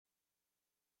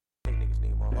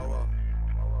need more. I'm already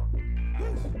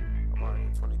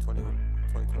in 2020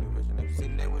 vision. They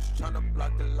seen they was tryna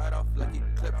block the light off like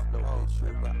Eclipse, little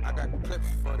bitch. But I got clips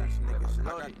for these niggas. I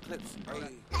got clips.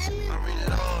 Hey, I'm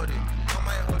reloaded. I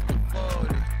might hold the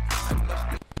 40. I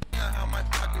must be how my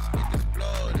pockets get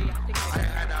exploded. I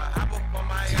had a hop up on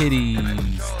my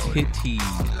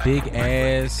titties, big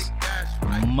ass,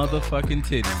 motherfucking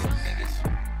titties.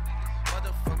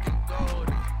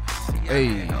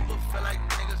 Hey,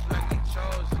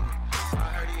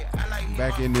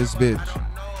 back in this bitch.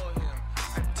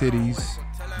 Titties,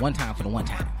 One time for the one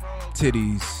time.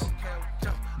 titties,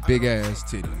 big ass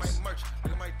titties.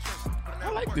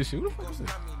 I like this shit. Who the fuck is this?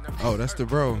 Oh, that's the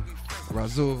bro,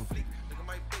 Razul.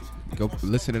 Go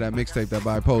listen to that mixtape, that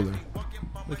Bipolar.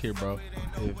 Look here, bro.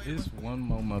 If it's one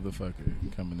more motherfucker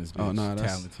coming this bitch, Oh nah,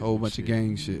 that's talented a whole and bunch of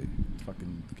gang shit.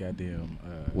 Fucking goddamn.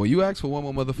 Well, you asked for one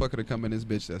more motherfucker to come in this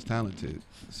bitch that's talented.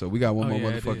 So we got one more yeah,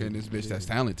 I motherfucker did. in this bitch Yeah. that's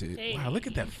talented. Wow, look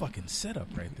at that fucking setup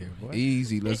right there, boy.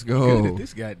 Easy, let's Good go. at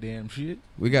this goddamn shit.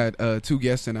 We got 2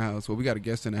 guests in the house. Well, we got a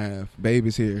guest and a half. Babe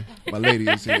is here. My lady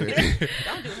is here.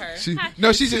 Don't do her.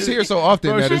 No, she's just here so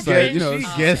often Bro, that she it's like, you know, she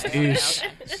guest-ish.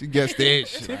 she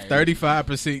guest-ish.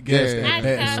 35% guest Yeah, at you know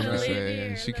best. what I'm live saying?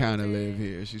 here, She kind of live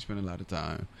here. She spend a lot of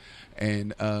time.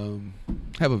 And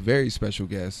have a very special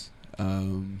guest.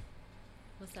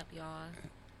 What's up, y'all?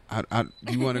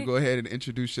 You want to go ahead and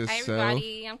introduce Hi, yourself?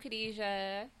 everybody. I'm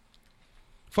Khadijah.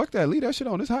 Fuck that. Leave that shit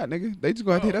on. It's hot, nigga. They just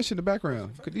go ahead and hit that shit in the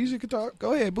background. Khadijah can talk.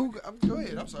 Go ahead, boo. Go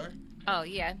ahead. I'm sorry. Oh,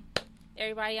 yeah.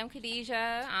 Everybody, I'm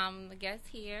Khadijah. I'm a guest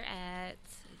here at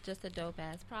Just a Dope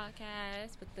Ass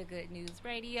Podcast with the Good News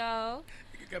Radio.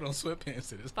 You got on sweatpants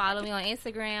to this. Follow me on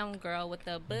Instagram, Girl with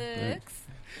the Books.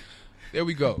 There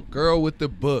we go. Girl with the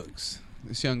books.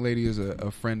 This young lady is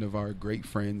a friend of our great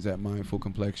friends at Mindful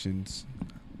Complexions.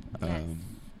 Yes.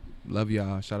 Love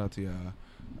y'all. Shout out to y'all.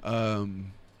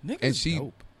 Nigga's And she,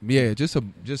 dope. yeah,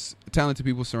 just talented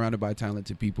people surrounded by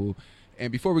talented people.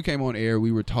 And before we came on air,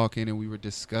 we were talking and we were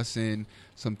discussing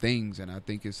some things, and I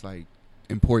think it's like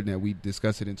important that we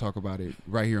discuss it and talk about it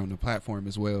right here on the platform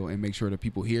as well, and make sure that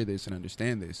people hear this and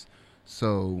understand this.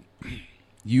 So,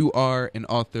 you are an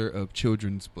author of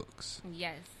children's books.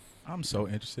 Yes. I'm so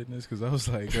interested in this because I was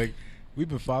like we've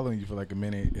been following you for like a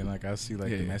minute, and like I see like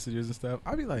the Yeah. messages and stuff.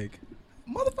 I'll be like,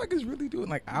 motherfuckers really doing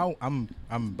like I'm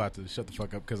about to shut the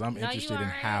fuck up because I'm No, you interested in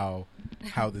alright.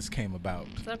 how this came about.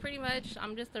 So pretty much,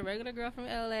 I'm just a regular girl from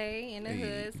LA in the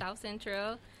hood, South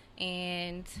Central,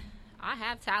 and I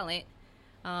have talent.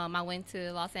 I went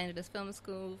to Los Angeles Film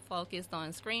School, focused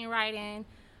on screenwriting,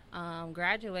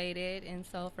 graduated, and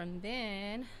so from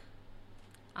then,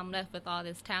 I'm left with all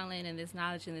this talent and this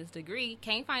knowledge and this degree.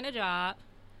 Can't find a job.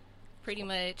 Pretty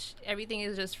much everything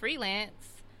is just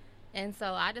freelance. And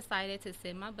so I decided to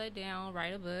sit my butt down,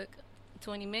 write a book,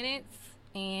 20 minutes,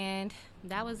 and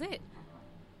that was it.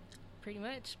 Pretty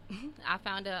much. I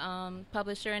found a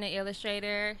publisher and an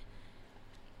illustrator.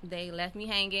 They left me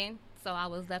hanging, so I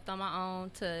was left on my own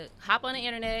to hop on the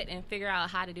internet and figure out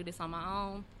how to do this on my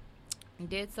own.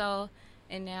 Did so,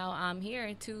 and now I'm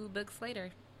here 2 books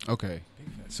later. Okay,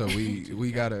 so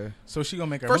we gotta. So she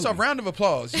gonna make her First off, movie. round of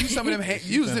applause. Use some of them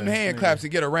use them hand Yeah. claps to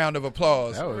get a round of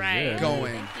applause. That was yeah,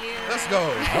 going. Thank you. Let's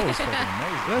go. That was fucking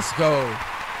amazing. Let's go.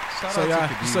 Shout So out to y'all,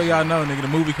 Khadijah. so y'all know, nigga, the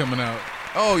movie coming out.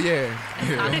 Oh yeah.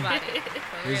 Let's talk about it.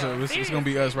 For real. It's gonna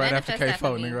be us right after Manifest K4, that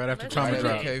for me. nigga, right after Let's Trauma do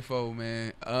Drop. it. K4,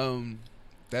 man.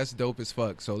 That's dope as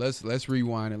fuck. So let's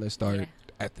rewind and let's start Yeah.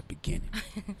 at the beginning.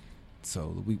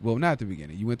 So not the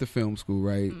beginning. You went to film school,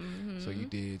 right? Mm-hmm. So you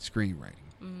did screenwriting.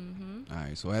 Mm-hmm. All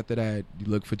right. So after that, you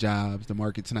look for jobs. The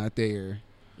market's not there.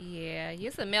 Yeah,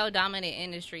 it's a male-dominant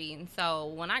industry, and so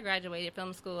when I graduated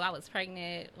film school, I was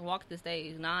pregnant, walked the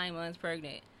stage 9 months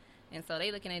pregnant, and so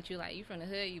they looking at you like, you from the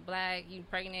hood, you black, you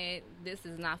pregnant, this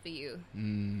is not for you.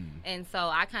 And so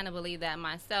I kind of believe that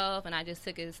myself, and I just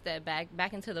took a step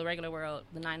back into the regular world,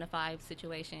 the 9-to-5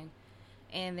 situation,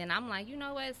 and then I'm like, you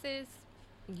know what, sis,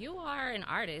 you are an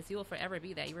artist, you will forever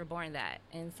be that, you were born that,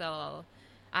 and so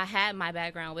I had my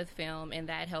background with film, and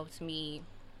that helped me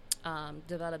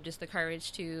develop just the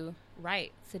courage to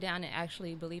write, sit down and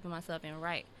actually believe in myself and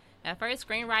write. At first,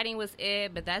 screenwriting was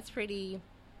it, but that's pretty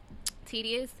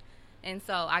tedious. And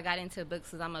so I got into books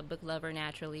because I'm a book lover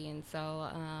naturally. And so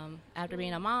after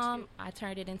being a mom, I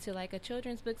turned it into like a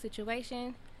children's book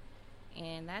situation.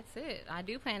 And that's it. I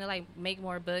do plan to like make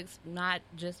more books, not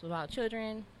just about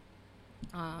children.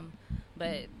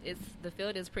 But the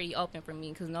field is pretty open for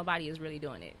me because nobody is really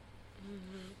doing it.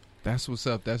 That's what's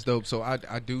up. That's dope. So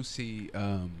I do see.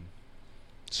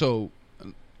 So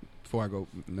before I go,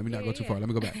 let me not go too Yeah. far. Let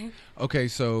me go back. Okay,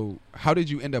 so how did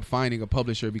you end up finding a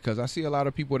publisher? Because I see a lot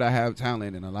of people that have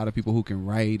talent and a lot of people who can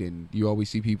write, and you always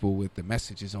see people with the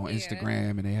messages on Yeah.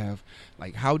 Instagram, and they have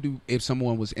like, if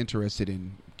someone was interested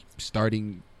in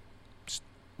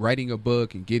writing a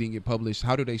book and getting it published,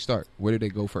 how do they start? Where do they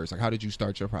go first? Like, how did you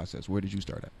start your process? Where did you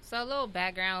start at? So a little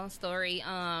background story.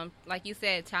 Like you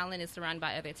said, talent is surrounded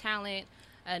by other talent.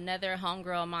 Another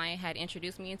homegirl of mine had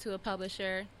introduced me into a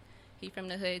publisher. He from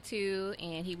the hood too,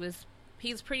 and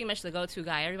he's pretty much the go-to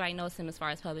guy. Everybody knows him as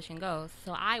far as publishing goes.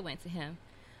 So I went to him.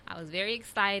 I was very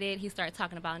excited. He started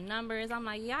talking about numbers. I'm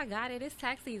like, yeah, I got it. It's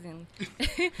tax season.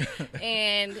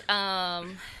 And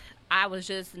I was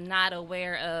just not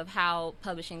aware of how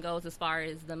publishing goes as far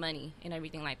as the money and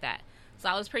everything like that. So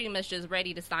I was pretty much just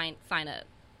ready to sign up.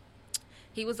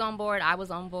 He was on board. I was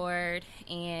on board.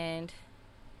 And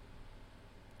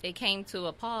it came to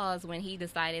a pause when he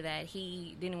decided that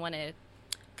he didn't want to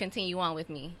continue on with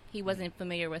me. He wasn't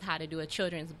familiar with how to do a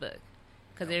children's book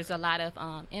because there's a lot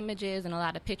of images and a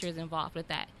lot of pictures involved with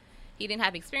that. He didn't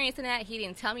have experience in that. He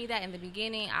didn't tell me that in the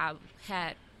beginning. I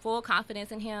had full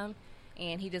confidence in him,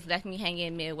 and he just left me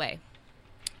hanging midway.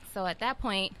 So at that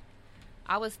point,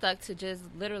 I was stuck to just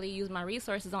literally use my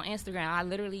resources on Instagram. I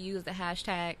literally used the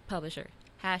hashtag publisher,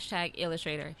 hashtag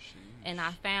illustrator. And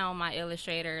I found my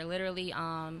illustrator. Literally,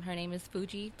 her name is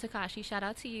Fuji Takashi. Shout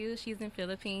out to you. She's in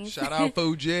Philippines. Shout out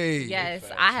Fuji. Yes,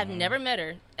 I have never met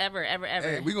her ever.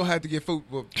 Hey, we're going to have to get Fuji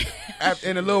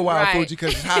in a little while, Right. Fuji,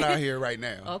 because it's hot out here right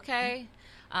now. Okay.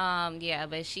 Yeah,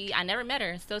 but I never met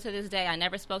her. Still to this day, I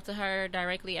never spoke to her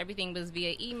directly. Everything was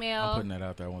via email. I'm putting that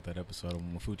out there. I want that episode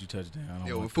when Fuji touchdown.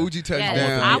 Yo, when Fuji touched Yes.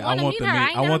 down, I wanna meet her. I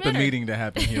ain't I want never the met her. meeting to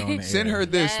happen here on the air. send her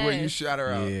this where you Yes. shout her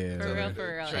out. Yeah. For real.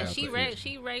 Shout And out she to Fuji.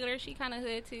 she regular. She kind of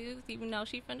hood too, even though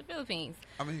she's from the Philippines.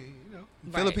 I mean, you know,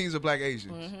 Right. Philippines are black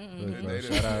Asians. Look, bro,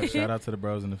 They- shout out to the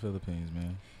bros in the Philippines,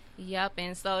 man. Yep,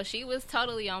 and so she was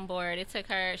totally on board. It took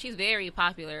her. She's very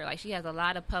popular. Like, she has a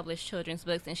lot of published children's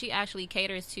books, and she actually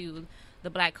caters to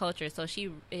the black culture. So she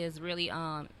is really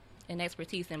an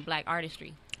expertise in black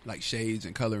artistry. Like shades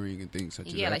and coloring and things such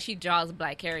as that. Yeah, like she draws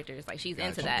black characters. Like, she's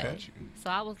into that. Got you. So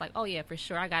I was like, oh yeah, for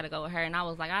sure, I got to go with her. And I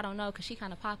was like, I don't know, because she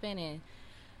kind of popping, and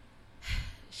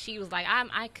she was like,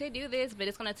 I could do this, but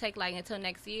it's gonna take like until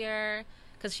next year,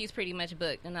 because she's pretty much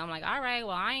booked. And I'm like, all right,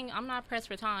 well, I'm not pressed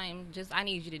for time. Just, I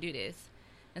need you to do this.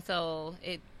 And so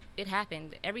it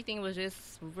happened. Everything was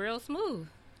just real smooth.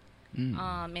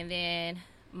 And then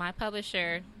my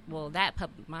publisher, well,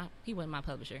 he wasn't my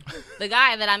publisher. The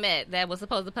guy that I met that was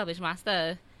supposed to publish my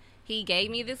stuff, he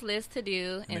gave me this list to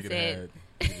do and said,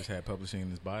 He just had publishing in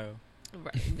his bio.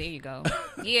 right, there you go.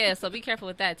 Yeah, so be careful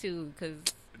with that too, because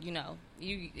you know,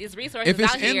 it's resources If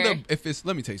it's out here.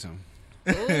 let me tell you something.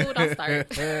 Ooh, don't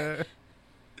start.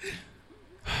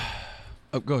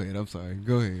 Oh, go ahead. I'm sorry.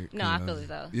 Go ahead. No, I feel it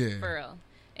though. Yeah. For real.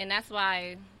 And that's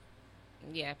why,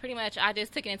 yeah, pretty much I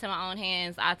just took it into my own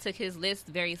hands. I took his list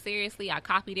very seriously. I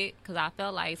copied it because I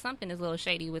felt like something is a little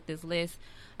shady with this list.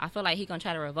 I feel like he going to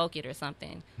try to revoke it or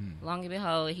something. Long and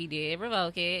behold, he did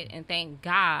revoke it. And thank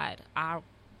God,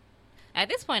 at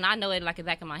this point, I know it like the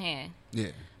back of my hand.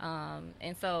 Yeah.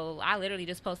 And so I literally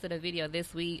just posted a video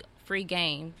this week, free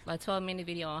game, a 12-minute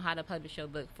video on how to publish your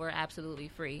book for absolutely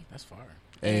free. That's fire.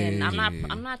 And I'm Hey.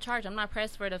 not charged. I'm not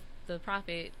pressed for the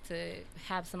profit to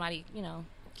have somebody, you know,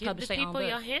 Give publish the their own people book.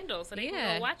 your handle so they Yeah.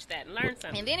 can go watch that and learn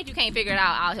something. And then if you can't figure it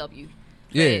out, I'll help you.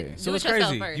 Yeah. But So do it's it yourself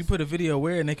crazy. first. You put a video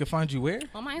where, and they can find you where?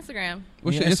 On my Instagram.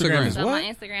 What's Your your Instagram Instagram? is So what?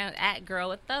 my Instagram at Girl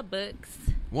with the Books.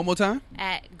 One more time.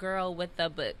 At Girl with the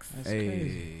Books. That's Hey.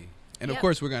 crazy. And of Yep.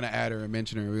 course, we're gonna add her and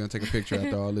mention her. We're gonna take a picture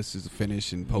after all this is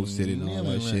finished and post it and all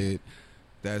that shit.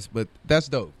 That's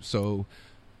dope. So,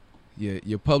 yeah,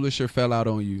 your publisher fell out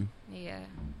on you. Yeah.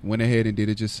 Went ahead and did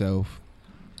it yourself.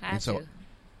 I have And so, to.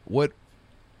 what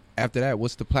after that?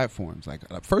 What's the platforms like?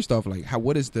 First off, like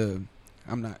what is the?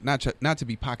 I'm not to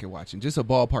be pocket watching. Just a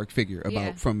ballpark figure about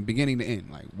Yeah. from beginning to end.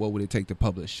 Like what would it take to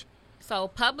publish? So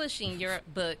publishing your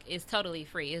book is totally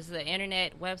free. It's the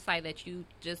internet website that you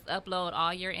just upload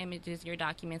all your images, your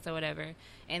documents, or whatever.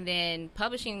 And then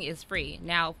publishing is free.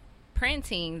 Now,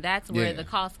 printing, that's where Yeah. the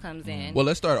cost comes in. Well,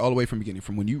 let's start all the way from beginning.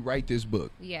 From when you write this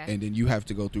book, Yeah. and then you have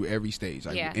to go through every stage,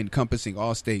 like Yeah. encompassing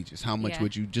all stages. How much Yeah.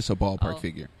 would you just a ballpark Oh.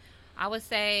 figure? I would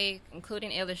say,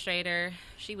 including Illustrator,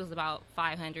 she was about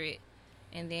 $500.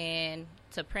 And then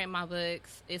to print my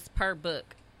books, it's per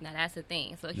book. Now, that's the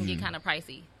thing. So it can get kind of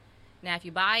pricey. Now, if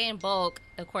you buy in bulk,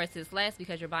 of course, it's less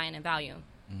because you're buying in volume.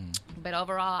 But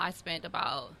overall, I spent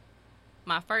about,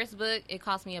 my first book, it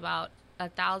cost me about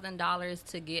 $1,000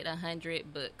 to get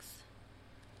 100 books.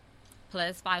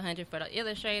 Plus $500 for the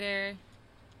Illustrator.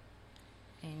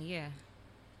 And yeah.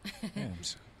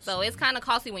 So it's kind of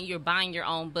costly when you're buying your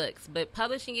own books, but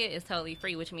publishing it is totally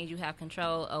free, which means you have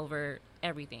control over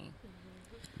everything.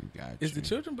 Gotcha. Is the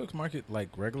children books market like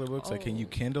regular books? Like, can you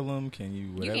Kindle them? Can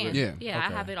you whatever? You can. Yeah. I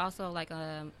Okay. have it also like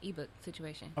ebook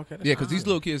situation. Okay. Yeah, because these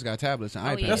little kids got tablets and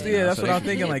Oh, iPads. yeah. That's now, that's so what they- I'm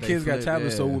thinking. Like they kids got flip,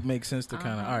 tablets, so it yeah. would make sense to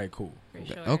kind of. All right, cool. For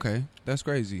sure. Okay, that's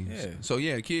crazy. Yeah. So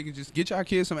yeah, the kid can just get y'all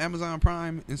kids some Amazon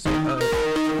Prime and some.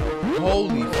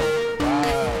 Holy.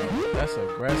 Wow, that's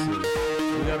aggressive.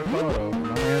 We got a call though.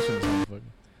 I'm answering this motherfucker.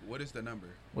 What is the number?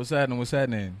 What's happening? What's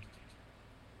happening?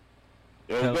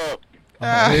 Yo, what's up?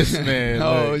 Oh, this man.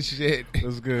 Oh look. shit.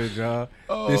 What's good, y'all?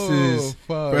 Oh, This is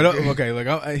fuck. okay.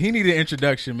 Look, he needed an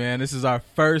introduction, man. This is our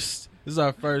first. It's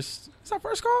our first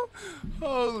call.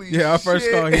 Holy. Yeah, our first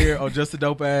shit. call here on Just a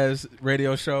Dope Ass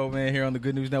Radio Show, man. Here on the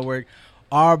Good News Network.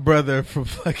 Our brother from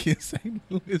fucking St.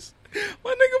 Louis,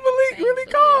 my nigga Malik,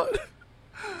 really called.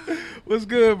 What's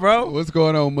good, bro? What's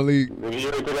going on, Malik? You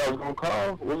didn't think I was gonna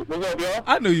call? What's up, y'all?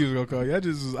 I knew you was gonna call you.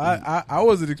 I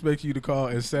wasn't expecting you to call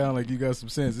and sound like you got some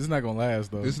sense. It's not gonna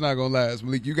last though. It's not gonna last,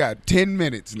 Malik. You got 10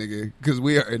 minutes, nigga, because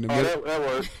we are in the Oh, middle. that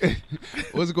works.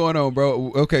 What's going on,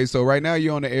 bro? Okay, so right now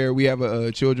you're on the air. We have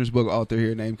a children's book author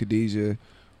here named Khadijah.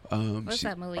 What's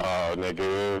up, Malik?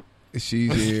 Nigga.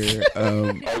 She's here.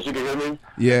 Oh, she can hear me?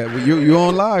 Yeah, well, you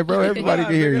on live, bro. Everybody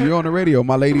can hear you. You're on the radio.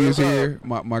 My lady is here.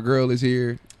 My girl is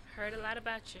here. Heard a lot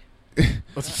about you.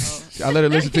 I let her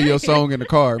listen to your song in the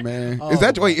car, man. Oh, Is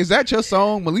that your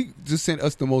song? Malik just sent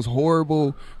us the most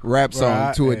horrible rap song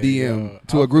Right, to a hey, DM yo,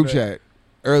 to a I'm group for that. chat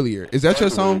earlier. Is that your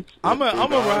song? I'm a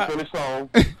rap. Finish song.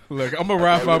 Look, I'm a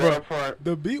rap, my bro. Up front.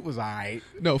 The beat was alright.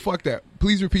 No, fuck that.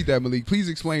 Please repeat that, Malik. Please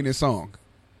explain this song.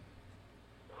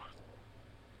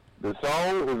 The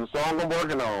song is the song I'm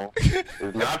working on.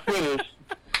 It's not finished.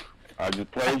 I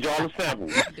just played y'all a sample.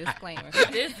 Disclaimer. Right.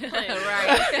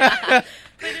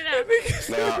 Put it out.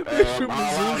 Now,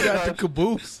 Mizzou got the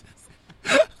caboose.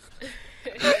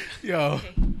 Yo,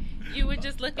 You were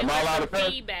just looking Am I for allowed some to curse?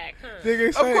 feedback, huh? nigga,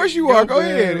 Of course you are. Go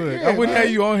ahead. Look, Yeah, I wouldn't man.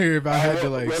 have you on here if I had to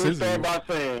like let me scissor start you. by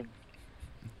saying,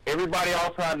 everybody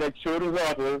outside that children's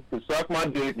author can suck my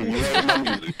dick if you hate my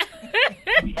music.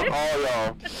 Fuck all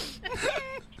y'all.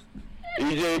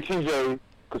 EJ and TJ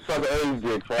could suck an A's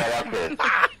dick for all I care.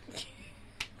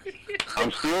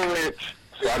 I'm still rich,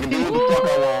 so I can do what the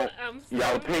fuck I want.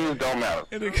 Y'all opinions don't matter.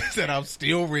 And nigga said I'm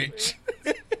still rich.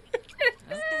 Okay,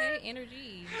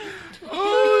 energy.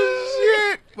 Oh,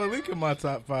 shit. Malik is my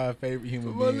top 5 favorite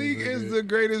human Malik beings. is nigga. the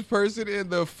greatest person in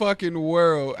the fucking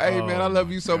world. Hey, Oh, man, I love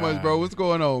you so much, God. bro. What's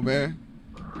going on, man?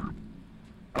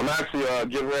 I'm actually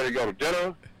getting ready to go to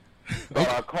dinner.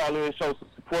 I'll call in and show some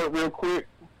support real quick.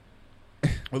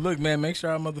 Well, look, man, make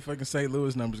sure our motherfucking St.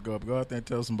 Louis numbers go up. Go out there and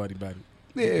tell somebody about it.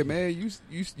 Yeah, man,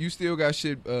 you still got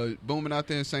shit booming out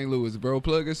there in St. Louis, bro.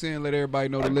 Plug us in, let everybody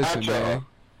know to listen, man.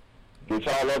 Get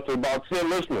y'all up to about 10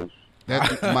 listeners.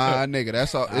 That's my nigga.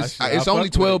 That's all. It's I only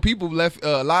fuck 12 with people left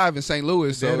alive in St.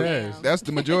 Louis, so Dead ass. that's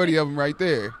the majority of them right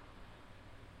there.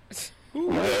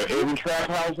 Every trap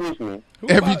house listening.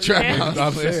 Every trap house.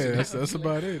 I'm saying that's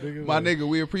about it, nigga. My nigga,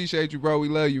 we appreciate you, bro. We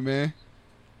love you, man.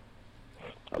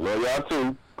 I love y'all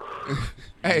too.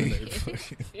 Hey,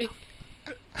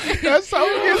 that song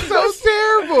is so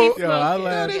terrible. Yo, I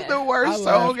laugh. That is the worst I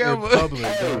song laugh in ever. public,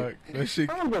 dog. That shit.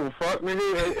 I don't give a fuck,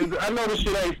 nigga. I know this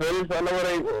shit ain't finished. I know it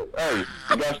ain't. Hey, you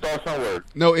gotta start somewhere.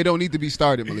 No, it don't need to be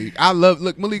started, Malik. I love.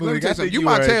 Look, Malik, let me Malik, tell I you something. think You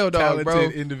my are a tail dog, bro.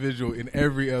 talented individual in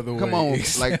every other way. Come on,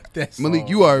 except like that Malik, song,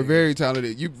 you are nigga. very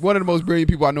talented. You one of the most brilliant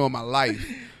people I know in my life.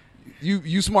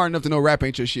 You smart enough to know rap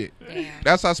ain't your shit. Damn.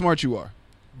 That's how smart you are.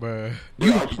 Bruh.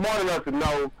 I'm smart enough to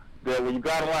know that when you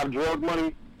got a lot of drug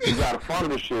money, you gotta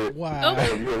fund the shit. Wow.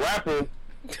 Hey, if you're a rapper,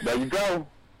 there you go.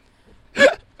 All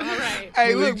right.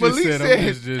 Hey, Malik look, just Malik said, said.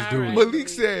 I'm just All doing right. it. Malik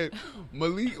said.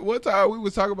 Malik, one time we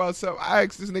was talking about something. I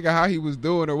asked this nigga how he was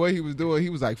doing or what he was doing. He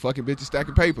was like, fucking bitches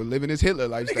stacking paper, living his Hitler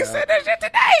lifestyle. Nigga said that shit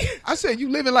today. I said, you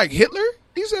living like Hitler?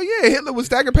 He said, yeah, Hitler was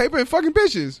stacking paper and fucking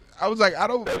bitches. I was like, I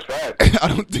don't That's fact. I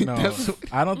don't think No, that's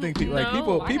I don't think people, like No,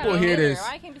 people. why People not? hear Hitler. this,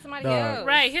 Why can't be somebody Dog. else?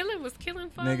 Right, Hitler was killing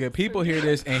folks. nigga. People hear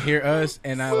this and hear us,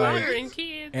 and I like Slaughtering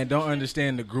kids. and don't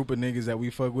understand the group of niggas that we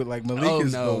fuck with. Like Malik Oh,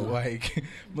 is no. like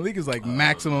Malik is like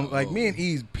maximum. Like me and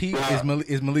E's peak is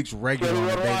Malik's regular on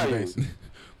a daily basis.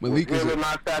 Malik is Really a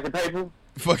not stacking paper.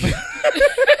 fucking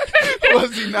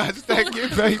was he not stacking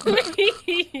paper?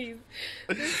 Please.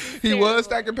 He was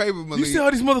stacking paper, You Malik. see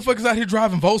all these motherfuckers out here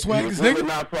driving Volkswagens, Really nigga.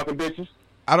 not fucking bitches.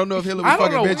 I don't know if Hitler I was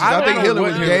don't fucking know- bitches. I I, don't think know Hitler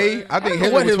what was Hitler- gay. I think I don't know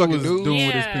Hitler what was Hitler fucking was dude. doing. Yeah,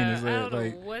 with his penis, I don't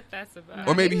like- know what that's about.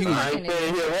 Or maybe he was. I ain't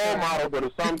saying he a role model, but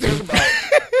it's something to think about.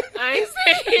 I ain't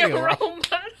saying role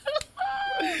model.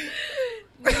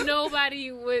 Nobody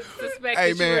Nobody would suspect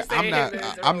Hey that you were man,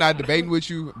 saying I'm not debating with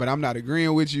you, but I'm not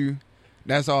agreeing with you.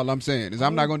 That's all I'm saying. Is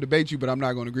I'm not going to debate you, but I'm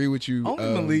not going to agree with you. Only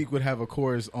Malik would have a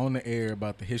course on the air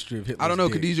about the history of Hitler. I don't know,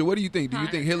 Khadijah. What do you think? Do you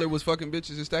think Hitler was fucking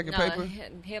bitches and stacking No, paper?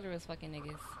 Hitler was fucking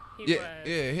niggas. He Yeah, was.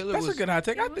 yeah. Hitler That's was. a good hot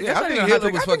take. I think, Yeah, I that's think not even a hot Hitler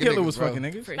take. was I think fucking Hitler niggas, was bro. fucking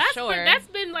niggas. For That's sure. that's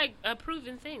been like a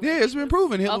proven thing. Yeah, it's been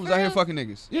proven. Hitler Oh, was for out here real? fucking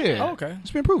niggas. Yeah. Oh, okay.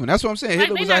 It's been proven. That's what I'm saying. Like,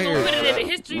 Hitler they was not out gonna put here. it in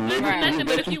the history book or Right. nothing,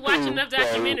 but if you watch enough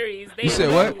documentaries, they You said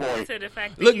will what? go to the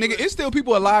fact that Look, he nigga, was- it's still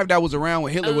people alive that was around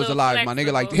when Hitler A was little alive, my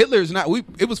nigga. Like flexible. Hitler's not.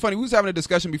 It was funny. We was having a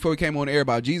discussion before we came on air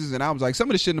about Jesus, and I was like, some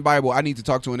of the shit in the Bible, I need to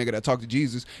talk to a nigga that talked to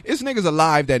Jesus. It's niggas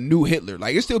alive that knew Hitler.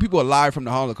 Like it's still people alive from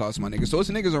the Holocaust, my nigga. So it's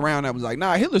niggas around that was like,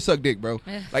 nah, Hitler sucked dick, bro.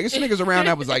 Like it's niggas around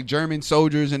that was like German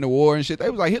soldiers in the war and shit. They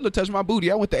was like, Hitler touched my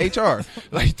booty. I went to HR.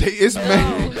 Like it's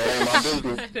mad. That ain't my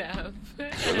business.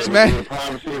 It's The mad.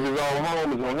 privacy of his own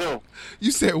home is on him.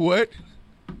 You said what?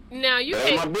 Now you That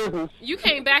ain't my can't business. you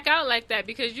can't back out like that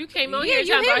because you came on Yeah, here you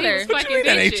talking about he was Hitler. What you fucking mean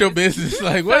that ain't bitches. your business?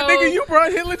 Like, what, So- nigga? You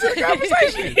brought Hitler to the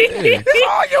conversation. It's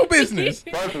all your business.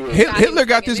 First of all, Hitler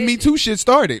got this Me Too shit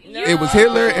started. It was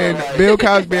Hitler and Bill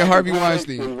Cosby and Harvey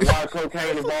Weinstein. There's a lot of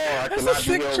cocaine involved. I That's cannot a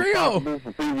sick be held trio. responsible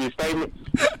for previous statements.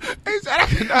 He said, I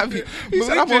cannot be. He said,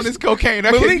 Malik I'm on just- this cocaine.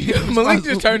 I can't be Malik responsible.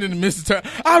 just turned into Mr. Turner.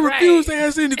 I refuse to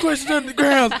answer any questions on the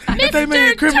grounds that they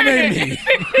may incriminate me.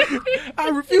 I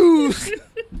refuse.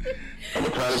 I'm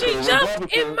trying to She say a jumped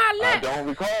Republican. in my lap. I don't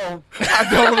recall. I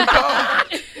don't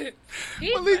recall.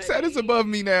 He Malik said it's above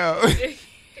me now.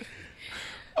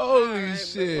 Holy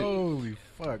shit. Holy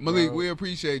fuck, Malik, bro. we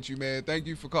appreciate you, man. Thank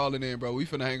you for calling in, bro. We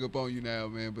finna hang up on you now,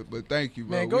 man. But thank you,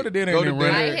 bro. Man, go We- to dinner go and to then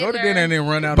dinner. run. Bye, Go to Hitler. dinner and then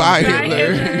run out. Bye, on the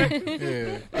Hitler. stage.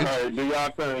 Yeah. All right, do y'all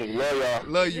thing. Love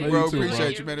y'all. Love you, Love bro. you too, bro.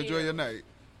 Appreciate you, man. Enjoy your night.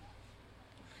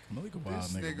 Malik a wild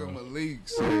This nigga, nigga bro. Malik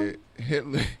said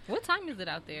Hitler. What time is it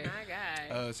out there?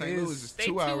 My God. St. It's- Louis is They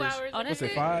 2 hours. Oh, What's that's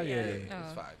it, it? 5? Yeah. It's Oh.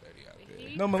 5:30 out there.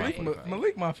 No,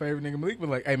 Malik my favorite nigga. Malik was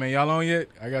like, hey, man, y'all on yet?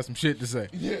 I got some shit to say.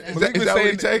 Is Malik that been what he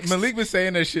saying takes? Malik been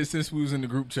saying that shit since we was in the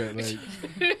group chat. Like,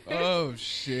 Oh,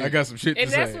 shit. I got some shit And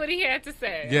to that's say. what he had to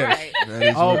say. Yes. Right. That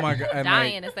is Oh what- my god! And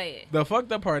Dying like, to say it. the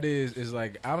fucked up part is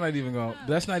like I'm not even going.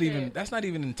 That's not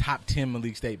even in top 10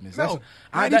 Malik statements. No,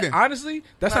 that's, not even. honestly,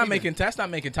 that's Not not even. making. That's not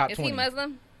making top Is 20. he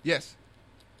Muslim? Yes.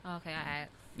 Okay, I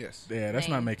asked. Yes. Yeah, that's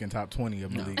not Dang. making top 20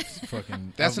 of Malik's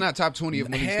fucking. That's not top 20 of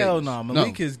Malik's Hell statements. no,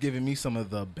 Malik is giving me some of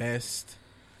the best.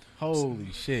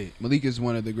 Holy shit! Malik is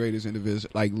one of the greatest individuals.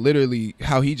 Like literally,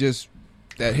 how he just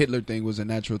that Hitler thing was a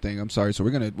natural thing. I'm sorry. So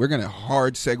we're gonna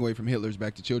hard segue from Hitler's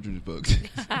back to children's books.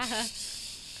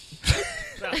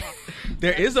 So,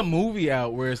 There is a movie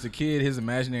out where it's the kid, his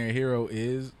imaginary hero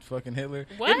is fucking Hitler.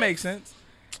 What? It makes sense.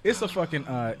 It's a fucking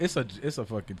it's a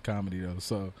fucking comedy though,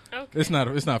 so okay. it's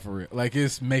not for real. Like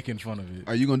it's making fun of it.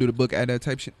 Are you gonna do the book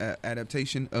adaptation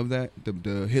of that?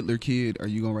 The Hitler kid. Are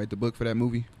you gonna write the book for that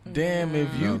movie? Damn,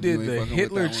 if No, you you did ain't the fucking with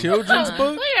Hitler that one. children's Look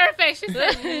book, at her face. She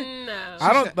said, no.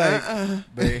 I don't like Uh-uh.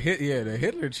 the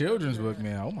Hitler children's book,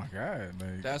 man. Oh my god,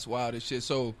 like That's wild as shit.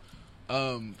 So,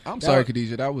 I'm sorry,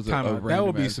 Khadijah. That was a time out. That random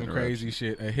would be ass some interruption. crazy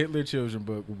shit. A Hitler children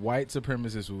book, white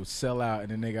supremacists will sell out, and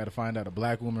then they got to find out a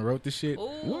black woman wrote the shit. Ooh,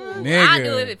 Nigga. I'll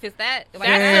do it if it's that. Like,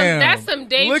 Damn. That's some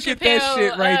Dave Look Chappelle. at that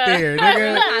shit right there,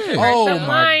 nigga. Controversial. Oh some my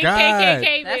lying god,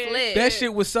 KKK That's bitch. lit. that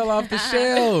shit would sell off the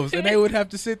shelves, and they would have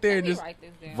to sit there Let and me just write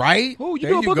this down. right. Oh, you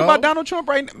There do a book go. about Donald Trump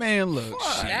right now? Man, look.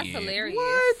 That's shit. hilarious.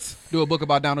 What? Do a book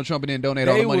about Donald Trump and then donate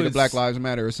all They the money to was- Black Lives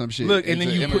Matter or some shit. Look, and then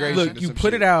Into you put, immigration or you some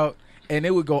put shit. it out, and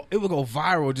it would go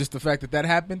viral. Just the fact that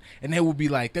happened, and they would be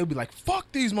like, fuck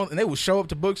these mother, and they would show up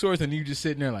to bookstores, and you just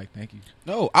sitting there like, thank you.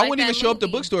 No, I Like wouldn't even that show up to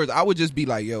movie. bookstores. I would just be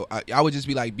like, yo, I would just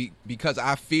be like, because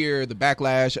I fear the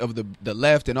backlash of the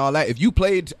left and all that. If you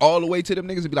played all the way to them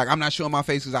niggas, it'd be like, I'm not showing my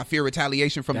face because I fear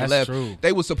retaliation from That's the left. true.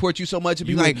 They would support you so much and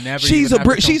be You like, would never she's even have to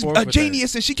come she's forth a with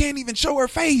genius and she can't even show her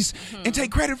face and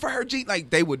take credit for her like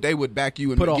they would back you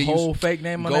and Put a give you- whole fake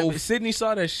name on go- that. Sydney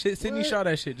saw that shit. Sydney What? saw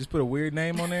that shit. Just put a weird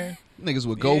name on there. niggas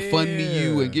would GoFundMe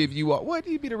you Yeah. and give you all. What?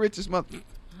 You'd be the richest mother.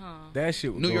 Huh. That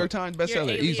shit. Would New go- York Times Your bestseller.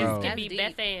 alias Easy. Bro. could be That's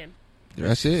Beth deep. Ann.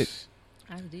 That's it.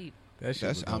 That's deep. That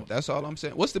shit. That's all I'm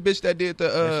saying. What's the bitch that did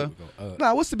that the? shit would go up.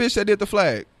 Nah, what's the bitch that did the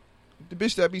flag? The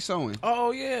bitch that be sewing.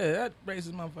 Oh yeah, that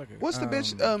racist motherfucker. What's the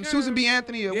bitch? Susan B.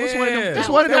 Anthony. What's Yeah. one of them? What's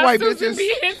That one of them white Susan bitches?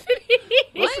 B. Anthony.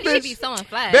 What's What? the She bitch? be sewing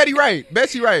flags. Betty Wright.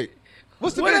 Betsy Wright.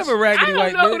 What's the Whatever bitch? I raggedy don't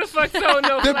white know who bitch. the fuck sold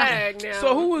no flag now.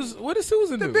 So who was? What did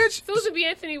Susan The do? bitch. Susan B.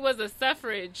 Anthony was a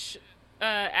suffrage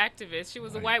activist. She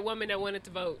was a white woman that wanted to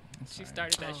vote. She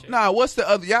started that shit. Nah, what's the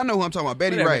other? Y'all know who I'm talking about.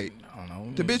 Betty Whatever. Wright. I don't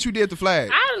know. The bitch who did the flag.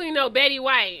 I only know Betty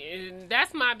White. And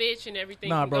that's my bitch and everything.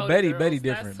 Nah, from bro, Golden Betty Girls.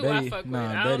 different. That's who Betty, I fuck nah, with.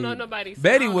 I Betty- don't know nobody.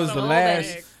 Betty was the sold last.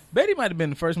 flags. Betty might have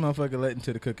been the first motherfucker let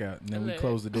into the cookout, and then we Lit.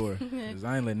 closed the door. 'Cause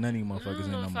I ain't letting none of you I motherfuckers don't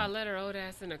in know no if more. I let her old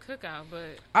ass in the cookout, but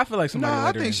I feel like somebody Nah,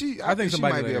 let I her think in. I think she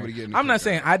somebody might let be her able to get in the I'm not cookout.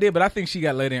 saying I did, but I think she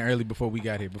got let in early before we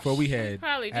got here. Before we had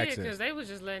probably did access. because they was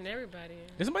just letting everybody in.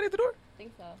 Is somebody at the door? I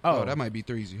think so. Oh, that might be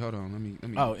Threezy. Hold on, let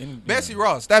me. Oh, Bessie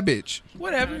Ross, that bitch.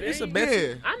 Whatever. Oh, It's a there Betsy.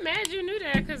 Yeah. I'm mad you knew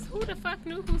that because who the fuck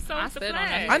knew who sold I the stood on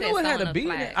flag? that. I knew it had Said a beat in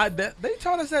someone it. a They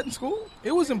taught us that in school.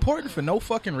 It was important for no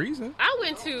fucking reason. I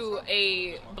went to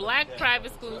a black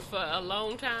private school for a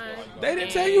long time. They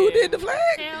didn't tell you who did the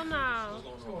flag. Hell no.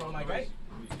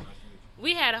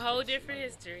 We had a whole different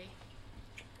history.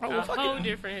 A whole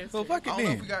different history. So fuck it I don't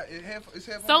know if then. we got it. It's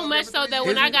headphones So on much there so for that Threezy?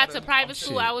 when I Is got it? to private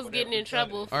school, I was getting in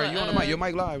trouble for All right, you on the mic? Your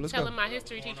mic live. Let's go. telling my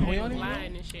history teacher they was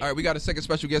lying and shit. All right, we got a second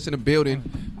special guest in the building.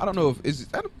 I don't know if is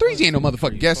Threezy ain't no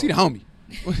motherfucking guest. He the homie.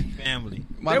 Family.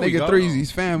 My There we nigga go.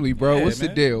 Threezy's family, bro. Yeah, What's the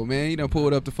man. deal, man? You done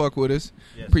pulled up to fuck with us.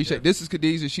 Yes, Appreciate. yes. This is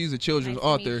Khadijah. She's a children's Nice to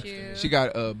author. meet you. She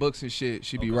got books and shit.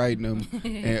 She be writing them.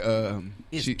 And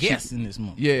It's she, guests in this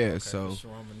month. yeah. Okay, So for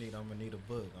sure, I'm gonna need a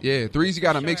book. yeah, Threezy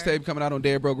got a Sure. mixtape coming out on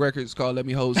Dead Broke Records called "Let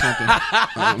Me Hold Something."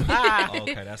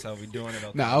 Okay, that's how we doing it.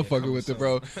 Okay, Nah, I'm yeah, fucking coming with it, soon.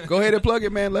 bro. Go ahead and plug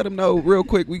it, man. Let them know real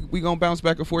quick. We gonna bounce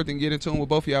back and forth and get in tune with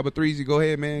both of y'all. But Threezy, go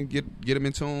ahead, man. Get them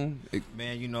in tune.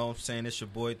 Man, you know what I'm saying? It's your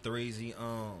boy Threezy,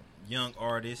 young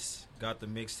artist. Got the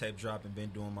mixtape dropping, been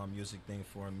doing my music thing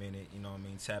for a minute, you know what I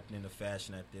mean? Tapping into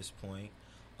fashion at this point.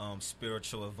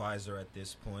 Spiritual advisor at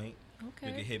this point. You can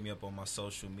Okay. hit me up on my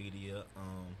social media.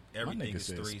 My Everything nigga is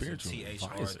said Threezy, spiritual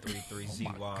advisor. THR33ZY.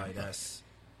 Oh my God. That's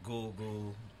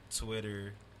Google,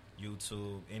 Twitter,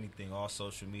 YouTube, anything, all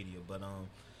social media. But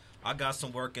I got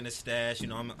some work in the stash. You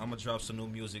know, I'm gonna drop some new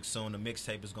music soon. The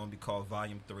mixtape is gonna be called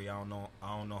Volume 3. I don't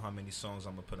know how many songs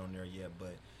I'm gonna put on there yet,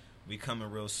 but we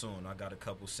coming real soon. I got a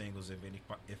couple singles.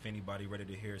 If anybody ready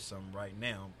to hear something right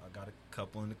now, I got a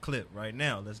couple in the clip right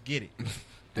now. Let's get it.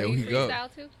 There Are we you go.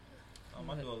 freestyle too? I'm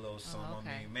gonna do a little something. okay.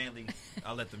 I mean, mainly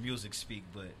I let the music speak,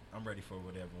 but I'm ready for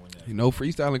whatever. You know,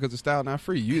 freestyling because the style not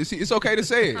free. You see, it's okay to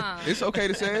say it. It's okay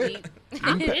to say it.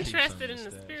 I'm Keep interested in some the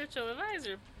of that. spiritual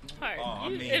advisor part. Oh, I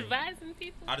You mean, advising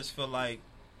people? I just feel like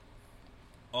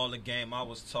all the game I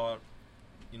was taught,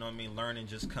 you know what I mean, learning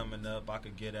just coming up, I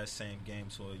could give that same game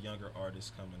to a younger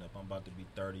artist coming up. I'm about to be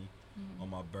 30 on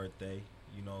my birthday,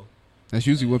 you know. That's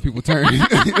usually when people turn.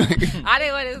 I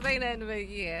didn't want to say nothing, but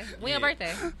yeah. When your Yeah.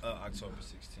 birthday? October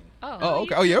 16th. Oh. Oh,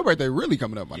 okay. Oh, yeah, your birthday really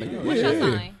coming up, my Yeah. nigga. What's Yeah.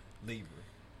 your sign? Libra.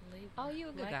 Oh, you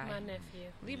a good Like guy. my nephew.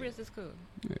 Libras is cool.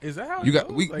 Is that how You it got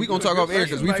goes? we Like, gonna you a talk good off air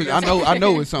because person? we. Like, I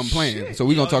know it's something planned, so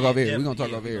we gonna talk off air. We gonna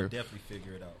talk off We air. gonna definitely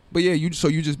figure it out. But yeah, you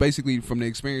just basically from the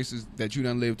experiences that you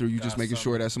done lived through, you just Got making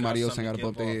sure something- that somebody got else ain't got to something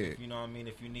bump to their give head. off. You know what I mean?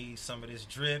 If you need some of this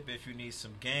drip, if you need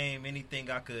some game, anything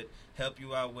I could help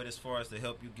you out with as far as to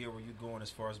help you get where you're going as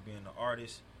far as being an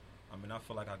artist. I mean, I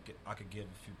feel like I could give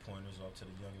a few pointers off to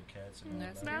the younger cats. And all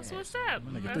That's that. That's what's up.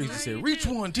 Nigga That's Threezy what said, you reach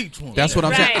do. one, teach one. That's what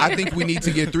I'm saying. Right. I think we need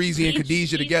to get Threezy and Each-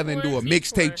 Khadijah each together and do a one, each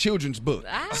mixtape one. children's book.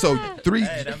 Ah. So Hey, that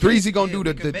Threezy makes- gonna do yeah, the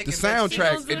we can make it soundtrack. He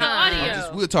gonna do and the I'm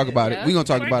audio. we'll talk about it. Yeah. We gonna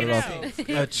talk Work about it it off.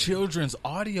 out. A children's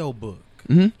audio book.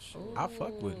 Mm-hmm. I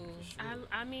fuck with it.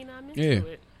 I mean, I'm into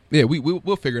Yeah. it. Yeah,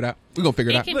 we'll figure it out. We gonna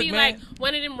figure it It out. can Look, be man. like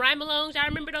one of them rhyme-alongs. I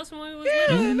remember those when we was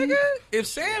Yeah, little. nigga. If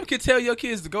Sam could tell your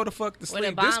kids to go to fuck to With a sleep,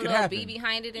 this bomb could little happen. B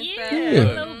behind it and Yeah, stuff.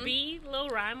 Yeah. little B, little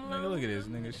rhyme-along. Nigga, look at this,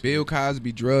 nigga. Bill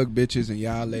Cosby drug bitches, and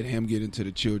y'all let him get into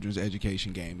the children's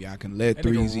education game. Y'all can let That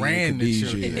nigga Threezy ran and the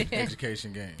Khadijah in. children's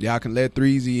education game. Y'all can let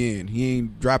Threezy in. He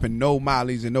ain't dropping no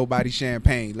mollies and nobody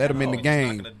champagne. Let him in the Oh, game.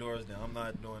 knocking the doors down. I'm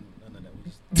not doing none of that.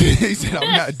 We just He said,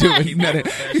 "I'm not doing nothing."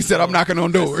 He said, "I'm knocking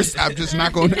on doors. I'm just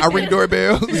not going. I ring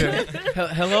doorbells." Yeah.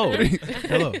 Hello.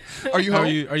 Hello. Are you Are home?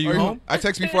 you- are you home? I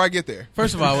text before I get there.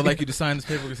 First of all, I would like you to sign this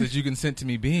paper that says you consent to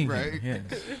me being Right. here.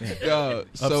 Yes. Yeah.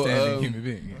 So Upstanding human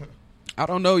being. Yeah. I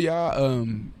don't know, y'all.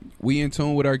 We in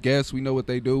tune with our guests. We know what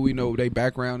they do. We know their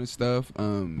background and stuff.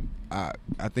 I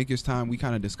think it's time we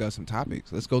kind of discuss some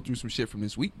topics. Let's go through some shit from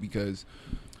this week because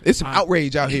it's some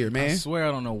outrage out here, I man. swear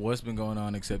I don't know what's been going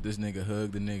on except this nigga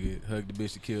hugged the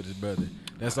bitch that killed his brother.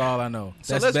 That's all I know.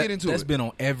 So That's, let's get into That's it. been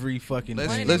on every fucking Let's-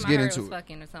 One thing. of let's them get I heard into was it.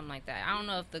 fucking or something like that. I don't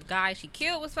know if the guy she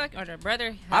killed was fucking or the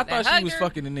brother. I that thought she hugged was her.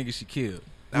 fucking the nigga she killed.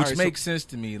 All Which right, so- makes sense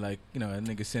to me. Like, you know, a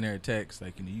nigga sent her a text,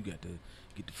 like, you know, you got to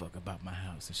get the fuck about my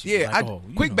house. And she was Yeah, like, oh,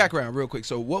 you quick know. background, real quick.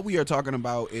 So what we are talking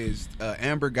about is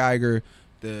Amber Geiger,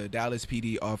 the Dallas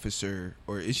PD officer,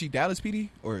 or is she Dallas PD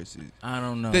or is it I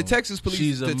don't know. the Texas police?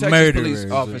 She's a the Texas murderer police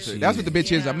is officer. what she That's what the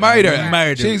bitch is. A Yeah. murderer.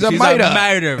 Murder. She's a She's murderer. a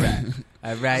murderer.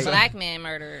 All right. Black man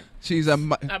murdered. She's A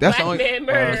that's black the only. man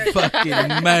murdered. Fucking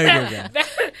murder.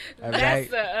 That's right.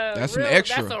 That's some real,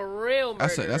 extra. That's a real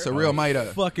murder. That's a real might up.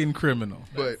 Fucking criminal.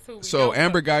 But That's who we so don't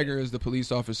Amber fuck Geiger with. is the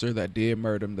police officer that did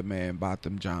murder the man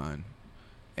Botham John,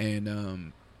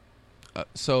 and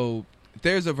so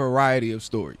there's a variety of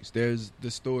stories. There's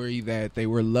the story that they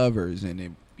were lovers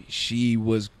she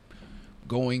was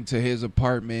going to his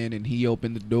apartment and he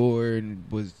opened the door and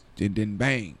then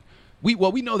bang. We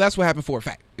know that's what happened for a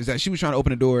fact, is that she was trying to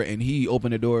open the door and he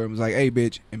opened the door and was like, hey,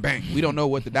 bitch, and bang. We don't know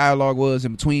what the dialogue was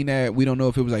in between that. We don't know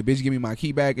if it was like, bitch, give me my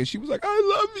key back. And she was like,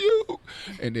 I love you.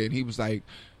 And then he was like,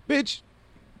 bitch,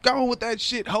 go on with that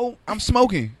shit, ho. I'm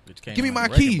smoking. Give me my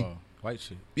key. White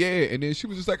shit. Yeah. And then she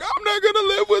was just like, I'm not going to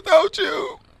live without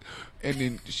you. And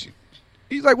then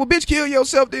he's like, well, bitch, kill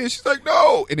yourself then. She's like,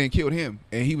 no. And then killed him.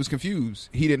 And he was confused.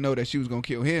 He didn't know that she was going to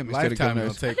kill him instead Lifetime of gonna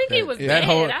killing her. take I think he was that dead.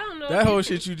 whole I don't know that if whole he-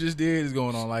 shit you just did is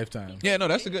going on Lifetime. Yeah, no,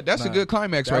 that's a good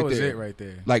climax that right was there. it right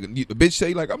there. Like, the bitch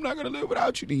say, like, I'm not going to live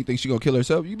without you. Then you think she going to kill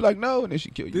herself? You be like, no. And then she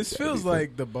kill you. This feels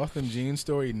like the Botham Jean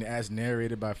story as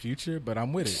narrated by Future, but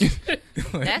I'm with it.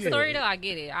 Like, That yeah. story though, I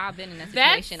get it. I've been in that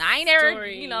That situation. I ain't never,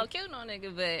 story- killed no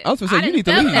nigga, but I was going to say, you didn't need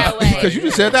to feel leave. that way. Because you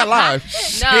just said that live.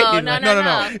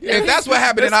 No. If that's what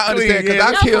happened, then I understand. Because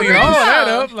That's I killed clean. her. All No. that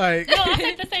up, like No, I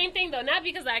said the same thing though. Not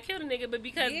because I killed a nigga, but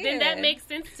because then that Yeah. makes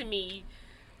sense to me.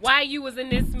 Why you was in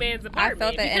this man's apartment?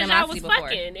 felt that because y'all was animosity before.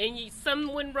 fucking and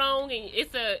something went wrong and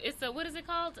it's a what is it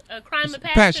called? A crime of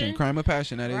Passion. Crime of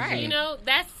passion. That is. Right. You know,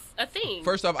 that's a thing.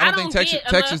 First off, I don't think get a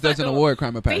Texas doesn't motherfucker award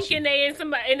crime of passion. Thinking they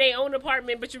in their own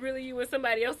apartment, but you in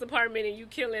somebody else's apartment and you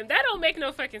kill him. That don't make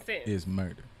no fucking sense. is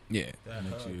murder. Yeah. It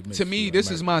makes To you me, a this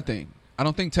murderer. is my thing. I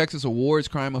don't think Texas awards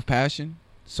crime of passion,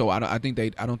 so I don't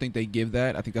think they give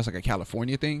that. I think that's like a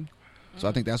California thing. So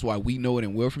I think that's why we know it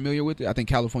and we're familiar with it. I think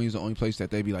California is the only place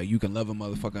that they be like, you can love a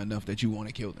motherfucker enough that you want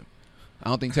to kill them. I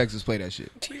don't think Texas play that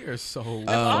shit. We are so Of all the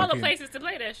fucking- places to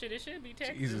play that shit, it should be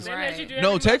Texas. Jesus. They let you do No,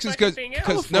 every Texas, motherfucking thing else.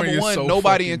 because California number is one, so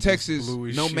nobody fucking in just Texas, blue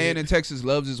as no shit. man in Texas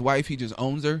loves his wife. He just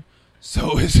owns her.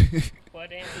 So it's Well,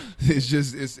 damn.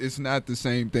 it's not the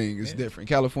same thing. It's different.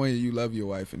 California, you love your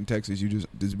wife. In Texas, you just,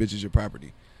 this bitch is your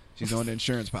property. She's on the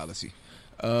insurance policy.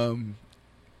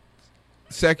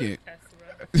 Second, That's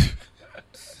rough.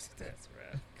 That's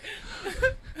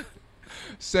rough.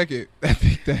 Second, I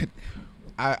think that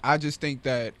I just think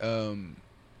that I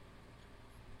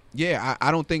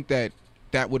don't think that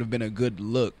would have been a good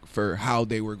look for how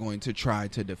they were going to try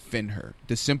to defend her.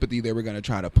 The sympathy they were going to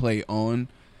try to play on,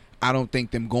 I don't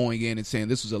think them going in and saying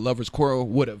this was a lover's quarrel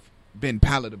would have been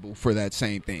palatable for that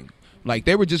same thing. Like,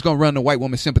 they were just going to run the white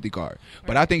woman sympathy card.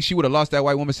 But I think she would have lost that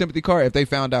white woman sympathy card if they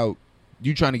found out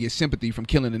you trying to get sympathy from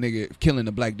killing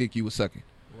the black dick you was sucking.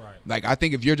 Like, I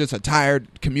think if you're just a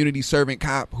tired community servant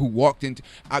cop who walked into,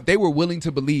 they were willing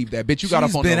to believe that, bitch, you got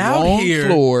She's up on been the out wrong here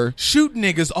floor. shoot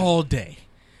niggas all day.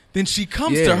 Then she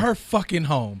comes Yeah. to her fucking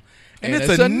home. And And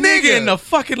it's a nigga in the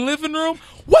fucking living room.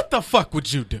 What the fuck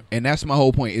would you do? And that's my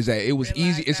whole point, is that it was Realize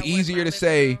easy. It's that wasn't easier my to living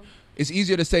say. room. It's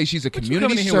easier to say she's a But you coming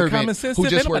community in here with common servant sense, who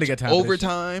Tiff? just Ain't nobody works got time for this shit.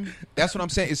 overtime. That's what I'm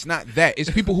saying. It's not that. It's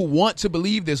people who want to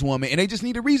believe this woman, and they just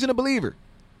need a reason to believe her.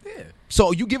 Yeah.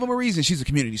 So you give them a reason. She's a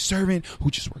community servant who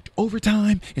just worked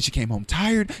overtime, and she came home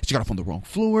tired. She got off on the wrong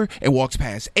floor and walks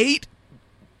past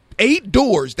eight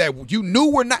doors that you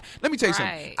knew were not. Let me tell you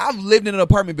something. Right. I've lived in an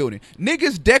apartment building.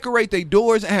 Niggas decorate their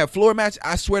doors and have floor mats.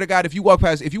 I swear to God, if you walk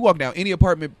down any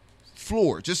apartment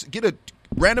floor, just get a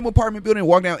random apartment building and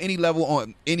walk down any level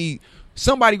on any.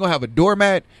 Somebody gonna have a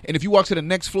doormat, and if you walk to the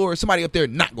next floor, somebody up there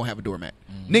not gonna have a doormat.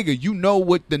 Nigga, you know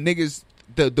what the niggas.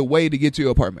 The way to get to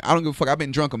your apartment. I don't give a fuck. I've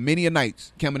been drunk a many a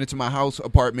nights coming into my house,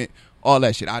 apartment, all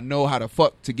that shit. I know how to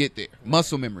fuck to get there.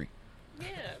 Muscle memory. Yeah.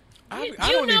 I You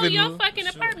don't know even your know- fucking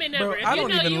apartment Bro, number. If I you don't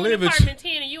know even you live in at- apartment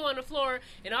 10 and you on the floor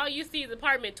and all you see is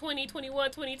apartment 20,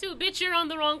 21, 22, bitch, you're on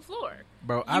the wrong floor.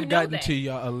 Bro, I've know gotten that. to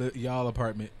y'all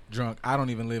apartment drunk. I don't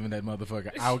even live in that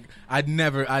motherfucker. I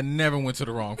never went to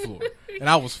the wrong floor, and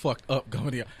I was fucked up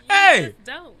going there. Hey, Just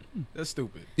don't. that's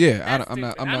stupid. Yeah, That's I'm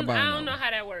not stupid. buying I that don't know one. how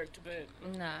that worked,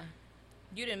 but Nah.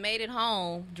 You done made it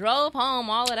home, drove home,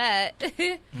 all of that.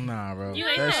 Nah, bro. you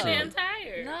ain't that that shit. damn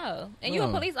tired. No. And you a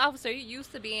No. police officer. You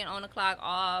used to being on the clock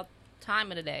all time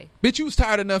of the day. Bitch, you was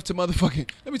tired enough to motherfucking.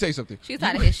 Let me tell you something. She was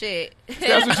tired of his shit.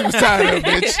 That's what you was tired of,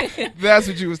 bitch. That's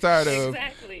what you was tired of.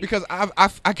 Exactly. Because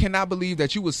I cannot believe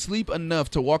that you would sleep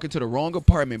enough to walk into the wrong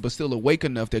apartment, but still awake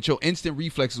enough that your instant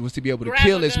reflexes was to be able to Grab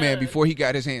kill a this man gun. before he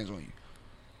got his hands on you.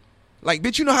 Like,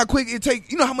 bitch, you know how quick it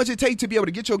take. You know how much it take to be able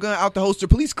to get your gun out the holster.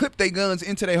 Police clip their guns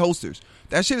into their holsters.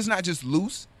 That shit is not just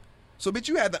loose. So, bitch,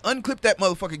 you had to unclip that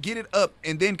motherfucker, get it up,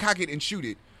 and then cock it and shoot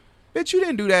it. Bitch, you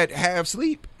didn't do that half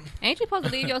sleep. Ain't you supposed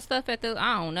to leave your stuff at the?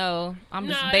 I don't know. I'm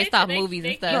just No, based they- off they- movies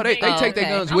and they- stuff. No, they Oh, take their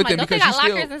okay. guns I'm with like, them don't they because got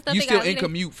lockers and stuff? you They still got- in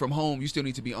commute from home. You still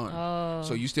need to be armed. Oh.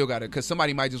 So you still got to, because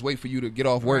somebody might just wait for you to get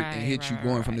off work and Right, hit you right,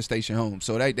 going from right. the station home.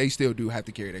 So they still do have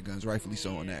to carry their guns, rightfully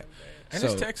so on that. And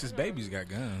So- it's Texas. Babies got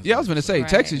guns. Yeah, I was going to say, Right.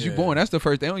 Texas, you Yeah. born. That's the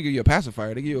first. They don't give you a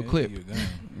pacifier. They give you a Yeah, clip. give you a gun.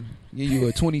 Give you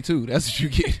a 22. That's what you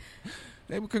get.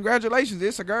 They congratulations,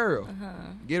 it's a girl. Uh-huh.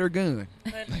 Get her gun.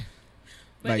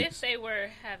 But Like- if they were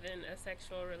having a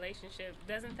sexual relationship,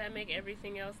 doesn't that make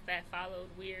everything else that followed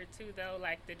weird too? Though,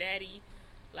 like the daddy,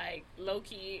 like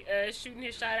low-key shooting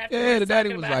his shot after. Yeah, the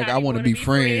daddy was like, I want to be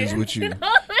friends with you.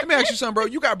 Let me ask you something, bro.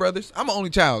 You got brothers. I'm an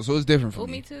only child, so it's different for Oh,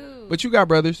 me. me too. But you got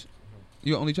brothers.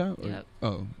 You an only child? Or- Yep.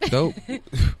 Oh, dope.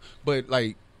 But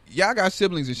like, y'all got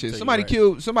siblings and shit. Tell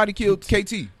you Somebody killed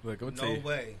KT. Look, I'm No tell you.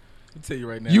 way. I'll tell you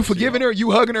right now. You shit. forgiving her?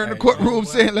 You hugging her in the Hey, courtroom, no way.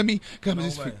 saying, "Let me come No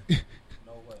and just." way.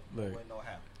 No way. No Look. way. No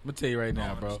how. I'm gonna tell you right I now,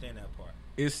 don't bro. understand that part.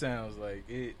 It sounds like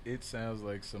it sounds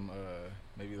like some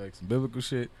maybe like some biblical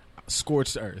shit.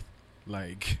 Scorched earth.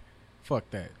 Like, fuck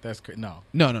that. That's no.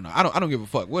 No. I don't give a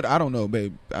fuck. What? I don't know,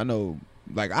 babe. I know.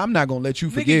 Like, I'm not gonna let you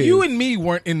Nigga, forgive. you and me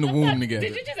weren't in the womb together.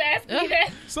 Did you just ask me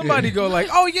that? Somebody go like,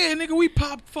 "Oh yeah, nigga, we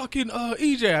popped fucking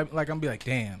EJ." I'm be like,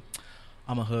 "Damn,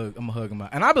 I'm a hug him out."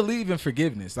 And I believe in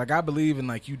forgiveness. Like I believe in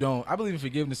like you don't. I believe in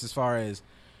forgiveness as far as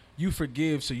you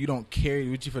forgive so you don't carry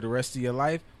it with you for the rest of your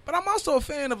life. But I'm also a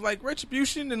fan of like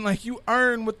retribution and like you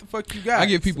earn what the fuck you got. I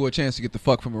give people a chance to get the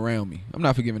fuck from around me. I'm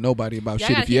not forgiving nobody about Y'all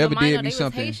shit. gotta If you keep ever in mind, did though, me they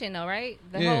something, was Haitian though, right?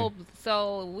 The Yeah. whole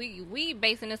so we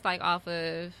basing this like off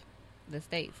of the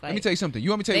states. Like, let me tell you something. You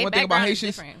want me to tell you they one thing about background is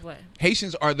Haitians? different. What?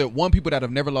 Haitians are the one people that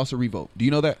have never lost a revolt. Do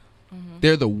you know that? Mm-hmm.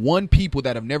 They're the one people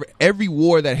that have never, every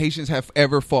war that Haitians have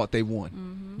ever fought, they won.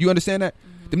 Mm-hmm. You understand that?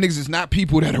 Them niggas is not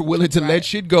people that are willing to let Right.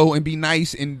 shit go and be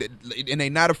nice and they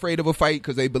not afraid of a fight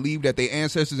because they believe that their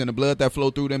ancestors and the blood that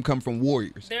flow through them come from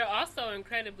warriors. They're also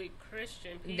incredibly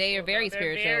Christian people. They are very though.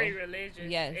 spiritual. They're very religious.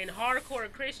 Yes. And hardcore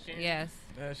Christians. Yes.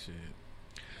 that shit.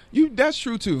 That's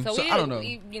true too. So, So we, I don't know.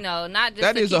 You know, not just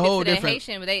That to is keep a whole it to the different-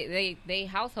 Haitian, but they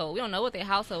household. We don't know what their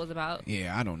household was about.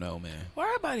 Yeah, I don't know, man. Why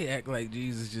everybody act like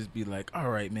Jesus just be like, "All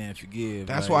right, man, forgive."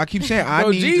 That's like, why I keep saying I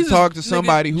Bro, need Jesus- to talk to nigga,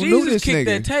 somebody who Jesus knew this kicked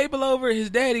nigga. that table over. His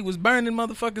daddy was burning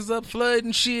motherfuckers up,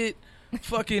 flooding shit.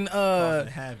 Fucking Causing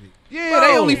havoc. Yeah, Bro.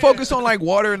 they only focus on like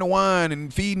water and the wine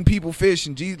and feeding people fish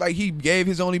and Jesus, like he gave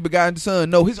his only begotten son.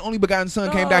 No, his only begotten son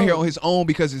came down here on his own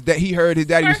because he heard his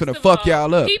daddy was First finna of fuck all,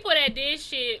 y'all up. People that did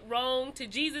shit wrong to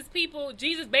Jesus people,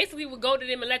 Jesus basically would go to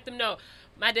them and let them know,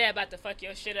 my dad about to fuck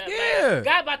your shit up. Yeah. Like,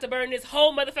 God about to burn this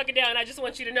whole motherfucker down. I just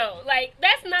want you to know. Like,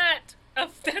 that's not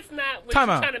what time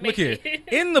you're out. trying to Look make here. it.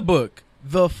 In the book,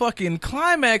 the fucking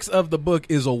climax of the book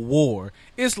is a war.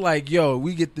 It's like, yo,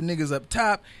 we get the niggas up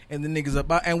top and the niggas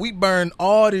up out, and we burn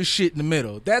all this shit in the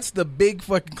middle. That's the big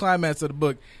fucking climax of the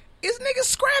book. It's niggas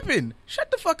scrapping. Shut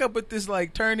the fuck up with this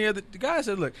like turn here. The guy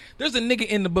said, look, there's a nigga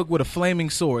in the book with a flaming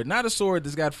sword, not a sword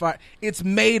that's got fire. It's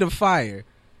made of fire.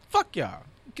 Fuck y'all.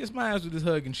 Kiss my ass with this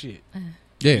hug and shit.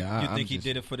 Yeah, You think he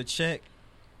did it for the check?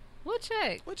 What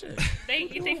check? What you?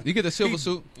 You think You get the silver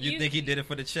suit. You think he did it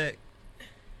for the check?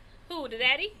 who, the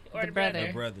daddy or The the brother? brother.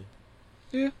 The brother.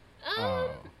 Yeah. Oh.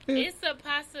 It's a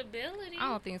possibility. I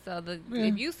don't think so. Yeah.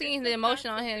 If you seen It's the a emotion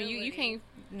on him, you possibility. can't.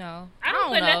 No, I don't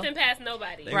put know. nothing past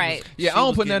nobody. They Right. was- Yeah, she I don't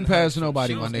was put getting nothing past hugs from-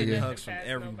 nobody, she my was getting nigga. hugs from Past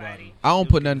everybody. nobody. I don't She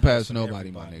put was nothing getting hugs past from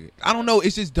nobody, my everybody. nigga. I don't know.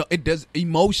 It's just it does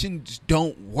emotions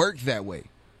don't work that way.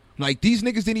 Like these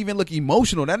niggas didn't even look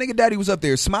emotional. That nigga daddy was up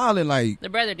there smiling like The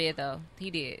brother did though. He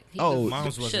did. He Oh, was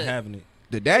Moms wasn't shook. having it.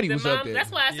 the daddy The was mom, up there.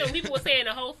 that's why I said when people were saying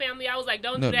the whole family, I was like,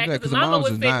 don't No, do that yeah, because 'cause the the mama moms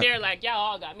was is sitting not- there like, y'all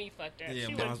all got me fucked up. Yeah,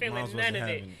 She moms wasn't feeling wasn't none of it.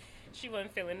 having it. She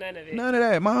wasn't feeling none of it. None of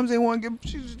that. Moms didn't want to give.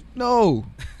 She's no.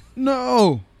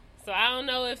 So I don't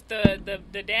know if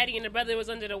the daddy and the brother was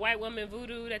under the white woman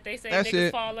voodoo that they say That's niggas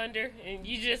it. fall under, and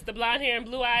you just the blonde hair and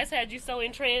blue eyes had you so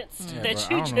entranced Yeah, that bro, I you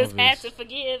don't know just if had it's- to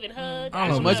forgive and hug. I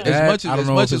As don't much- know. as That- much as- I don't as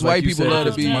know much if as it's white like you people said, love to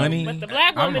it's be- money. But the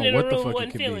black I don't woman know in the what the room fuck it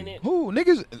wasn't could feeling be. it. Who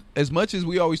niggas? As much as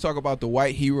we always talk about the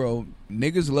white hero,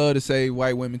 niggas love to say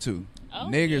white women too. Oh,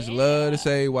 Niggas yeah. love to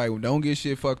say white women. Don't get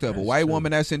shit fucked up. A That's white true.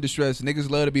 woman that's in distress, niggas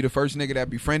love to be the first nigga that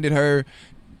befriended her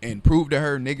and proved to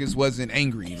her niggas wasn't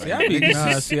angry. Like, See, I be,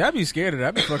 niggas- I'd be scared of that.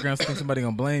 I be fucking around thinking somebody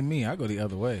gonna blame me. I go the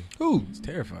other way. Who? It's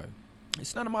terrified.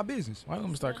 It's none of my business. Why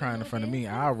women start crying in front of me?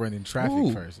 I'll run in traffic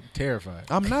Ooh. first. I'm terrified.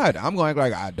 I'm not. I'm going to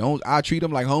act like I don't. I treat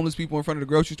them like homeless people in front of the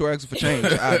grocery store asking for change.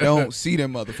 I don't see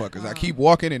them motherfuckers. I keep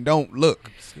walking and don't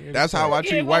look. That's how I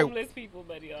treat white. Homeless people,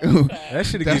 buddy, all the time. That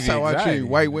should That's how I treat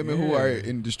white women who are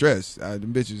in distress.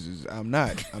 Them bitches is. I'm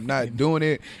not doing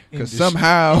it because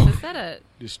somehow. It's a setup.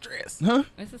 Distress. Huh?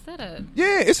 It's a setup.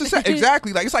 Yeah, it's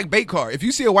exactly like it's like bait car. If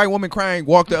you see a white woman crying,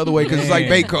 walk the other way because it's like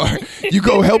bait car. You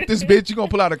go help this bitch. You gonna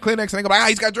pull out a Kleenex and they gonna be like,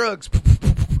 he's got drugs.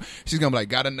 She's gonna be like,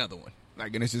 got another one.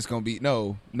 Like, and it's just gonna be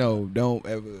no, don't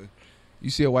ever. You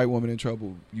see a white woman in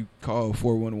trouble, you call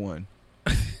 411.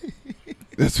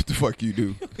 That's what the fuck you do.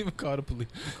 You don't even call the police.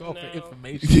 You call for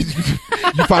information.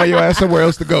 You find your ass somewhere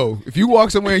else to go. If you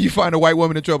walk somewhere and you find a white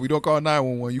woman in trouble, you don't call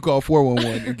 911. You call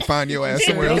 411 and find your ass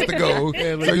somewhere else to go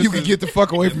so you can get the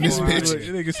fuck away from this bitch.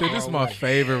 Nigga said, this is my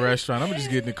favorite restaurant. I'm gonna just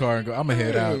get in the car and go. I'm gonna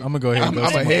head out. I'm gonna go ahead and go.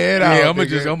 I'm gonna head out. Yeah, I'm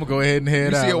gonna go ahead and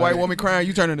head You out. see a white woman crying,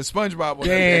 you turn into SpongeBob on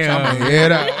Damn. that bitch. I'm gonna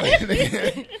head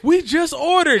out. We just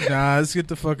ordered. Nah, let's get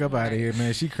the fuck up out of here,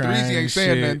 man. She crying. Threezy ain't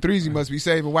saying nothing. Threezy must be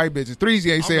saving white bitches.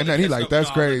 Threezy ain't saying nothing. He like,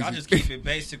 that's crazy. I just keep it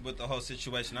basic with the whole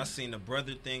situation. I seen the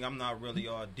brother thing. I'm not really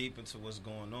all deep into what's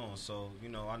going on, so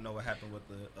I know what happened with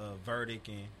the verdict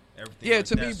and everything. Yeah, like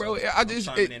to that. me, bro, So I I'm just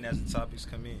chiming in as the topics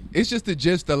come in. It's just the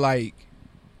gist of like,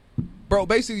 bro,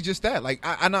 basically just that. Like,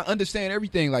 I not understand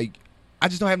everything. Like, I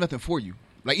just don't have nothing for you.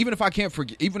 Like, even if I can't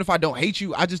forget, even if I don't hate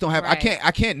you, I just don't have. Right. I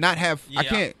can't not have. Yeah, I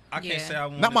can't. I can't say I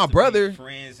want Not us my to brother. be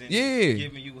friends and Yeah.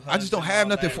 giving you hugs I just don't and have all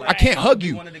nothing that. for. Like, I can't hug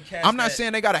you. one of the cats I'm not that-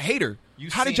 saying they got a hater. You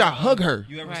How did seen, y'all hug her?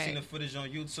 You ever Right. seen the footage on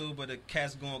YouTube of the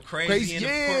cats going Crazy, crazy in the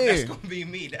yeah. court? That's gonna be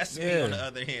me. That's me Yeah. on the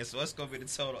other hand. So that's gonna be the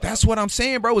total. That's what I'm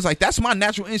saying, bro. It's like that's my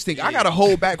natural instinct. I Yeah. gotta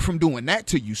hold back from doing that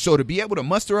to you. So to be able to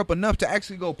muster up enough to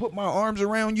actually go put my arms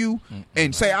around you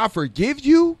and say I forgive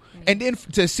you, and then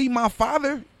to see my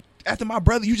father after my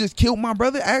brother, you just killed my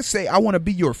brother. I say I want to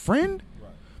be your friend. Right.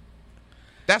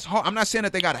 That's hard. I'm not saying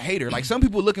that they got a hater. Like some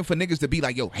people looking for niggas to be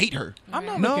like, yo, hate her. I'm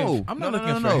not No, looking. I'm not no,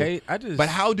 looking no, for no. hate. I just. But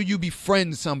how do you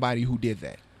befriend somebody who did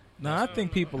that? No, I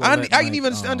think people. I are letting, can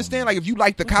even like, understand like if you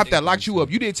like the cop that locked you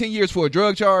up, you did 10 years for a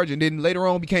drug charge, and then later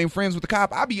on became friends with the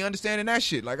cop. I be understanding that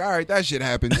shit. Like, all right, that shit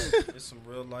happens. It's some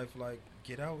real life like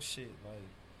get out shit. Like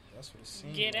that's what it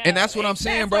seems. Get like. out. And that's what I'm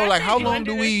saying, That's bro. why I Like, said how you long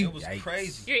under do the- we? It was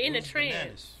crazy. You're in It a was trance.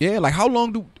 bananas. Yeah, like how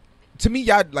long do? To me,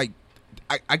 y'all like.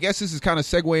 I guess this is kind of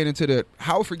segueing into the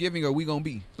how forgiving are we gonna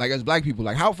be? Like as black people,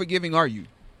 like how forgiving are you?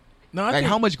 No, I Like think,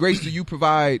 how much grace do you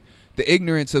provide the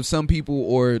ignorance of some people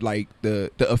or like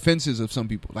the offenses of some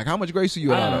people? Like how much grace do you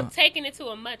allow? Taking it to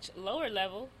a much lower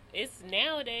level, it's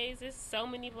nowadays it's so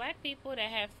many black people that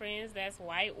have friends that's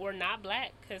white or not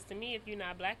black. Because to me, if you're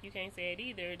not black, you can't say it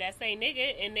either. That say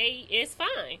nigga, and it's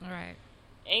fine. All right.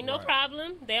 Ain't no Right.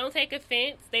 problem. They don't take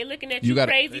offense. They looking at You you,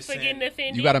 gotta- crazy They for saying- getting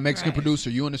offended. You got a Mexican Right. producer.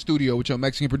 You in the studio with your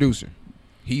Mexican producer.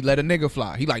 He let a nigga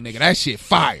fly. He like, nigga, that shit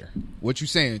fire. What you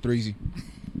saying, Threezy?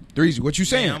 Threezy, what you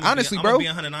saying? Man, Honestly, I'm bro, gonna be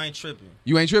 100. I ain't tripping.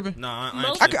 you ain't tripping. Nah, I ain't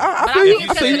Most- tripping. I But feel I you. think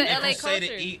I it's feel up you. to If the you LA say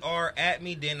the culture. ER at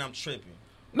me, then I'm tripping.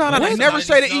 No, But they it's never a lot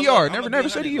say of the these- ER. I'ma Never be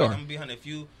say the 100. ER. I'm be 100. If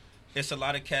you, it's a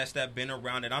lot of cats that been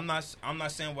around it. I'm not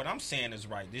saying what I'm saying is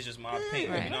right. This is just my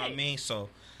opinion. Right. You know what I mean? So,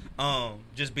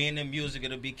 just being in music,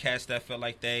 it'll be cats that feel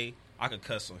like I could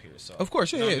cuss on here. So Of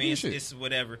course, you know yeah, what I mean? yeah, It's, shit. it's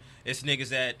whatever. It's niggas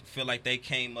that feel like they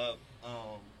came up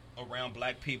around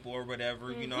black people or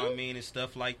whatever. You know what I mean, and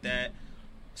stuff like that.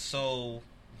 So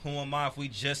who am I if we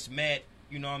just met?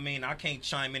 You know what I mean? I can't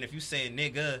chime in if you say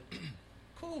nigga.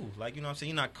 Cool, like you know what I'm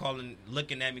saying. You're not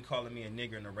looking at me, calling me a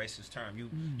nigger in a racist term.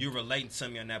 You relating to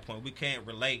me on that point. We can't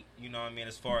relate, you know what I mean,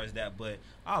 as far as that. But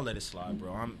I'll let it slide,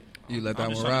 bro. You let that I'm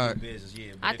just one trying to ride. do business,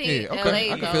 yeah. But I if- think Yeah, okay, I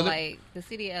LA can though, feel it. like the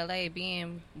city of LA,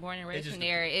 being born and raised just in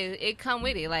there, it come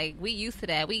with it. Like we used to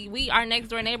that. We our next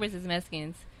door neighbors is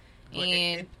Mexicans, but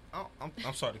and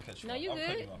I'm sorry to cut you No, off. you I'm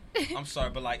cutting good. you off. I'm sorry,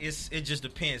 but like it just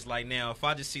depends. Like now, if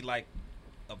I just see like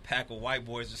a pack of white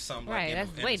boys or something, Right, like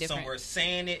that's way different. somewhere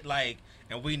saying it, like,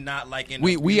 and we not like in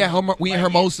We the, at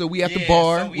Hermosa, we at the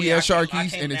bar, we at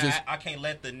Sharky's, and it just I can't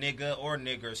let the nigga or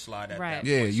nigger slide at Right. that.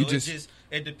 Yeah, point. you So just-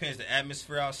 it depends the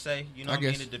atmosphere. I'll say, you know I what I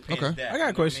mean. guess. It depends. Okay. That, I got you know a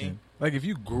what question. mean? Like, if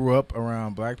you grew up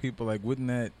around black people, like,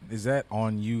 is that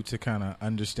on you to kind of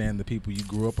understand the people you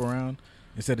grew up around?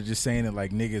 Instead of just saying it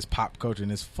like niggas pop culture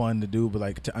and it's fun to do, but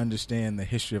like to understand the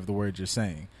history of the word you're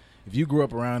saying. If you grew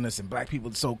up around us and black people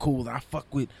are so cool, and I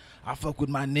fuck with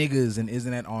my niggas, and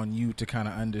isn't that on you to kind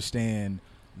of understand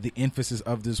the emphasis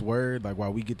of this word, like why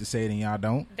we get to say it and y'all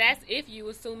don't? That's if you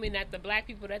assuming that the black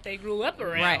people that they grew up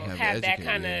around Right. have that Educated,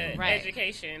 kind yeah. of Right.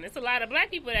 education. It's a lot of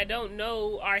black people that don't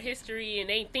know our history and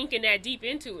ain't thinking that deep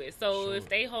into it. So Sure. if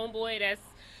they homeboy that's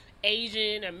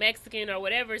Asian or Mexican or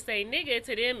whatever say nigga,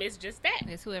 to them it's just that.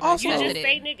 It's whoever Also, You accepted just it.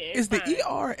 say nigga. It's Is the fine.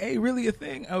 ERA really a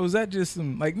thing? Or was that just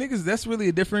some like niggas? That's really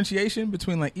a differentiation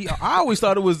between like ER. I always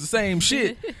thought it was the same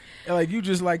shit. And, like you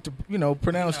just like to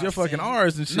pronounce your fucking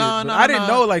R's and shit. No, But no, I didn't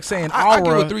no. know like saying I get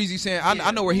aura. what 3Z saying.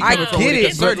 I know where he I coming from. get with it,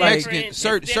 because certain but, like- Mexican, It's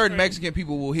certain different. Mexican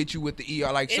people will hit you with the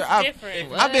ER. Like, It's sir,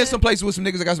 different. I've been some places with some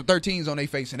niggas that got some 13s on their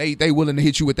face, and they willing to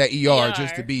hit you with that ER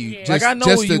just to be, yeah. just, Like I know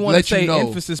just you to want to let say you know.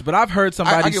 emphasis, but I've heard I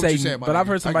somebody get what you're say, saying, my but I've nigga.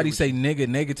 heard I somebody get what say nigga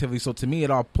negatively. So to me, it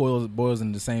all boils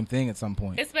into the same thing at some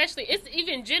point. Especially, it's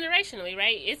even generationally,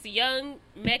 right? It's young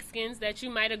Mexicans that you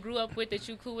might have grew up with, that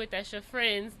you cool with, that's your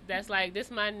friends. That's like,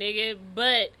 this my nigga,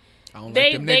 but I don't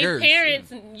they like them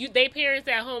niggers. they parents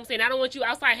at home saying, I don't want you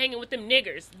outside hanging with them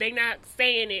niggers. They not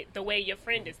saying it the way your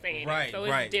friend is saying Right, it. So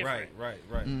it's right, different. right.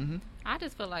 Mm-hmm. I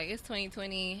just feel like it's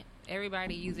 2020.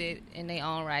 Everybody use it in their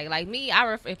own right. Like me,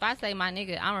 if I say my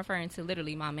nigga, I'm referring to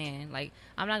literally my man. Like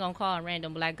I'm not gonna call a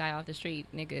random black guy off the street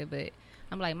nigga, but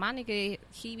I'm like my nigga,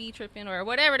 he be tripping or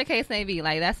whatever the case may be.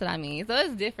 Like that's what I mean. So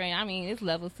it's different. I mean, it's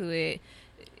levels to it.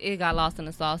 It got lost in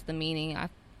the sauce, the meaning.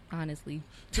 Honestly,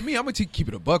 To me, I'm gonna keep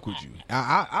it a buck with you.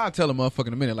 I'll tell a motherfucker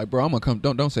in a minute, like, bro, I'm gonna come.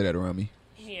 Don't say that around me.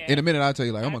 Yeah. In a minute, I'll tell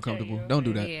you, like, I'm I'll tell uncomfortable. you, Don't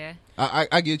do okay. that. yeah.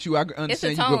 I get you. I It's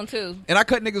understand the you. tone too. And I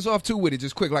cut niggas off too with it,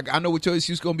 just quick. Like I know what your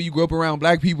excuse gonna be. You grew up around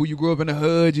black people. You grew up in the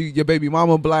hood. Your baby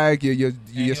mama black. Your you'll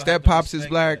have step to pops is respect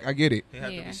black. that. I get it. You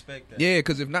have Yeah. to respect that. Yeah,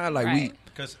 because if not, like Right.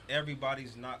 Because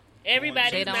everybody's not.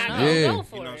 Everybody's They don't not know. gonna Yeah. go You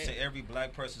for know what I'm it. saying? Every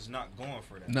black person's not going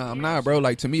for that. No, I'm not, bro.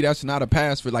 Like to me, that's not a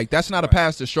pass for that's not a Right.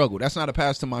 pass to struggle. That's not a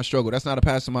pass to my struggle. That's not a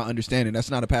pass to my understanding. That's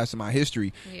not a pass to my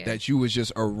history. Yeah. That you was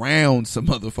just around some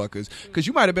motherfuckers, because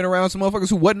you might have been around some motherfuckers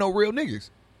who wasn't no real niggas.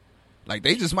 Like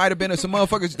they just might have been some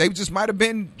motherfuckers. They just might have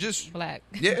been just Black.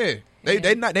 yeah. They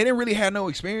didn't really have no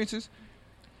experiences.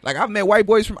 Like I met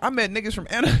niggas from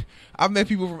I've met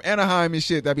people from Anaheim and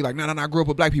shit that be like, no, I grew up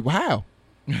with black people. How?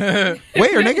 Where,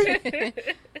 nigga?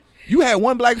 You had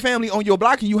one black family on your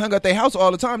block and you hung at their house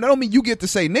all the time. That don't mean you get to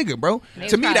say nigga, bro. They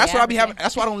To me, probably that's why I be have having.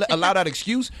 That's why I don't allow that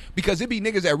excuse, because it be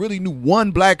niggas that really knew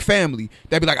one black family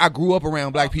that be like, I grew up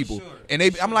around black for people, sure, and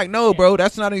for I'm sure. like, no, bro,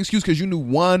 that's not an excuse because you knew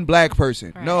one black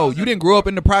person. Right. No, you didn't grow up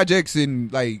in the projects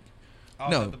and like. I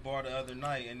was No. at the bar the other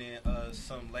night, and then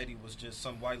some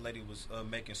white lady was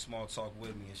making small talk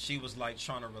with me, and she was like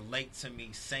trying to relate to me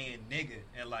saying nigga,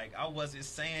 and like I wasn't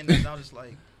saying that. I was just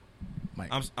like,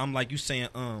 Mike. I'm like, you saying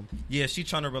yeah, she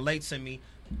trying to relate to me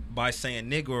by saying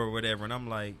nigga or whatever, and I'm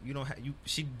like, you don't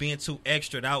she being too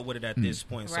extra out with it at this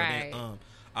point. So Right. then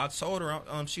I told her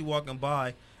she walking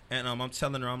by, and I'm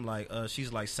telling her, I'm like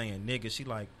she's like saying nigga, she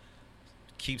like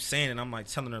keep saying it. I'm like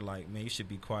telling her like, man, you should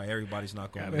be quiet. Everybody's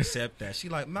not going to accept that. She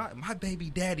like, my baby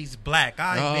daddy's black.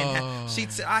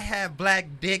 I have black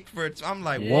dick for. I'm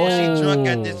like, whoa, she drunk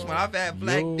at this one. I've had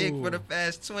black dick for the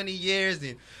past 20 years,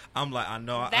 and I'm like, I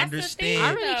know, I That's the understand. thing,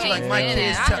 I really She's though. like, my can't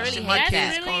kids, stand that. I really my hate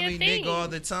kids that. call That's me really a nigga thing. all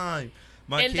the time.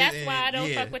 My And kid- that's why I don't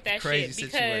yeah, fuck with that crazy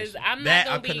shit, because situation. I'm not that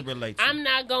gonna I couldn't be. relate to. I'm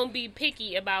not gonna be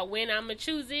picky about when I'm gonna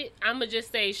choose it. I'm gonna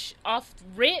just say off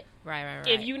rip. Right.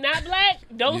 If you not black,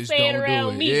 don't Just say it don't do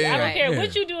around it. me. Yeah. I don't Right. care Yeah.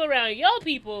 what you do around your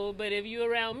people, but if you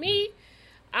around me,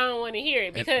 I don't want to hear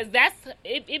it, because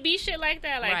it be shit like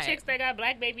that, like Right. chicks that got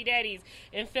black baby daddies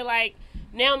and feel like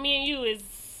now me and you is.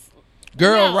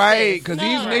 Girl, No, right? sis, Because no.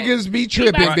 these niggas be We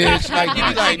tripping, about to talk bitch. about Like, you be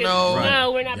these like, niggas. no.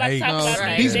 No, we're not about to talk Yikes. about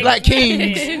that. These Niggas- black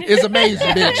kings is amazing,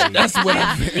 bitch. That's what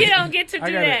I'm You don't get to do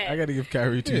I that. gotta give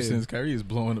Kyrie 2 Yeah. cents. Kyrie is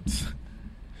blowing up.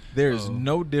 There is Oh.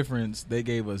 no difference. They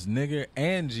gave us nigger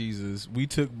and Jesus. We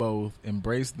took both,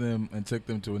 embraced them, and took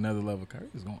them to another level. Kyrie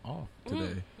is going off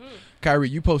today. Kyrie,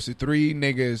 you posted 3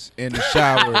 niggas in the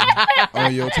shower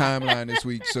on your timeline this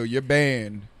week, so you're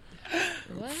banned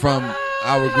from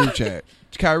our group chat.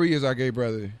 Kyrie is our gay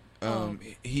brother.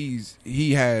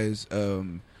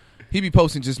 He be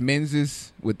posting just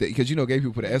menses with the, because you know gay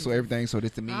people put an S on everything, so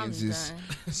that's the I'm men's is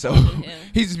done. so Yeah.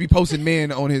 he just be posting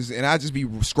men on his, and I just be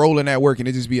scrolling at work and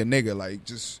it just be a nigga like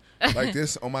just like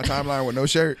this on my timeline with no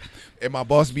shirt, and my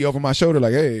boss be over my shoulder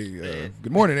like, hey,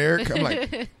 good morning, Eric. I'm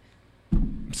like,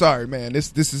 sorry, man,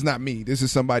 this is not me. This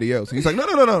is somebody else. And he's like, no,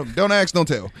 don't ask, don't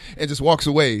tell, and just walks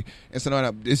away. And so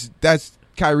no, that's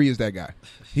Kyrie is that guy.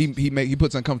 He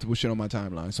puts uncomfortable shit on my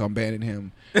timeline, so I'm banning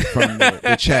him from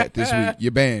the chat this week.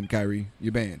 You're banned, Kyrie.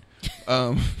 You're banned.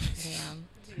 Damn.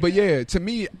 But yeah, to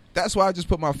me, that's why I just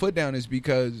put my foot down, is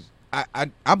because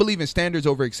I believe in standards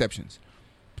over exceptions.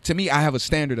 To me, I have a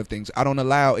standard of things. I don't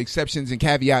allow exceptions and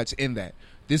caveats in that.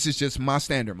 This is just my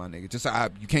standard, my nigga. Just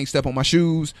you can't step on my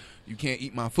shoes. You can't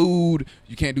eat my food.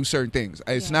 You can't do certain things.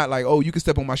 It's Yeah. not like, oh, you can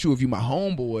step on my shoe if you my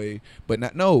homeboy, but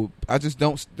not. No, I just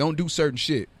don't do certain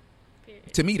shit.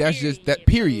 to me, that's just that.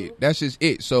 Period. That's just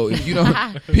it. So if you don't,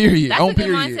 period. That's On a good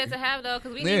period. mindset to have though,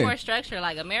 because we Yeah. need more structure.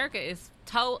 Like America is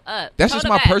toe up. That's toe just to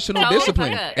my back, personal toe to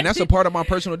discipline, fuck up. and that's a part of my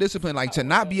personal discipline. Like to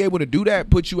not be able to do that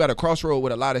puts you at a crossroad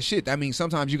with a lot of shit. That means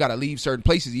sometimes you got to leave certain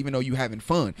places, even though you having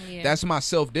fun. Yeah. That's my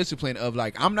self discipline of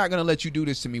like I'm not gonna let you do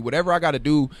this to me. Whatever I got to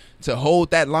do to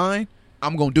hold that line,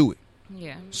 I'm gonna do it.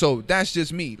 Yeah. So that's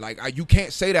just me. Like you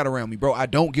can't say that around me, bro. I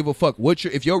don't give a fuck what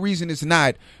if your reason is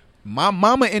not my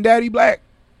mama and daddy black.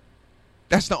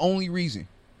 That's the only reason.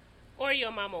 Or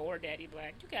your mama or daddy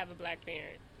black. You can have a black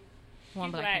parent. One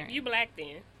You black black. parent. You black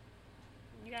then.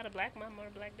 You got a black mama or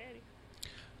a black daddy.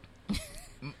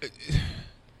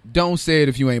 Don't say it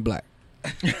if you ain't black.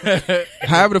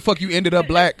 However the fuck you ended up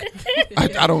black,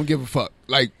 I don't give a fuck.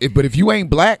 Like, but if you ain't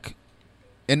black,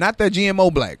 and not that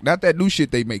GMO black, not that new shit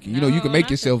they making. You know, you can make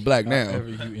yourself black now. However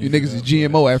You niggas is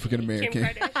GMO African Kim American.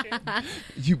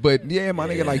 Kardashian. But yeah, my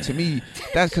nigga, like to me,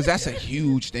 that's because that's a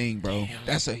huge thing, bro.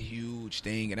 That's a huge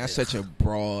thing, and that's such a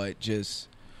broad, just.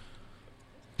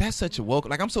 That's such a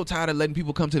welcome. Like I'm so tired of letting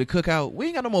people come to the cookout. We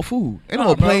ain't got no more food. Ain't no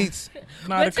more bro. plates.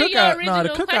 Nah, the But to your cookout. original Nah, the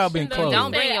cookout question, been though, closed.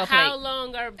 Don't bring your how plate.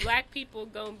 long are black people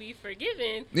gonna be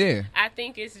forgiven? Yeah. I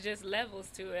think it's just levels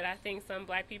to it. I think some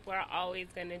black people are always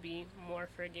gonna be more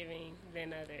forgiving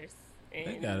than others. And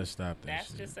They gotta stop that That's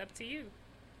shit. just up to you.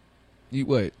 You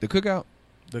what? The cookout?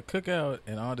 The cookout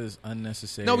and all this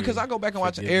unnecessary. No, because I go back and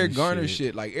watch forgiveness Eric Garner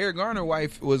shit. Like Eric Garner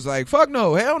wife was like, "Fuck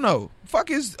no, hell no, fuck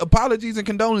his apologies and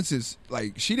condolences."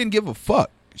 Like she didn't give a fuck.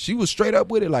 She was straight up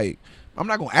with it. Like I'm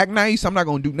not gonna act nice. I'm not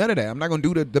gonna do none of that. I'm not gonna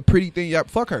do the pretty thing. Yeah,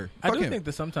 fuck her. I Fuck do him. think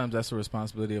that sometimes that's a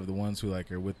responsibility of the ones who like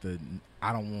are with the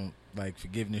I don't want like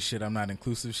forgiveness shit. I'm not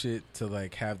inclusive shit to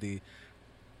like have the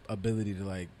ability to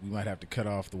like we might have to cut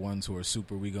off the ones who are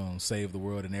super. We gonna save the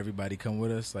world and everybody come with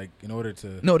us. Like in order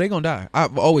to No, they gonna die.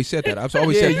 I've always said that. I've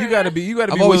always yeah, said you gotta be.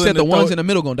 I've always willing said to the ones throw- in the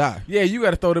middle gonna die. Yeah, you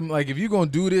gotta throw them. Like if you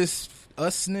gonna do this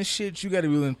usness shit, you gotta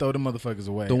be willing to throw them motherfuckers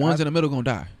away. The ones in the middle gonna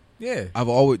die. yeah. I've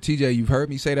always TJ. You've heard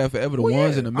me say that forever. The Well,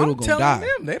 ones yeah, in the middle I'm gonna telling die.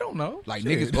 Them, they don't know. Like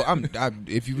Shit. niggas. Well,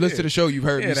 if you listen to the show, you've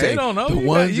heard Yeah, me they say don't know. the You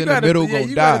ones you in the gotta- middle yeah, gonna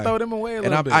you die. gotta throw them away a And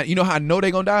little I'm, bit. you know how I know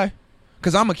they gonna die?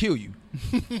 Cause I'm gonna kill you.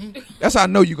 That's how I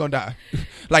know you gonna die.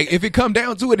 Like if it come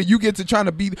down to it and you get to trying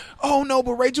to be, oh no,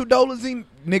 but Rachel Dolezal,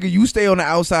 nigga, you stay on the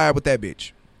outside with that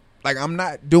bitch. Like I'm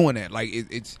not doing that. Like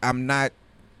I'm not.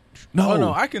 No, Oh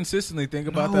no, I consistently think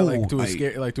about that like to a like-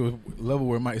 scare, like to a level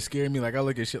where it might scare me. Like I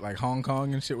look at shit like Hong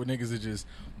Kong and shit where niggas are just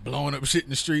blowing up shit in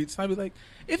the streets. I'd be like,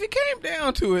 if it came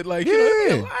down to it, like you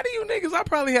know, Yeah. a lot of you niggas, I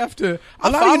probably have to. A I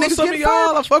lot of you follow niggas some of get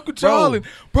y'all. fired. I fuck with Bro. y'all, and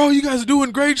bro, you guys are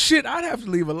doing great shit. I'd have to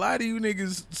leave a lot of you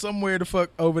niggas somewhere to fuck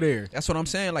over there. That's what I'm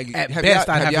saying. Like At have best,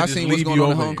 y'all, I'd have have y'all to just seen what's leave going you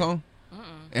on in over Hong there. Kong?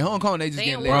 In Hong Kong, they just They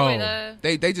getting in lit. war Bro.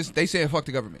 with They said fuck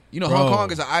the government. You know, Bro. Hong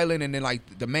Kong is an island, and then like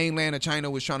the mainland of China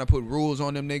was trying to put rules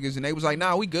on them niggas, and they was like,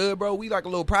 nah, we good, bro. We like a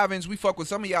little province. We fuck with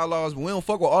some of y'all laws, but we don't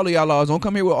fuck with all of y'all laws. Don't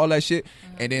come here with all that shit.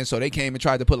 And then so they came and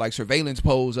tried to put like surveillance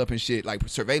poles up and shit, like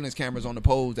surveillance cameras on the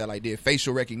poles that like did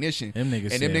facial recognition. Them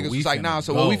niggas and them said, niggas "We was like, finna nah.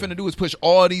 So go." what we finna do is push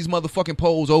all these motherfucking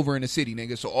poles over in the city,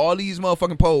 nigga. So all these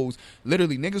motherfucking poles,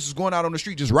 literally, niggas was going out on the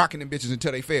street just rocking them bitches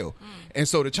until they fell. And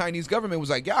so the Chinese government was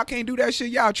like, y'all can't do that shit.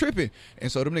 Y'all tripping.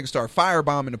 And so them niggas start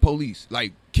firebombing the police,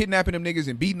 like kidnapping them niggas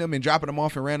and beating them and dropping them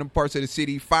off in random parts of the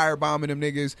city, firebombing them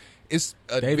niggas. It's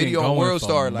a They've been video on going World for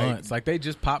Star, months. Like they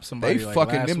just popped somebody. they like,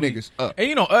 fucking last them week. niggas up. And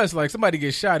you know us, like somebody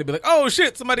gets shot, it'd be like, oh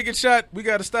shit, somebody gets shot. We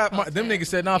gotta stop. Fuck Them that. niggas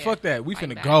said, nah, Yeah. fuck that. We Like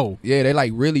finna that. go. Yeah, they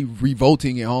like really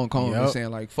revolting in Hong Kong and Yup.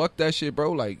 saying like, fuck that shit,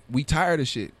 bro. Like we tired of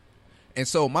shit. And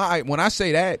so when I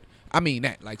say that, I mean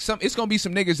that. Like it's gonna be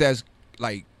some niggas that's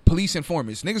like police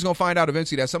informants. Niggas gonna find out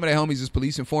eventually that some of their homies is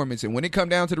police informants. And when it come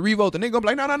down to the revolt, the nigga gonna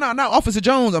be like, no, Officer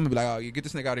Jones. I'm gonna be like, oh, you get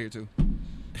this nigga out of here too.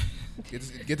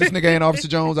 Get this nigga and Officer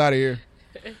Jones out of here.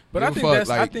 But I Give a think fuck, that's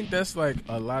I like- think that's like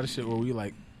a lot of shit where we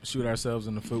like shoot ourselves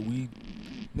in the foot. We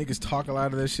niggas talk a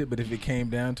lot of that shit, but if it came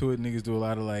down to it, niggas do a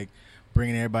lot of like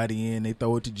bringing everybody in. They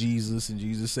throw it to Jesus, and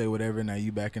Jesus say whatever. Now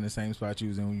you back in the same spot you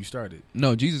was in when you started.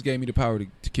 No, Jesus gave me the power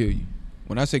to kill you.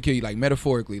 When I say kill you, like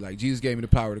metaphorically, like Jesus gave me the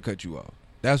power to cut you off.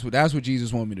 That's what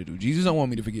Jesus want me to do. Jesus don't want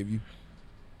me to forgive you.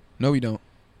 No, he don't.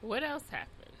 What else happened?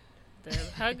 The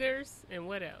huggers and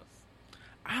what else?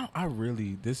 I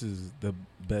really this is the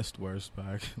best worst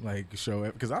like show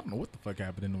ever because I don't know what the fuck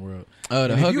happened in the world. The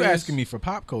And if you huggers- asking me for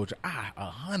pop culture, I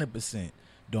 100%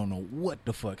 don't know what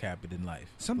the fuck happened in life.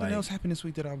 Something Like, else happened this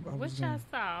week that I What was y'all in.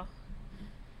 saw?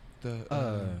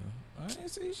 I didn't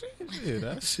see shit.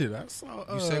 That shit I saw.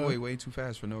 You segue way too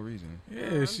fast for no reason. Yeah,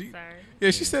 I'm she. sorry.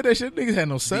 Yeah, she said that shit. Niggas had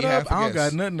no half setup. a I don't got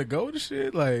guess. nothing to go to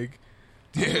shit. Like,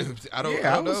 Yeah, I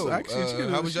don't know. Actually,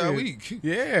 how was y'all week?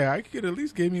 Yeah, I could at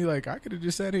least give me I could have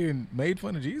just sat here and made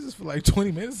fun of Jesus for like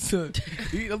 20 minutes. Look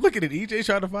at it, EJ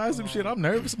trying to find some shit. I'm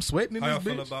nervous. I'm sweating in How this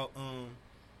y'all bitch. feel about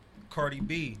Cardi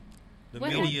B?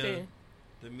 What happened?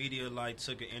 The media like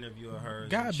took an interview of her.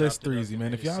 God bless Threezy,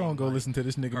 man. If y'all don't go listen to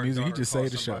this nigga music, he just say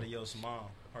the show.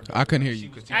 I couldn't hear you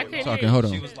because I you couldn't were talking. hear Hold you.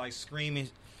 on. She was like screaming.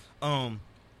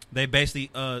 They basically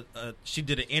she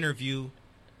did an interview,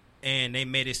 and they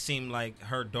made it seem like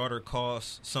her daughter called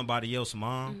somebody else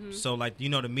mom. Mm-hmm. So like the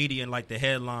media and like the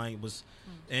headline was,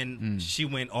 and she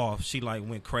went off. She like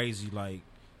went crazy. Like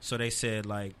so they said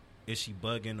like, is she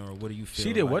bugging or what do you feel?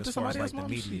 She did like, what to as far as, somebody like,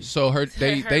 else's the mom? media? So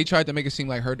they Her- tried to make it seem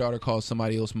like her daughter called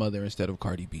somebody else's mother instead of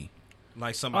Cardi B.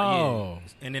 Like somebody, Oh.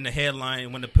 yeah. And then the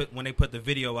headline when they put the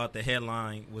video out, the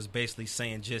headline was basically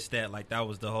saying just that. Like that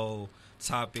was the whole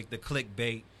topic, the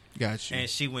clickbait. Got you. And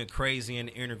she went crazy in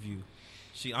the interview.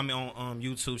 On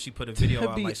YouTube, she put a video To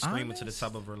out be like screaming to the honest?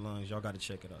 top of her lungs. Y'all got to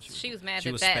check it out. She was mad she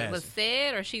that was that spazzing. was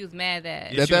said, or she was mad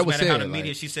that. Yeah, That she was was mad at how said, the media.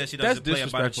 like- She said she That's doesn't play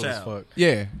about a disrespectful as child. fuck.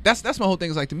 Yeah, that's my whole thing.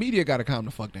 Is like the media got to calm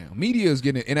the fuck down. Media is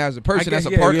getting, and as a person, I guess,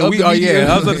 that's a part of we the are. media.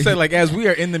 Yeah, I was going to say as we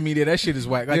are in the media, that shit is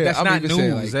whack. Like Yeah, that's I'm not even news.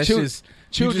 saying, like, that's children- just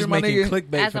children, you just my making nigga.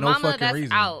 clickbait As for a no mama, fucking that's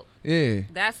reason. out. Yeah.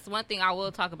 That's one thing I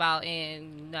will talk about,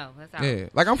 and no, that's out. Yeah,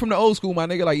 like I'm from the old school, my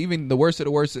nigga. Like even the worst of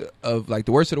the worst of like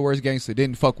the worst of the worst gangster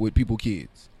didn't fuck with people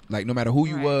kids. Like no matter who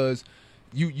you Right. was,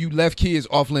 you left kids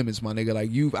off limits, my nigga. Like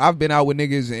I've been out with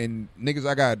niggas and niggas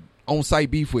I got on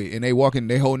site beef with, and they holding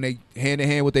they hand in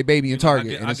hand with their baby in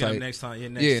Target, and I'll it's get like them next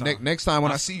time. next time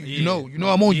when I see you, you know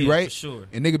yeah, I'm on you, yeah, right? For sure.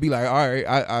 And nigga be like, all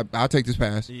right, I'll take this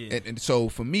pass. Yeah. And so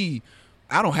for me,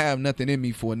 I don't have nothing in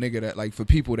me for a nigga that like for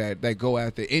people that go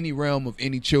after any realm of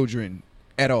any children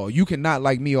at all. You cannot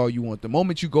like me all you want. The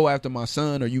moment you go after my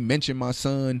son or you mention my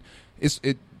son,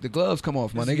 the gloves come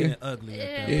off, my It's nigga. getting ugly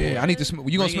at that Yeah, I need to smell.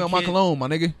 You gonna Bring a smell my kid. cologne, my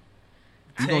nigga? You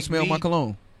gonna Take smell my me.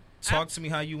 cologne? Talk to me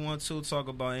how you want to. Talk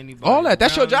about anybody. All that.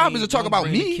 That's your around job me. is to talk Don't about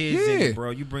bring me. The kids in Yeah. it,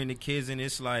 bro. You bring the kids in.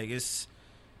 It's like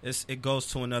it goes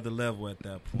to another level at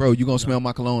that point. Bro, you gonna know? smell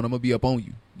my cologne. I'm gonna be up on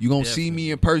you. You gonna see me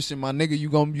Definitely. in person, my nigga. You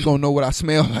gonna know what I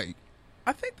smell like.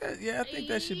 I think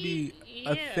that should be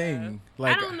a Yeah. thing. I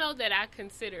Like don't know that I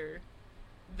consider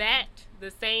that the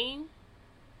same,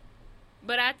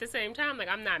 but at the same time, like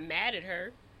I'm not mad at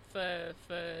her for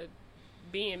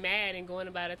being mad and going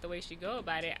about it the way she go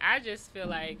about it. I just feel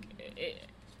like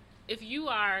if you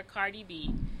are Cardi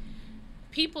B,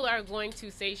 people are going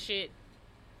to say shit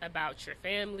about your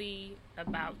family,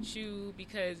 about you,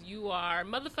 because you are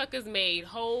motherfuckers made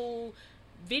whole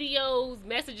videos,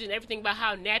 messages, and everything about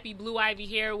how nappy Blue Ivy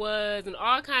hair was and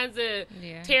all kinds of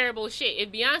Yeah. terrible shit.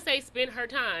 If Beyonce spent her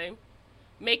time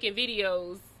making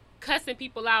videos, cussing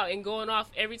people out and going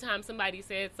off every time somebody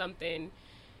said something,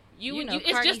 You know, it's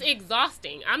Cardi- just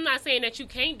exhausting. I'm not saying that you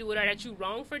can't do it or that you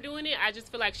wrong for doing it. I just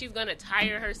feel like she's gonna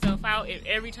tire herself out if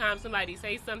every time somebody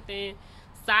says something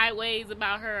sideways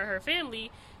about her or her family,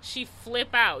 she flip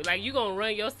out. Like you gonna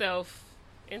run yourself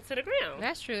into the ground.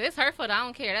 That's true. It's hurtful. I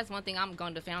don't care. That's one thing I'm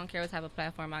going to defend. I don't care what type of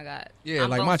platform I got. Yeah, I'm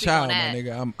like gonna my speak on child, my that.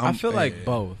 nigga. I feel like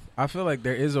both. I feel like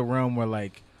there is a realm where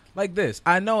like this.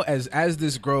 I know as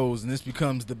this grows and this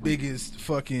becomes the biggest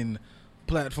fucking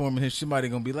platform in history, somebody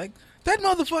gonna be like, that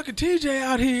motherfucking TJ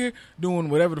out here doing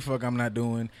whatever the fuck I'm not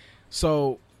doing.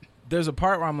 So there's a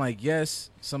part where I'm like,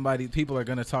 yes, people are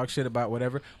gonna talk shit about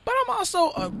whatever, but I'm also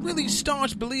a really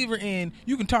staunch believer in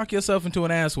you can talk yourself into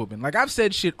an ass whooping. Like I've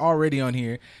said shit already on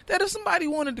here that if somebody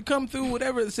wanted to come through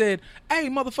whatever that said, hey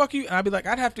motherfucker you, and I'd be like,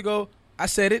 I'd have to go, I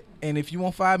said it, and if you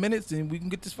want 5 minutes, then we can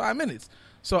get this 5 minutes.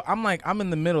 So I'm like, I'm in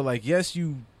the middle, like, yes,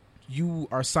 you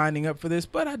are signing up for this,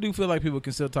 but I do feel like people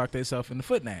can still talk themselves in the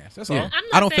foot and ass. That's all. Yeah. I'm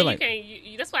not I don't saying feel you like-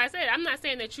 can't. That's why I said I'm not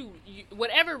saying that you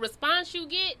whatever response you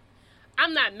get,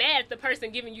 I'm not mad at the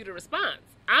person giving you the response.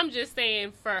 I'm just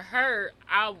saying for her,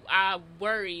 I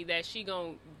worry that she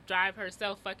gonna drive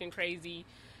herself fucking crazy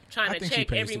I trying to think she check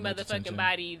pays every too much motherfucking attention.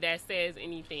 body that says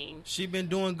anything. She been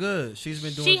doing good. She's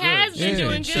been doing She good. has been Yeah,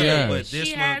 doing she good. has. But She this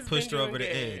one has pushed been her over doing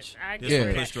the good. edge. I This get one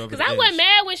that. pushed her over Because the I wasn't edge.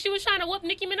 mad when she was trying to whoop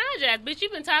Nicki Minaj ass. Bitch, you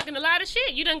been talking a lot of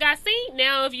shit. You done got seen.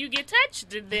 Now if you get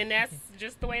touched, then that's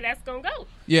just the way that's gonna go.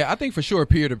 Yeah, I think for sure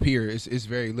peer to peer is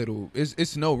very little.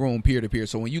 It's no room peer to peer.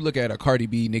 So when you look at a Cardi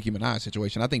B, Nicki Minaj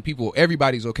situation, I think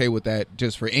everybody's okay with that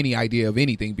just for any idea of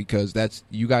anything because that's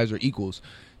you guys are equals.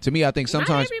 To me, I think Not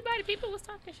sometimes everybody, people was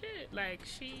talking shit. Like,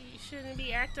 she shouldn't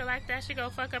be acting like that. She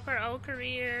gonna fuck up her old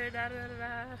career. Da da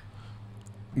da da.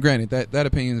 granted that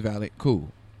opinion is valid.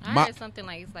 Cool. I My- heard something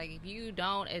like it's like if you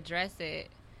don't address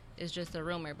it, it's just a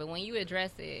rumor. But when you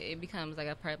address it, it becomes like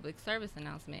a public service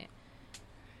announcement.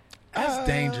 That's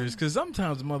dangerous because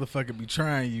sometimes a motherfucker be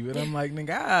trying you, and I'm like,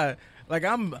 nigga,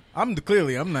 I'm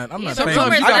clearly I'm not Yeah, famous. the Sometimes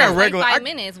rumors you I got got last regular. like I, 5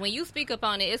 minutes. When you speak up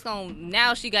on it, it's gonna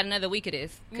now she got another week of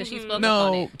this because she spoke up on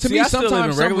No, it. to see, me, I still live in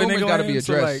sometimes some regular rumors nigga got to be land,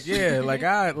 so,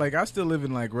 addressed. like, I still live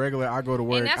in like regular. I go to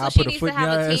work. And that's I what she put a needs foot to in your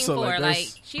have a team ass. So for. like, Like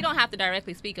that's, she don't have to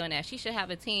directly speak on that. She should have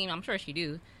a team. I'm sure she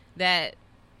do that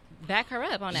back her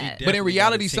up on She that. did. But in Definitely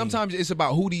reality, got a team. sometimes it's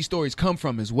about who these stories come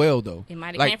from as well, though. It might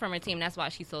have Like, came from her team. That's why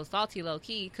she's so salty, low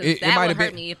key. It- Because it that might would have hurt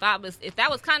been- me if that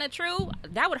was kind of true.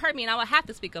 That would hurt me, and I would have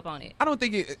to speak up on it. I don't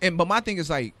think it. But my thing is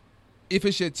like, if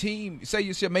it's your team, say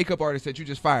it's your makeup artist that you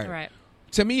just fired. Right.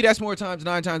 To me, that's more times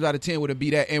 9 times out of 10 would be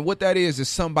that. And what that is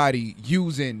somebody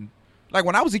using. Like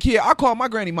when I was a kid, I called my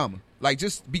granny mama. Like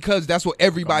just because that's what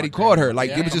everybody called her.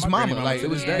 Like Yeah, it was just my mama. granny Like mama it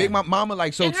was to this big day. mama.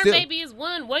 Like so And her still. baby is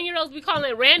 1-year-olds be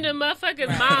calling random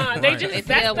motherfuckers mom. They Right. just They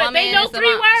that's say a what woman they know is a 3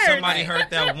 mom. words. Somebody heard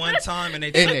that one time and they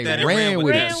And took they that and ran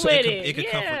with it. that. So Ran it could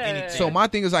come from with it, anything. yeah. So my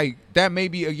thing is like that may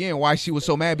be again why she was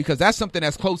so mad because that's something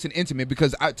that's close and intimate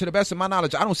because to the best of my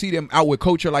knowledge I don't see them out with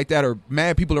Culture like that or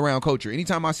mad people around Culture.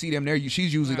 Anytime I see them there,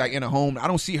 she's usually like in a home. I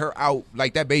don't see her out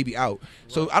like that baby out.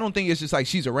 So I don't think it's just like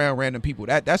she's around random people.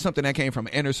 That's something that came from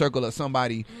an inner circle of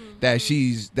somebody that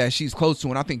she's close to,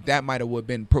 and I think that might have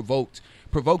been provoked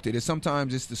it. It's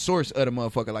sometimes it's the source of the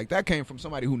motherfucker. Like that came from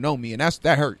somebody who know me, and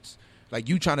that hurts. Like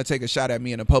you trying to take a shot at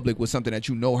me in the public with something that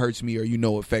you know hurts me or you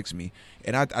know affects me,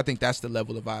 and I think that's the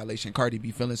level of violation Cardi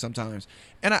be feeling sometimes.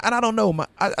 And I don't know.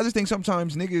 I just think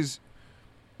sometimes niggas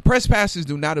press passes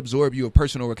do not absorb you of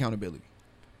personal accountability.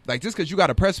 Like just because you got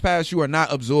a press pass, you are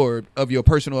not absorbed of your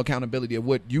personal accountability of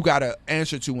what you got to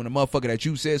answer to when a motherfucker that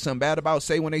you said something bad about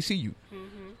say when they see you.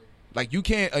 Like you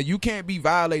can't be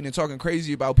violating and talking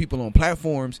crazy about people on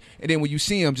platforms, and then when you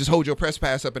see them, just hold your press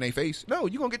pass up in their face. No,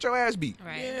 you gonna get your ass beat.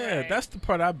 Right. yeah, Right. that's the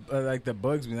part I like that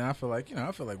bugs me. And I feel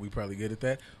like we probably good at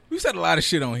that. We've said a lot of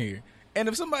shit on here, and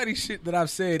if somebody shit that I've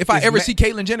said, If I is ever ma- see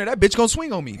Caitlyn Jenner, that bitch gonna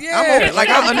swing on me. Yeah, I'm over. Like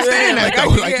I understand that though.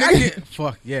 Like, I nigga. get,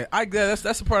 fuck yeah,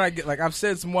 that's the part I get. Like I've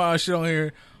said some wild shit on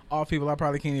here. All people I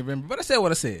probably can't even remember, but I said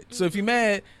what I said. So if you're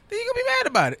mad, then you gonna be mad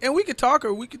about it, and we could talk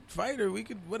or we could fight or we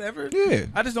could whatever. Yeah.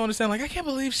 I just don't understand. Like I can't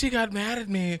believe she got mad at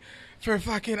me for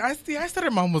fucking. I said her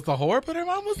mom was the whore, but her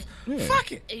mom was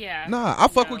fucking. Yeah. Nah, I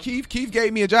fuck No. with Keith. Keith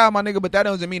gave me a job, my nigga, but that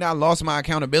doesn't mean I lost my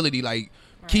accountability. Like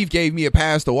Keith gave me a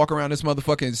pass to walk around this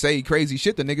motherfucker and say crazy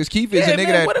shit to niggas. Keith is Yeah, a nigga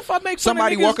man, that what if I make fun of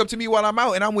somebody niggas- walk up to me while I'm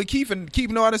out and I'm with Keith and Keith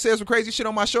know how to say some crazy shit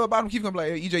on my show about him. Keith gonna be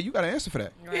like, hey, EJ, you got to answer for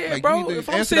that. Yeah, Like, bro. you need to If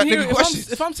I'm answer sitting that here, nigga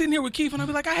questions. if I'm sitting here with Keith and I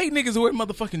be like, I hate niggas who wear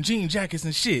motherfucking jean jackets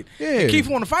and shit. Yeah. If Keith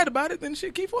want to fight about it, then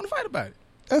shit, Keith want to fight about it.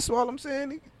 That's all I'm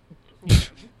saying.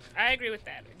 I agree with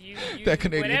that. You That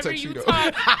Canadian whatever you tuxedo.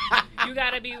 talk, you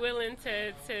gotta be willing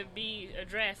to be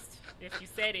addressed. If you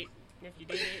said it, if you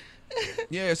did it.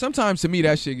 Yeah, sometimes to me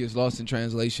that shit gets lost in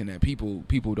translation and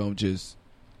people don't just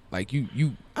like you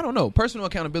I don't know, personal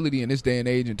accountability in this day and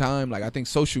age and time, like I think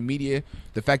social media,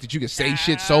 the fact that you can say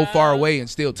shit so far away and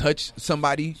still touch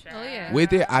somebody Oh yeah.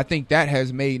 with it, I think that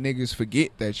has made niggas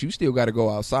forget that you still got to go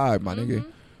outside, my nigga.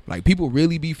 Like people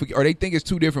really be or they think it's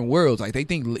two different worlds. Like they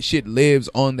think shit lives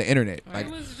on the internet. Like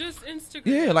It was just Instagram.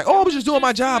 yeah, like oh, I was just doing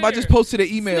my job. I just posted an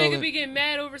email. This nigga and- be getting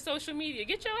mad over social media.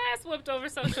 Get your ass whooped over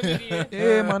social media.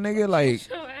 yeah, my nigga, like Get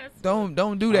your ass don't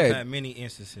do I've that. had many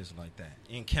instances like that.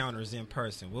 Encounters in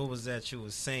person. What was that you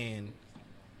was saying?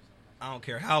 I don't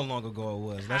care how long ago it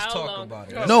was. Let's How talk long about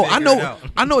it. ago? Let's No, figure I it know, out.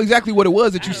 I know exactly what it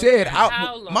was that you said.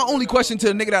 How long My only ago? question to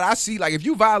the nigga that I see, like, if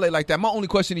you violate like that, my only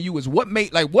question to you is, what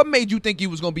made you think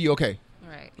you was gonna be okay?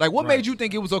 Right. Like, what Right. made you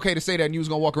think it was okay to say that and you was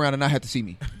gonna walk around and not have to see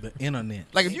me? The internet.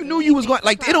 Like, if you knew you was going,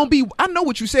 like, it don't be. I know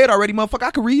what you said already, motherfucker.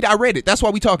 I could read. I read it. That's why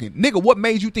we talking, nigga. What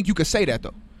made you think you could say that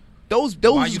though? Those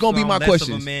Why is you gonna be feel my less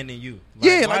questions. Of a man than you.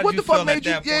 Yeah, why like what did the fuck feel made at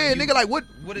you? that Yeah, point nigga, like what?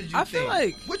 What did you I think? feel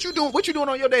like What you doing? What you doing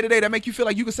on your day to day that make you feel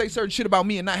like you can say certain shit about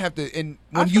me and not have to? And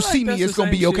I when feel you like see me, that's it's the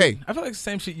gonna be same okay. shit. I feel like it's the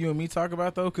same shit you and me talk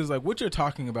about though, because like what you're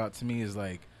talking about to me is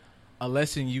like a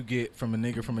lesson you get from a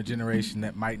nigga from a generation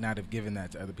that might not have given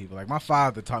that to other people. Like my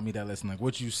father taught me that lesson. Like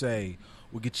what you say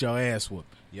will get your ass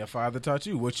whooped. Your father taught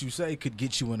you what you say could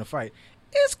get you in a fight.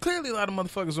 It's clearly a lot of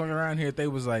motherfuckers walking around here. If they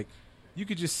was like, you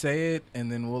could just say it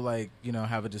and then we'll like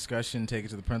have a discussion, take it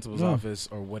to the principal's office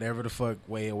or whatever the fuck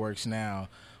way it works now.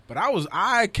 But I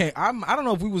don't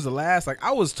know if we was the last. Like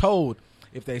I was told,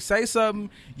 if they say something,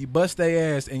 you bust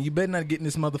their ass, and you better not get in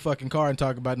this motherfucking car and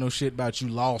talk about no shit about you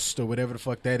lost or whatever the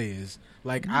fuck that is.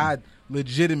 Like I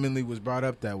legitimately was brought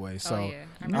up that way. So Oh yeah.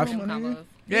 I remember them combos.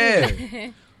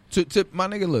 yeah. To my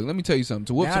nigga, look, let me tell you something.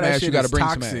 To whoop Now some that ass, shit you got to is bring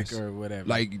some toxic ass. or whatever.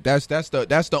 Like that's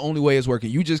the only way it's working.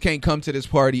 You just can't come to this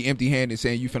party empty-handed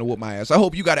saying you finna whoop my ass. I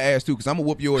hope you got an ass too, because I'm gonna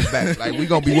whoop yours back. Like we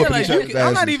gonna be whooping like, each other's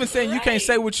I'm not asses. even saying you can't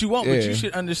say what you want, but Yeah. you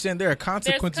should understand there are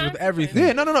consequences with consequences. everything.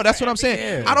 Yeah, no. That's what I'm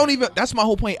saying. Yeah. I don't even. That's my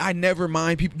whole point. I never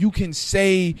mind people. You can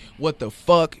say what the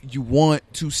fuck you want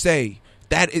to say.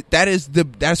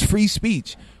 That's free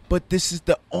speech. But this is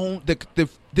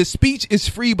the speech is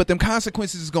free, but them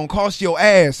consequences is gonna cost your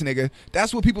ass, nigga.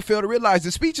 That's what people fail to realize.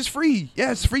 The speech is free.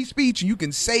 Yeah, it's free speech, and you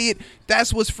can say it.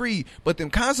 That's what's free. But them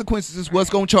consequences is what's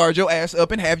gonna charge your ass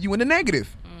up and have you in the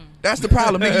negative. That's the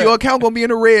problem, nigga. Your account gonna be in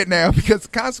the red now because the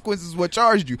consequences is what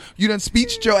charged you. You done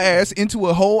speeched your ass into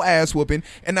a whole ass whooping,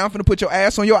 and now I'm finna put your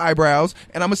ass on your eyebrows,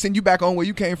 and I'm gonna send you back on where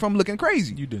you came from looking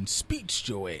crazy. You done speeched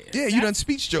your ass. Yeah, you done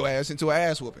speeched your ass into an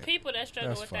ass whooping. People that struggle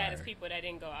That's with that is fire. people that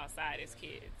didn't go outside as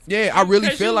kids. Yeah, I really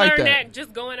 'Cause feel you like learn that.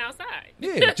 just going outside.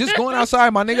 Yeah, just going outside,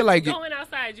 my nigga. Just Like going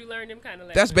outside, you learn them kind of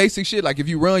lessons. that's basic shit. Like if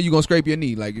you run, you gonna scrape your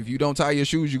knee. Like if you don't tie your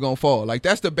shoes, you gonna fall. Like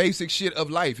that's the basic shit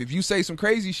of life. If you say some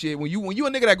crazy shit, when you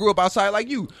a nigga that grew up outside like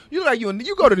you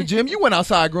go to the gym, you went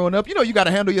outside growing up. You know you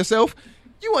gotta handle yourself.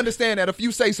 You understand that if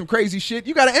you say some crazy shit,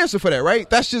 you got to answer for that, right?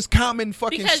 That's just common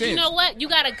fucking Because sense. you know what? You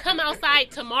got to come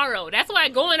outside tomorrow. That's why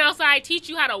going outside teach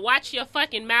you how to watch your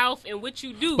fucking mouth and what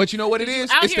you do. But you know what it is?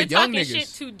 Out It's here the young talking niggas. shit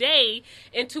today,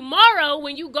 and tomorrow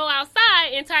when you go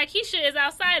outside and Takeisha is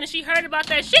outside and she heard about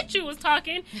that shit you was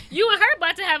talking, you and her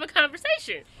about to have a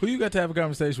conversation. Who you got to have a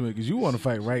conversation with? Because you want to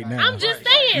fight right now. I'm just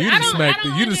saying. You I just don't- smacked I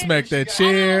don't you just smacked that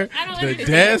chair, I don't the understand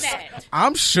desk. that.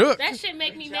 I'm shook. That shit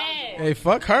make me mad. Hey,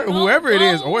 fuck her, whoever it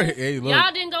is. Or hey, look. Y'all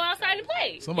didn't go outside and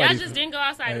play. Somebody- Y'all just didn't go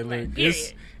outside Hey, and play. look,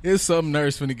 Period. it's some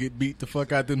nurse finna get beat the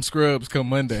fuck out them scrubs come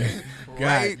Monday. God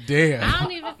Right. damn. I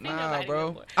don't even think Nah, nobody bro.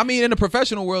 no more. I mean, in the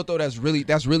professional world, though, that's really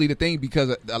the thing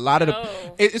because a lot of the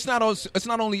No. it's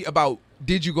not only about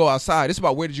did you go outside. It's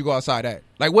about where did you go outside at.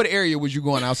 Like, what area was you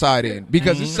going outside in?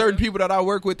 Because there's certain people that I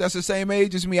work with that's the same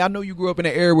age as me. I know you grew up in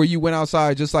an area where you went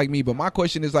outside just like me. But my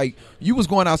question is like, you was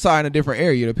going outside in a different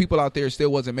area. The people out there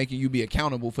still wasn't making you be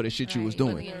accountable for the shit you was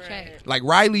doing. Like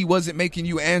Riley wasn't making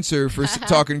you answer for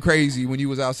talking crazy when you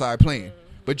was outside playing.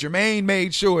 But Jermaine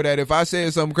made sure that if I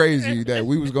said something crazy, that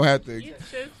we was gonna have to.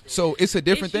 So it's a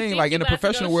different If you thing. think Like you in the about to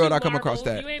professional go world, shoot I come across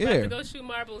marbles, that. You ain't Yeah, about to go shoot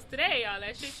marbles today. All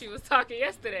that shit she was talking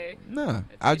yesterday. nah. That's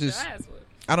I get your just, ass whooped.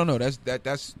 I don't know.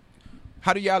 That's.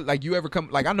 How do y'all like? You ever come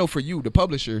like? I know for you, the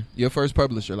publisher, your first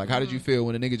publisher. Like, how did you feel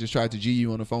when a nigga just tried to G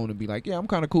you on the phone and be like, "Yeah, I'm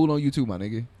kind of cool on you too, my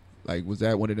nigga." Like, was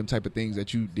that one of them type of things that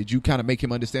did you kind of make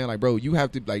him understand? Like, bro, you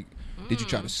have to like. Did you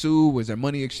try to sue? Was there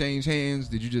money exchange hands?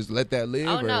 Did you just let that live?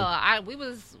 Oh or? no, we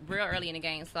was real early in the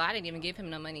game, so I didn't even give him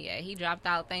no money yet. He dropped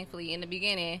out, thankfully, in the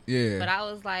beginning. Yeah. But I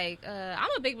was like, I'm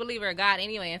a big believer of God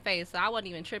anyway in faith, so I wasn't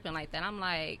even tripping like that. I'm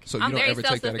like, So you I'm don't very ever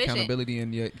take that self-sufficient. accountability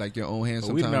in your own hands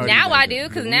But we done sometimes. already- Now I do,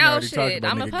 because We now already talked shit,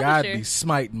 about I'm a nigga, God publisher. be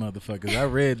smiting motherfuckers. I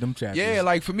read them chapters. Yeah,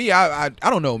 like for me, I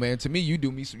don't know, man. To me, you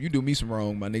do me some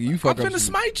wrong, my nigga. You I'm fuck up. finna some-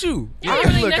 smite you. Yeah,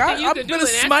 really Look, nothing you I'm could do finna in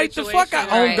that smite the fuck out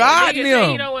situation, on right? God Nigga and say he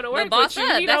them. don't want to work boss with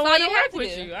you. up. He That's don't all want you to have work to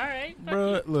with do. you. All right. fuck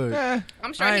Bruh, look, Eh,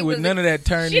 I'm sure I he ain't was with none of that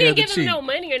turn She the didn't other give him cheek. no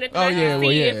money or nothing. Oh, I yeah, can well,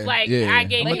 see yeah, if like yeah. I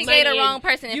gave But you he money gave the and wrong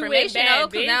person you went information bad though,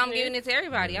 because now I'm business. giving it to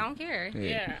everybody. I don't care.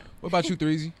 Yeah. What about you,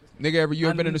 Threezy? Nigga, you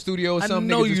ever been in the studio or I something?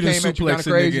 know Nigga you just done came at you kind of suplexed a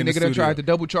nigga crazy. in the Nigga that studio. tried to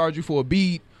double charge you for a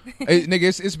beat. Hey,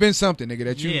 nigga, it's been something, nigga,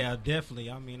 that you. Yeah,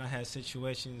 definitely. I mean, I had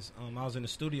situations. I was in the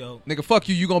studio. Nigga, fuck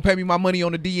you. You gonna pay me my money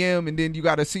on the DM, and then you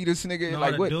gotta see this nigga. No,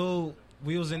 like the what? dude,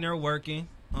 we was in there working,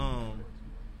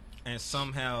 and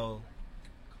somehow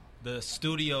the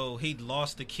studio, he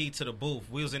lost the key to the booth.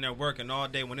 We was in there working all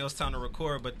day when it was time to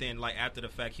record, but then like after the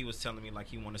fact, he was telling me like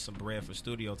he wanted some bread for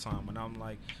studio time, and I'm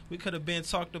like, we could have been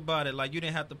talked about it. Like you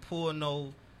didn't have to pull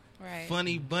no Right.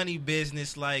 funny bunny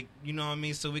business, like, you know what I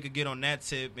mean, so we could get on that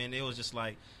tip. And it was just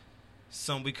like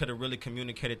something we could have really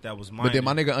communicated that was mine. But then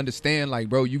my nigga understand, like,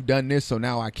 bro, you've done this, so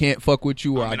now I can't fuck with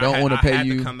you, or I mean, don't want to I pay had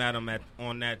you. to come at him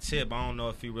on that tip. I don't know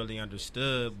if he really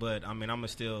understood, but I mean, I'm gonna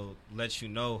still let you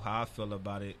know how I feel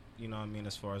about it. You know what I mean,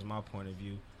 as far as my point of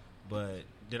view. But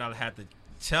did I have to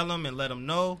tell him and let him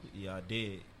know? Yeah, I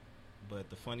did. But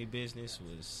the funny business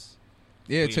was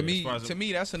Yeah, weird. to As me,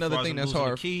 that's far another as thing him that's losing the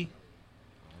hard. key,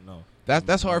 I don't know.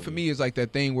 That's hard for me. Is like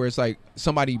that thing where it's like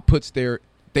somebody puts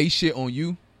they shit on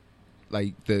you,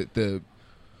 like the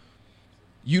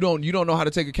you don't know how to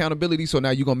take accountability, so now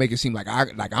you gonna make it seem like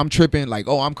I'm tripping, like,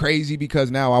 oh, I'm crazy because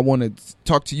now I want to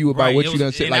talk to you about Right, what it you was-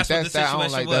 done said. and Like that's that's what the that. I don't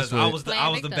situation like that's was. I what. was the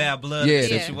Playing bad victim. blood Yeah, of the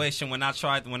that's- situation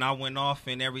when I went off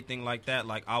and everything like that.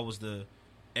 Like I was the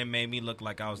it made me look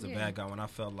like I was the Yeah. bad guy when I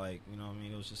felt like, you know what I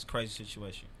mean? It was just a crazy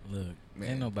situation. Look, Man.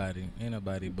 ain't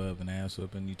nobody above an ass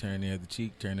whooping. You turn the other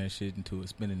cheek, turn that shit into a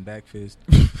spinning back fist.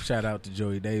 Shout out to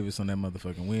Joey Davis on that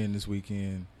motherfucking win this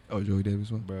weekend. Oh, Joey Davis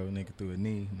one. Bro, nigga threw a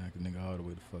knee, knocked a nigga all the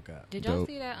way the fuck out. Did y'all Dope.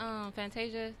 see that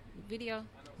Fantasia video?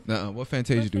 Nuh-uh. What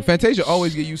Fantasia do? Fantasia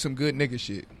always give you some good nigga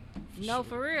shit. No,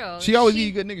 for real. She always give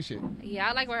you good nigga shit. Yeah,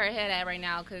 I like where her head at right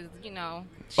now because, you know.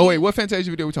 Oh wait, what Fantasia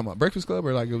video we talking about? Breakfast Club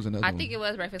or like it was another I one? think it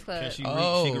was Breakfast Club. Can she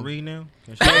Oh. read? She can read now?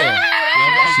 Can she?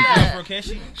 Yeah. Can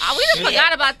she? We just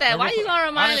forgot about that. Why you gonna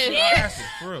remind us?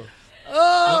 For real.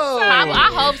 Oh,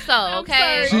 I hope so.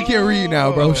 Okay. she can read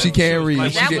now, bro. She can read.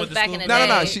 Like, She That did- was back in the No, day.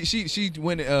 no, no. She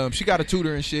went. She got a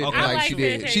tutor and shit. Okay. And, I like like she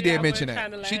did. Fantasia. She did I mention wasn't that.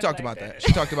 trying to She laugh talked like about that. that.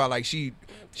 She talked about like she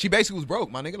basically was broke,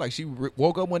 my nigga. Like she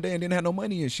woke up one day and didn't have no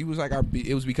money, and she was like,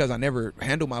 "It was because I never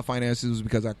handled my finances. It was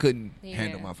because I couldn't Yeah.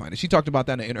 handle my finances." She talked about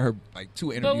that in her like 2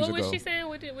 But interviews what was ago. she saying?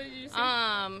 What did you say?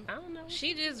 I don't know.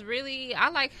 She just really, I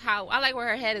like where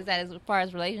her head is at as far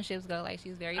as relationships go. Like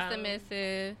she's very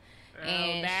submissive.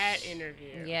 And that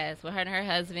interview. Yes, with her and her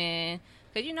husband.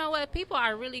 Because you know what? People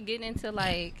are really getting into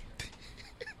like.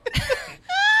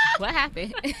 What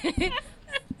happened? You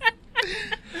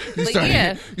But started,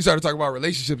 yeah. you started talking about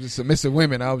relationships and submissive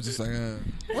women. I was just like,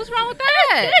 What's wrong with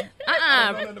that?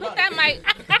 Put that mic.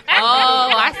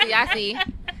 Oh, I see.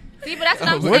 See, but that's what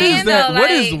I'm What saying, is that?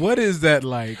 though. What is that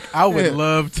like? I would Yeah.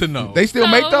 love to know. they still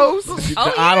make those?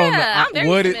 Oh, I don't yeah, I'm know. very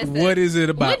What submissive. what is it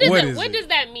about? What is What it? does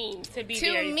that mean to be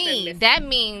To very me, submissive? that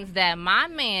means that my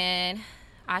man,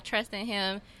 I trust in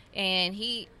him, and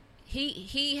he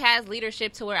has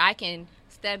leadership to where I can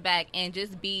step back and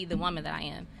just be the woman that I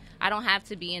am. I don't have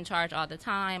to be in charge all the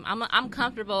time. I'm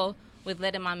comfortable with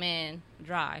letting my man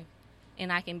drive,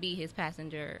 and I can be his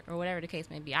passenger or whatever the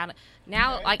case may be. I'm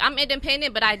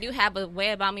independent, but I do have a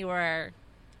way about me where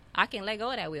I can let go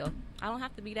of that wheel. I don't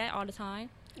have to be that all the time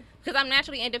because I'm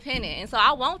naturally independent, and so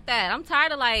I want that. I'm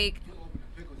tired of like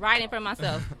riding for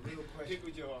myself. Pickle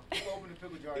jar. Who opened the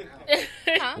pickle jar in the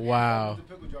house? Huh? Wow.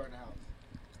 The pickle jar in the house.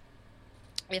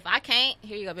 If I can't,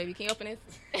 here you go, baby. Can you open this?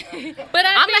 But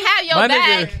I'm gonna have your My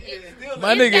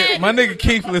back. My nigga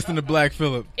Keith listened to Black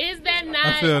Phillip. is that not?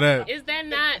 I feel that. Is that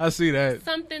not I see that.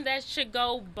 something that should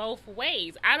go both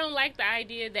ways? I don't like the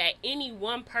idea that any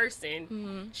one person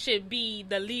Mm-hmm. should be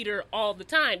the leader all the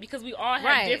time because we all have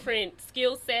Right. different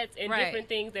skill sets and Right. different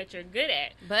things that you're good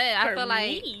at. But I For feel like,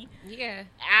 me, yeah,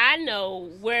 I know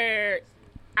where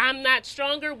I'm not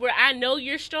stronger, where I know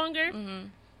you're stronger.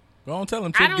 Go on, tell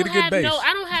him. I Get don't a good have base.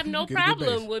 I don't have no Get a good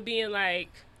problem base. with being like,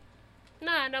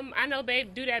 nah, I know,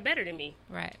 babe, do that better than me.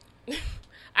 right.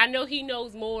 I know he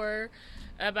knows more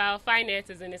about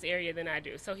finances in this area than I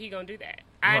do, so he gonna do that.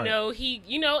 I Right. know he,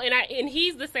 and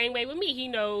he's the same way with me. He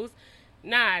knows,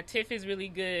 nah, Tiff is really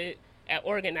good at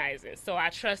organizing, so I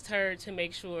trust her to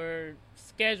make sure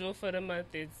schedule for the month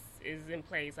is in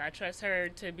place. I trust her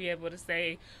to be able to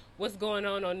say what's going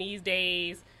on these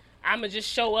days. I'ma just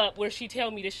show up where she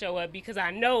tell me to show up because I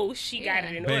know she got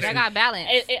it in order. I got balance.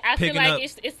 I feel Picking like up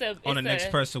it's on the next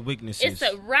person's weaknesses. it's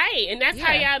a right, and that's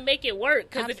how Yeah. y'all make it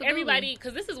work. Because if Absolutely. everybody,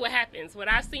 because this is what happens. What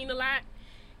I've seen a lot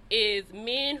is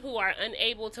men who are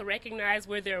unable to recognize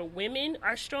where their women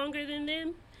are stronger than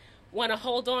them want to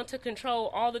hold on to control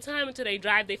all the time until they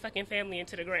drive their fucking family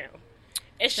into the ground.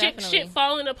 And Definitely. shit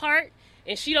falling apart,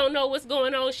 and she don't know what's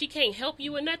going on. She can't help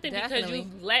you with nothing because Definitely.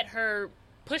 you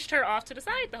pushed her off to the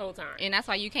side the whole time And that's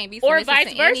why you can't be or submissive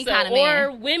vice to any versa, kind of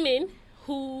or man. women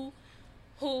who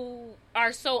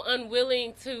are so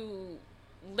unwilling to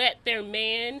let their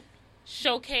man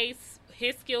showcase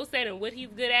his skill set and what he's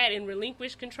good at and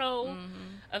relinquish control Mm-hmm.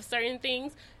 of certain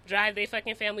things, drive their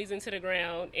fucking families into the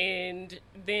ground and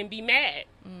then be mad.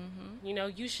 Mm-hmm.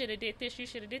 You should have did this, you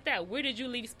should have did that. Where did you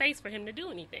leave space for him to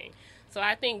do anything? So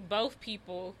I think both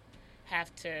people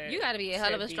have to. You got to be a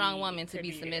hell of a strong be- woman to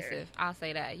be there. submissive. I'll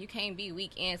say that. You can't be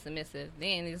weak and submissive.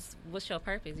 Then what's your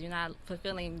purpose? You're not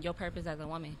fulfilling your purpose as a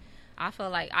woman. I feel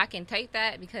like I can take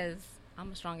that because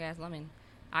I'm a strong ass woman.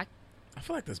 I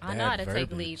feel like that's bad I know how to verbiage.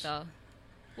 take lead though.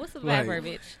 What's the Like- bad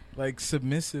verbiage? Like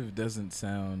submissive doesn't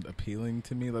sound appealing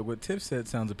to me. Like what Tiff said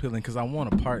sounds appealing because I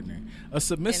want a partner. A And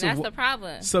submissive, that's the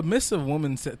problem. submissive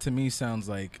woman to me sounds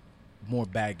like more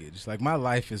baggage. Like my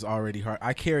life is already hard.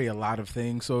 I carry a lot of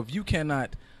things. So if you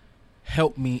cannot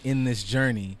help me in this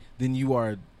journey, then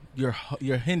you're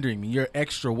hindering me. You're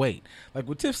extra weight. Like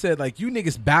what Tiff said, like you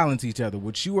niggas balance each other.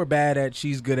 What you are bad at,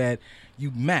 she's good at.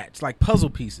 You match like puzzle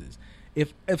pieces.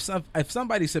 If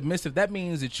somebody's submissive, that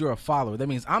means that you're a follower. That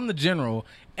means I'm the general,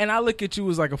 and I look at you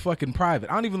as like a fucking private.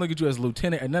 I don't even look at you as a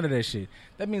lieutenant or none of that shit.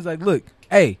 That means like, look,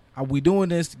 hey, are we doing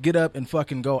this? Get up and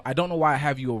fucking go. I don't know why I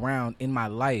have you around in my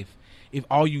life if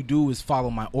all you do is follow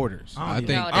my orders. I I don't think-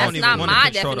 even- No, I that's don't even not wanna my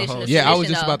control the definition whole of Yeah, I was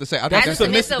submission, just though. about to say. I think That's that's what the,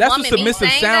 submissive. submissive That's what woman be submissive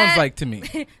saying sounds that. like to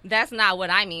me. That's not what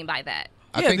I mean by that.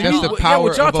 I think then that's the you- power.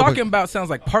 what y'all of talking about sounds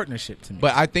like partnership to me.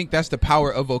 But I think that's the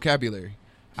power of vocabulary.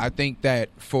 I think that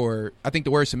I think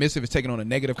the word submissive is taking on a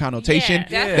negative connotation.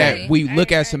 Yeah, that we I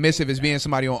look at agree. submissive as being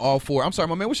somebody on all four. I'm sorry,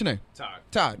 my man. What's your name? Todd.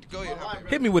 Todd. Go ahead.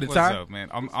 hit me with it, What's Ty. up, man?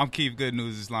 I'm Keith Good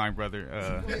News' line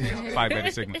brother. Phi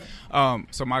Beta Sigma.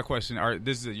 So my question,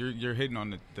 you're hitting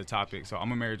on the topic. So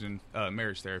I'm a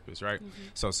marriage therapist, right?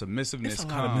 So submissiveness There's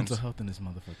a lot of mental comes. health in this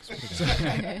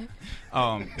motherfucker.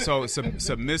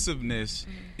 Submissiveness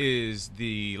is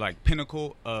the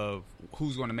pinnacle of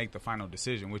who's going to make the final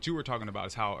decision. What you were talking about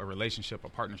is how a relationship, a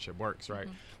partnership works, right?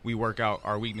 We work out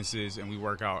our weaknesses and we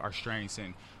work out our strengths,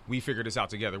 and we figure this out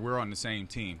together. We're on the same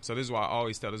team. So this is why I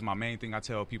always tell, this is my main thing I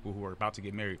tell people who are about to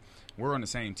get married. We're on the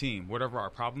same team. Whatever our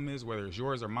problem is, whether it's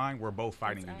yours or mine, we're both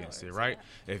fighting against it, right?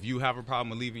 If you have a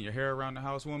problem with leaving your hair around the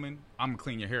house, woman, I'm going to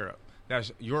clean your hair up.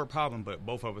 That's your problem, but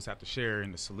both of us have to share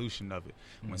in the solution of it.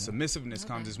 When submissiveness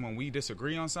comes is when we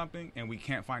disagree on something and we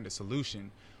can't find a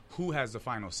solution, who has the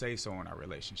final say-so in our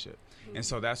relationship? And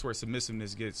so that's where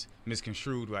submissiveness gets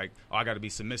misconstrued, like, oh, I got to be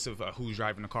submissive, who's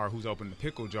driving the car, who's opening the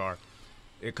pickle jar.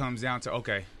 It comes down to,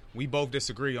 okay, we both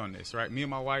disagree on this, right? Me and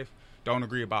my wife don't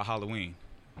agree about Halloween.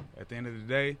 At the end of the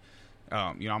day,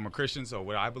 I'm a Christian, so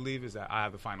what I believe is that I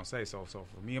have the final say. So for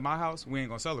me and my house, we ain't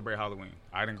gonna celebrate Halloween.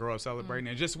 I didn't grow up celebrating.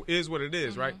 It just is what it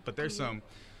is, right? But there's some,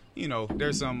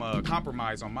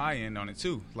 compromise on my end on it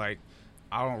too. Like,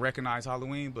 I don't recognize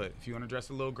Halloween, but if you want to dress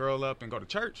a little girl up and go to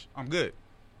church, I'm good.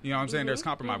 You know what I'm saying? There's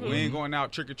compromise. We ain't going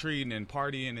out trick-or-treating and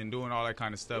partying and doing all that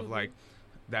kind of stuff like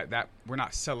that. We're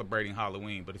not celebrating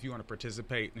Halloween. But if you want to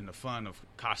participate in the fun of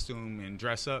costume and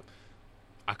dress up,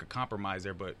 I could compromise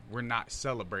there, but we're not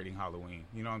celebrating Halloween.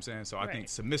 You know what I'm saying? So I think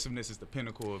submissiveness is the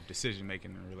pinnacle of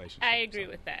decision-making in a relationship. I agree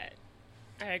with that.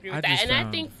 I I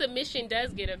think submission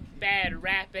does get a bad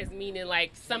rap as meaning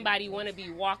like somebody want to be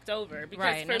walked over. Because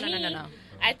Right. for No. me,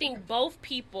 I think both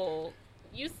people,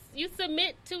 you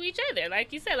submit to each other.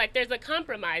 Like you said, like there's a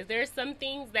compromise. There's some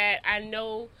things that I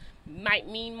know might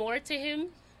mean more to him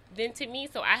than to me,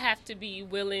 so I have to be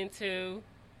willing to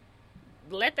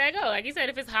let that go. Like you said,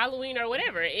 if it's Halloween or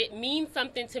whatever, it means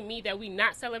something to me that we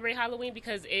not celebrate Halloween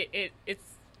because it's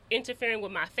interfering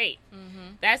with my faith.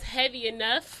 That's heavy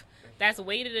enough. That's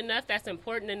weighted enough. That's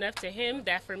important enough to him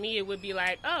that for me it would be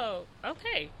like, oh,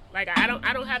 okay. Like I don't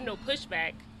have no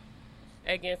pushback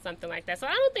against something like that. So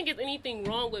I don't think it's anything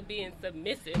wrong with being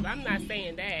submissive. I'm not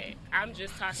saying that. I'm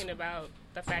just talking about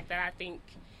the fact that I think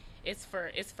it's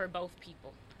for both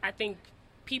people. I think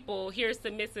people hear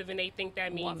submissive and they think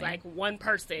that means Woman. like one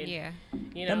person. Yeah.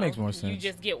 You know, That makes more You sense.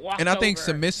 just get walked And I think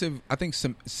over.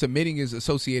 submitting is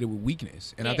associated with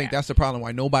weakness, and I think Yeah. that's the problem.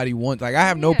 Why nobody wants. Like, I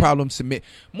have no problem submit.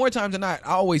 More times than not,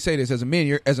 I always say this: as a man,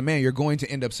 you're going to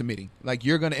end up submitting. Like,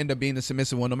 you're going to end up being the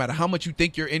submissive one, no matter how much you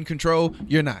think you're in control.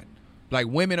 You're not. Like,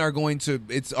 women are going to.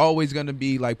 It's always going to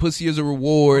be like pussy is a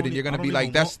reward, and you're going to be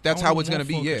like, that's how it's going to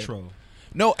be. Yeah. Control.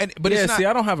 No, but yeah, it's not. see,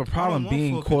 I don't have a problem want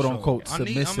being full quote control. unquote I'ma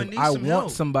submissive. need I some want help.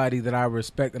 somebody that I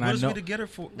respect and What I is know. we to get her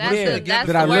for? That's what is we the- to get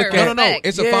that her I for? look No, at- no, no. Respect.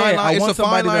 It's a Yeah, fine I line. It's want a fine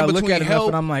somebody that I line look between at enough help.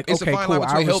 and I'm like, it's a okay, fine cool, line I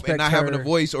between help and respect not having a her.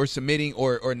 voice or submitting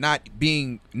or not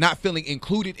feeling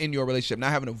included in your relationship,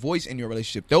 not having a voice in your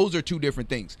relationship. Those are two different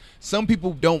things. Some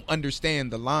people don't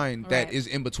understand the line that Right. is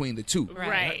in between the two.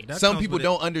 Right. That Some comes people with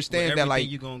don't with understand that, everything like,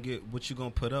 you gonna get what you gonna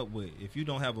put up with. If you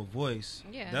don't have a voice,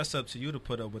 Yeah. that's up to you to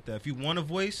put up with that. If you want a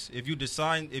voice, if you decide,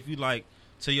 if you like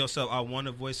tell yourself I want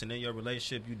a voice, and in your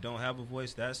relationship you don't have a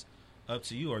voice, that's up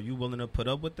to you. Are you willing to put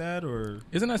up with that, or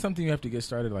Isn't that something you have to get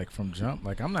started like from jump?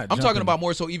 Like I'm not. I'm talking jumping- about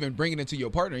more so even bringing it to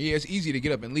your partner. Yeah, it's easy to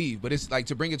get up and leave, but it's like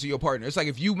to bring it to your partner. It's like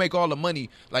if you make all the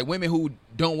money, like women who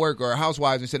don't work or are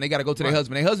housewives and said they got to go to their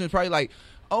husband. Their husband's probably like,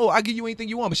 oh, I give you anything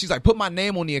you want. But she's like, put my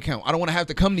name on the account. I don't want to have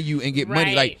to come to you and get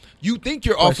money. Right. Like, you think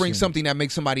you're offering Question. something that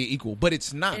makes somebody equal, but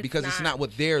it's not It's because it's not. not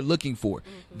what they're looking for.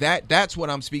 That's what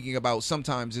I'm speaking about.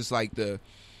 Sometimes it's like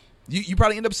you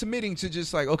probably end up submitting to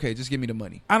just like, okay, just give me the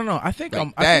money. I don't know. I think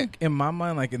Like I that. think in my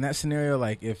mind, like in that scenario,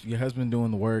 like if your husband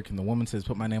doing the work and the woman says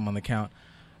put my name on the account,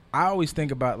 I always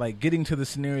think about like getting to the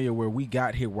scenario where we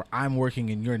got here where I'm working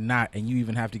and you're not, and you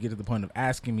even have to get to the point of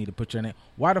asking me to put your name.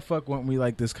 Why the fuck weren't we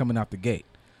like this coming out the gate?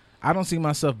 I don't see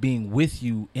myself being with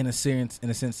you in a sense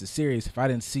that's serious if I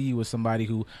didn't see you as somebody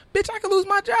who, bitch, I could lose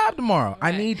my job tomorrow.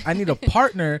 Right. I need a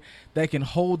partner that can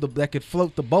that could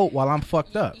float the boat while I'm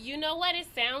fucked up. You know what? It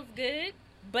sounds good,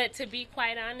 but to be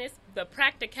quite honest, the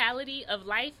practicality of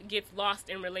life gets lost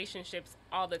in relationships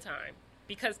all the time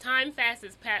because time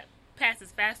passes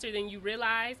passes faster than you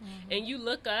realize, and you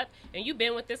look up and you've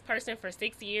been with this person for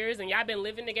 6 years and y'all been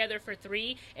living together for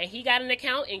 3, and he got an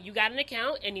account and you got an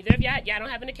account, and neither of y'all don't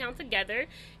have an account together.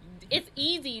 It's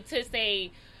easy to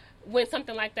say when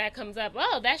something like that comes up,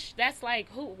 oh, that's like,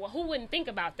 who wouldn't think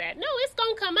about that? No, it's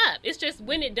gonna come up. It's just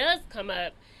when it does come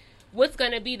up, what's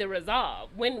gonna be the resolve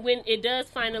when it does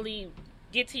finally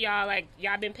get to y'all, like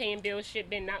y'all been paying bills, shit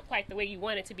been not quite the way you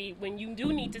want it to be, when you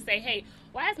do need to say, hey,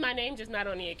 why is my name just not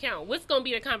on the account? What's gonna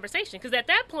be the conversation? Because at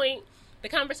that point the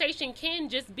conversation can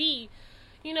just be,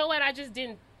 you know what, I just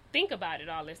didn't think about it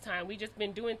all this time. We just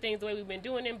been doing things the way we've been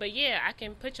doing them, but yeah, I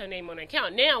can put your name on the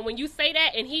account. Now when you say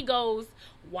that and he goes,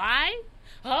 why?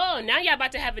 Oh, now y'all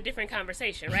about to have a different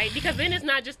conversation, right? Because then it's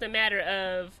not just a matter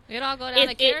of it all go down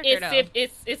the character though.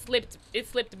 It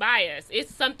slipped by us.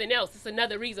 It's something else. It's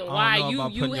another reason why you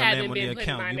haven't been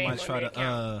putting my name on the account. You might try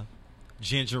to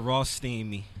Ginger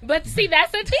Ross-steam me. But see,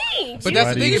 that's the thing. But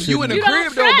that's the thing. If you in the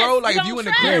crib though, bro, like if you in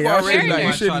the crib already, like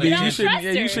you shouldn't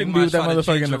be with that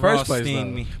motherfucker in the first place.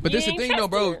 Though. But this the thing though,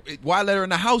 bro. Why let her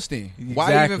in the house then?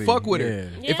 Why even fuck with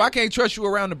her? If I can't trust you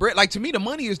around the bread, like to me, the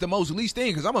money is the most least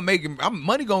thing because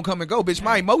money gonna come and go, bitch.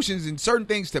 My emotions and certain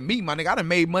things to me, my nigga, I done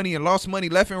made money and lost money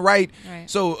left and right.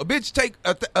 So a bitch take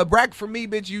a rack from me,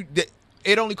 bitch.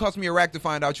 It only cost me a rack to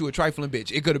find out you a trifling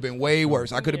bitch. It could have been way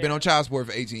worse. I could have been on child support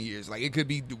for 18 years. Like, it could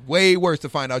be way worse to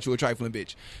find out you a trifling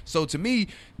bitch. So, to me,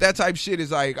 that type of shit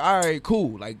is like, all right,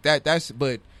 cool. Like,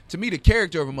 but to me, the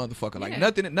character of a motherfucker, like,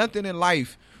 nothing in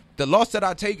life, the loss that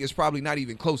I take is probably not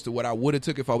even close to what I would have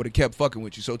took if I would have kept fucking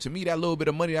with you. So, to me, that little bit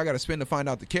of money I got to spend to find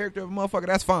out the character of a motherfucker,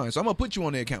 that's fine. So, I'm going to put you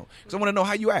on the account because I want to know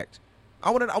how you act. I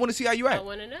want to see how you act. I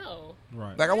want to know.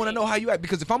 Right. Like, I want to know how you act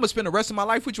because if I'm going to spend the rest of my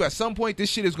life with you, at some point,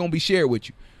 this shit is going to be shared with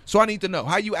you. So I need to know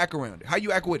how you act around it, how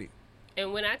you act with it.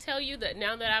 And when I tell you that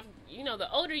now that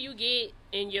the older you get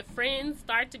and your friends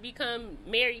start to become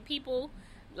married people,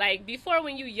 like before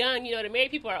when you're young, the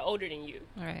married people are older than you.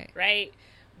 Right?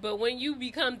 But when you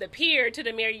become the peer to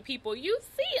the married people, you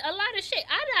see a lot of shit.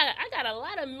 I got a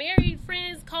lot of married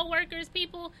friends, co-workers,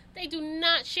 people, they do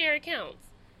not share accounts.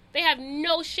 They have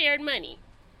no shared money.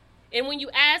 And when you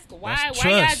ask why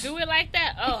y'all do it like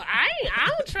that, oh, I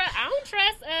don't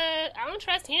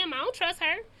trust him, I don't trust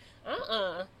her.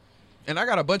 And I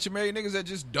got a bunch of married niggas that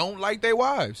just don't like their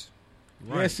wives.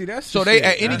 Right. Yeah, see that's so they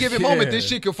at any given moment this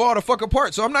shit could fall the fuck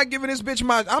apart. So I'm not giving this bitch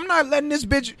I'm not letting this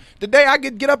bitch the day I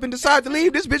get up and decide to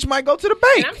leave, this bitch might go to the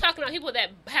bank. And I'm talking about people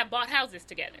that have bought houses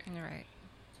together. Right.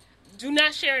 Do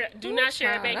not share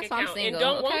a bank account and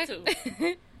don't want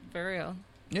to. For real.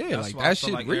 Yeah, that's like that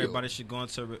shit like real. Everybody should go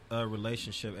into a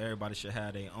relationship. Everybody should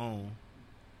have their own.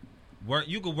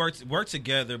 You could work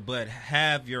together, but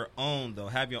have your own though.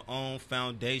 Have your own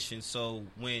foundation. So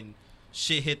when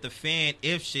shit hit the fan,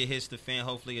 if shit hits the fan,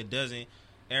 hopefully it doesn't.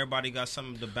 Everybody got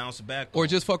something to bounce back. Or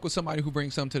just fuck with somebody who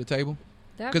brings something to the table.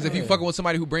 Because if you fucking with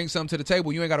somebody who brings something to the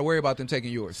table, you ain't got to worry about them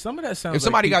taking yours. Some of that sounds. If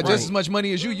somebody got just as much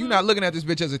money as you're not looking at this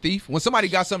bitch as a thief. When somebody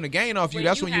got something to gain off you,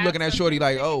 that's when you're looking at shorty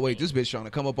like, oh wait, this bitch trying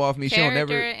to come up off me. Character she don't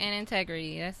never. and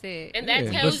integrity. That's it. And that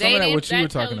tells but some of that what you were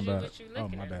talking you about. what you're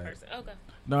looking my bad. Okay.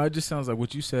 No, it just sounds like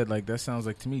what you said. Like that sounds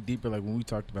like to me deeper. Like when we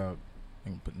talked about.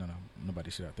 No,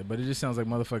 nobody shit out there. But it just sounds like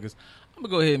motherfuckers. I'm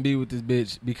gonna go ahead and be with this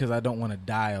bitch because I don't want to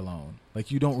die alone. Like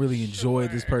you don't really enjoy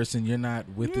this person. You're not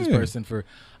with this person for.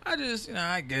 I just,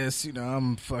 I guess,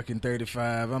 I'm fucking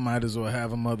 35. I might as well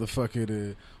have a motherfucker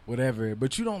to whatever.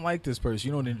 But you don't like this person.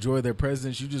 You don't enjoy their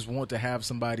presence. You just want to have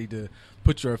somebody to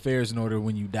put your affairs in order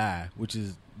when you die, which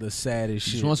is the saddest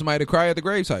shit. You just want somebody to cry at the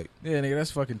gravesite. Yeah, nigga,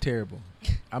 that's fucking terrible.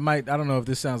 I don't know if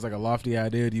this sounds like a lofty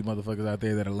idea to you motherfuckers out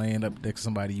there that are laying up next to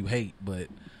somebody you hate, but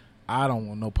I don't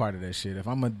want no part of that shit. If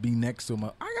I'm going to be next to him, I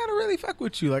got to really fuck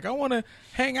with you. Like, I want to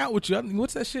hang out with you.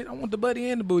 What's that shit? I want the buddy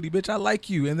and the booty, bitch. I like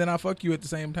you, and then I fuck you at the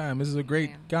same time. This is a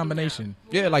great combination.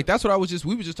 Yeah, like, that's what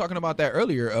we were just talking about that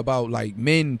earlier, about, like,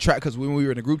 men because when we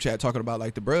were in the group chat talking about,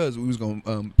 like, the bros, we was going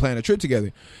to plan a trip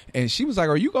together. And she was like,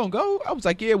 are you going to go? I was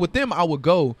like, yeah, with them, I would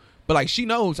go. But, like, she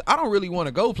knows I don't really want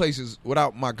to go places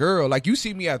without my girl. Like, you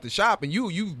see me at the shop, and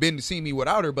you've been to see me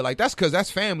without her. But, like, that's because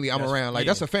that's family I'm around. Like,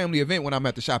 that's a family event when I'm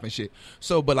at the shop and shit.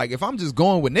 So, but, like, if I'm just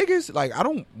going with niggas, like, I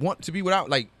don't want to be without.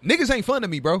 Like, niggas ain't fun to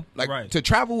me, bro. Like, to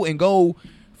travel and go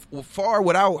far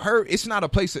without her, it's not a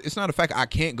place. It's not a fact I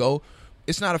can't go.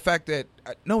 It's not a fact that,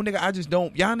 no, nigga, I just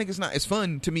don't. Y'all niggas not. It's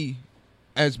fun to me.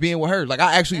 As being with her, like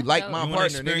I actually like my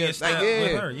partner, nigga. Like,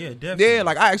 with her. Yeah, definitely. Yeah,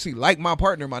 like I actually like my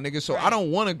partner, my nigga. So I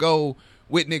don't want to go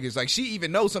with niggas. Like, she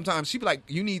even knows sometimes. She be like,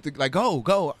 you need to, like, go.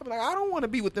 I'm like, I don't want to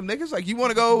be with them niggas. Like, you want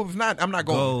to go? If not, I'm not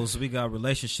going. Goals. We got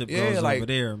relationship goals like, over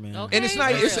there, man. Okay. And it's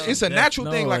not, it's a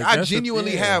natural thing. Like, I that's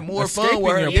genuinely have more Escaping fun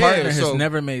with her. your partner so, has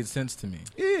never made sense to me.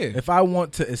 Yeah. If I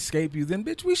want to escape you, then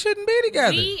bitch, we shouldn't be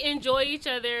together. We enjoy each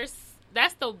other.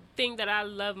 That's the thing that I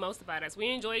love most about us. We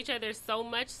enjoy each other so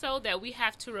much so that we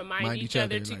have to remind each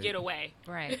other to get away.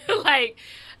 Right. Like,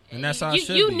 And that's how it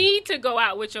should you be. need to go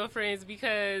out with your friends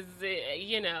because,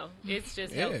 it's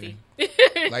just healthy.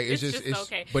 Like, it's just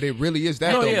okay. But it really is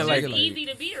that No, though. yeah, It's like- just easy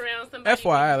to be around somebody.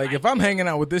 FYI, like if I'm hanging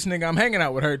out with this nigga, I'm hanging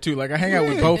out with her too. Like I hang out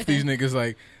with both these niggas.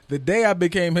 Like the day I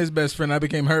became his best friend, I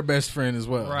became her best friend as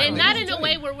well. Right. And not in a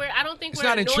way where I don't think It's we're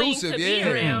not annoying intrusive, to be yeah.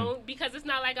 around because it's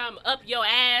not like I'm up your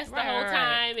ass the whole Right.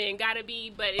 time and gotta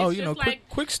be. But it's Oh, just like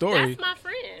quick story. that's my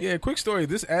friend. Yeah, quick story.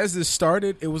 As this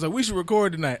started, it was like we should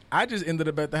record tonight. I just ended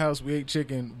up at the house. We ate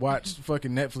chicken, watched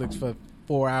fucking Netflix for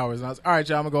 4 hours, and I was all right,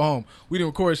 y'all. I'm gonna go home. We didn't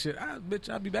record shit. Bitch,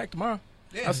 I'll be back tomorrow.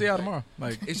 Yeah. I'll see y'all tomorrow.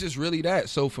 Like It's just really that.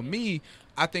 So for me,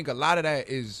 I think a lot of that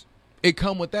is it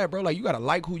come with that, bro. Like you gotta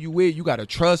like who you with. You gotta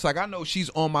trust. Like I know she's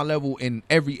on my level in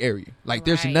every area. Like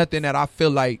there's Right. nothing that I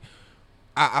feel like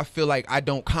I feel like I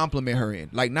don't compliment her in.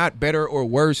 Like not better or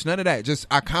worse, none of that. Just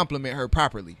I compliment her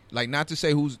properly. Like not to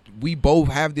say we both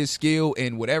have this skill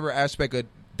in whatever aspect of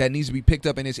that needs to be picked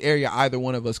up in this area, either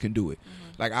one of us can do it.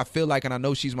 Like I feel like, and I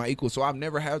know she's my equal, so I've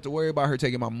never had to worry about her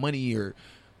taking my money or,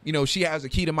 she has a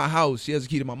key to my house. She has a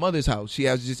key to my mother's house. She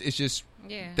has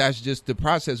that's just the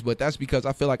process. But that's because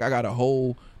I feel like I got a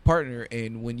whole partner,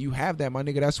 and when you have that, my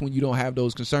nigga, that's when you don't have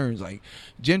those concerns. Like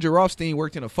Ginger Rothstein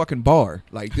worked in a fucking bar.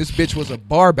 Like this bitch was a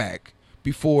bar back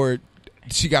before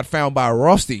she got found by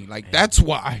Rothstein. Like that's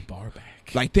why. bar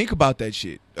back. Like think about that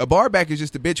shit. A bar back is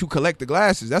just a bitch who collect the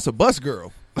glasses. That's a bus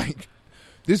girl. Like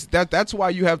that's why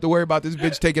you have to worry about this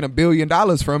bitch taking $1 billion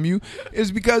from you,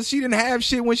 is because she didn't have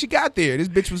shit when she got there. This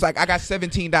bitch was like, I got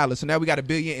 $17, so now we got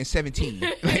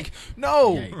 $1,017,000,000. Like,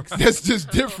 no, that's just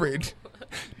different.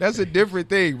 That's a different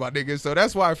thing, my nigga. So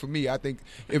that's why for me, I think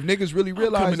if niggas really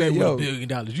realize that, with yo, $1 billion,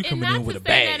 you And coming not in with to a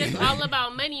say bag. that it's all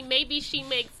about money. Maybe she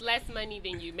makes less money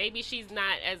than you. Maybe she's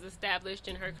not as established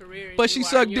in her career as but you she are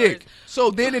sucked in yours. dick. So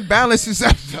then it balances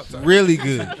out. Really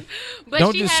good. But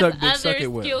Don't she just has suck dick, other suck it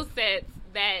well. skill sets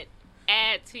that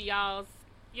add to y'all's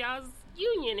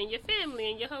union and your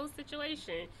family and your whole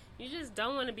situation. You just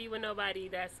don't want to be with nobody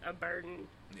that's a burden.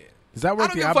 Does that I work don't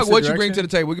the give a opposite fuck what you bring direction? to the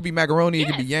table. It could be macaroni, it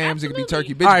could be Yes, yams, it could be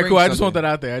turkey. absolutely. Bitch, All right, bring cool. I just something. want that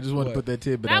out there. I just want to What? put that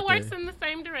tidbit That out works there. in the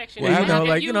same direction. Well, If you know, if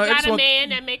like, you you know, I got just a want- man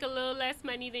that make a little less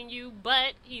money than you,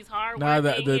 but he's hard Nah,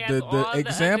 working. the he has all the the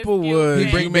example other skills was He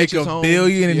that- bring you make bitches $1 home.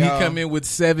 billion and Yeah. he come in with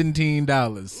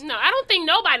 $17. No, I don't think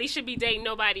nobody should be dating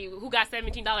nobody who got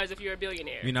 $17 if you're a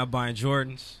billionaire. You're not buying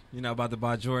Jordans. You're not about to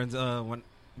buy Jordans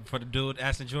for the dude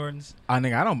asking Jordans. I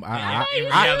think I don't. In I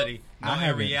reality, I in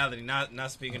haven't. reality,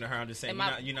 not speaking to her. I'm just saying, Am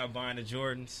I- you're not buying the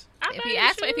Jordans. I If buy he the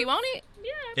asks for, if he shoes. want it,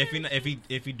 Yeah.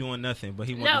 If he doing nothing, but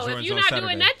he want No, the if Jordans you're on not Saturday.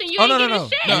 doing nothing, you Oh, ain't no, getting no,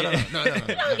 shit. no, You no, no, no,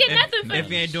 no. don't get nothing for If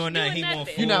he ain't doing that, he doing won't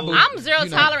nothing. You're not fool. moving. I'm zero You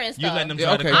know, tolerance. You though. letting them Yeah,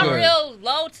 try okay, to go I'm ahead. real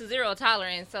low to zero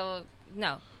tolerance. So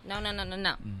no.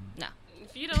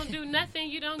 If you don't do nothing,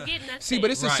 you don't get nothing. See,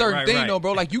 but it's a Right, certain right, thing right. though,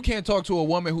 bro. Like you can't talk to a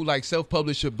woman who like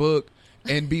self-published a book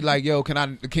and be like, "Yo,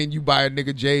 can you buy a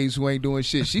nigga J's who ain't doing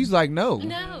shit?" She's like, "No,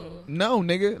 no.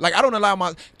 nigga." Like I don't allow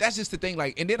my. That's just the thing.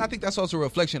 Like, and then I think that's also a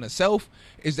reflection of self.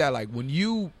 Is that like when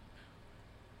you.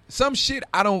 Some shit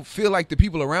I don't feel like the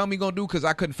people around me gonna do because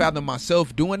I couldn't fathom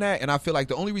myself doing that, and I feel like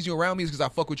the only reason you're around me is because I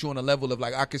fuck with you on a level of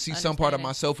like I can see some part of Understanding.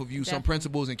 myself of you, some Definitely.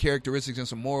 principles and characteristics and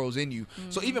some morals in you.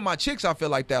 So even my chicks, I feel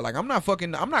like that. Like I'm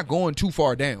not going too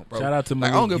far down, bro. Shout out to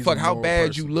like I Malik. don't give a He's fuck a how moral bad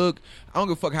person. you look. I don't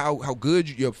give a fuck how good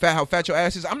how fat your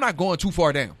ass is. I'm not going too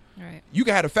far down. Right. You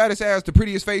can have the fattest ass, the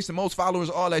prettiest face, the most followers,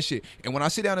 all that shit. And when I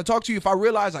sit down and talk to you, if I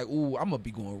realize like, ooh, I'm gonna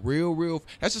be going real,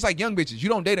 that's just like young bitches. You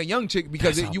don't date a young chick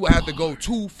because you would have to go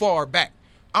too far back.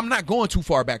 I'm not going too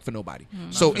far back for nobody.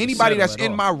 So anybody that's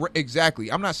in my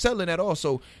exactly, I'm not settling at all.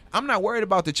 So I'm not worried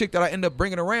about the chick that I end up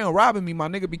bringing around robbing me, my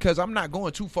nigga, because I'm not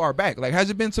going too far back. Like, has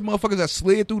it been some motherfuckers that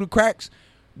slid through the cracks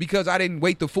because I didn't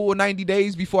wait the full 90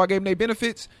 days before I gave them their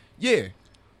benefits? Yeah.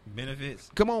 Benefits.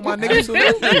 Come on, my nigga.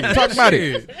 Absolutely. Talk about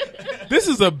it. This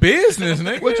is a business,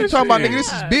 nigga. What you talking about, Shit. nigga?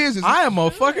 This is business. I am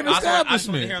a fucking I just want to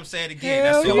establishment. hear him say it again.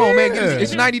 Hell That's Come all. on, man. Yeah.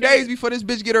 It's 90 days before this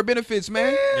bitch get her benefits,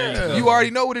 man. Yeah. You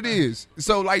already know what it is.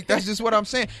 So, like, that's just what I'm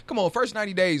saying. Come on, first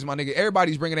 90 days, my nigga.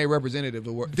 Everybody's bringing a representative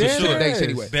to work. Dead To the dates ass.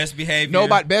 anyway. Best behavior.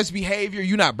 Nobody, best behavior.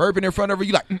 You not burping in front of her.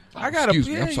 You like, I gotta. excuse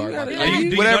me. Yeah, I'm sorry. you gotta- about that. you-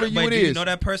 Do Whatever you know, you wait, it do you is. know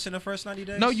that person the first 90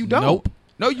 days? No, you don't. Nope.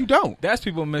 No, you don't. That's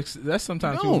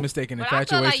sometimes No. people mistaking But I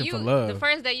feel infatuation like for love. the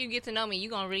first day you get to know me, you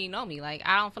gonna really know me. Like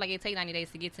I don't feel like it takes 90 days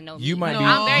to get to know me. You might know, be.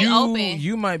 I'm very open.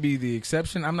 You might be the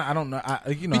exception. I'm not. I don't know.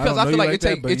 Because I feel like it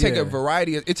take a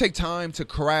variety. It take time to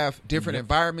craft different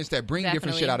environments that bring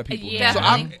different shit out of people. Yeah. So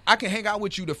I can hang out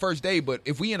with you the first day, but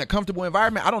if we in a comfortable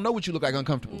environment, I don't know what you look like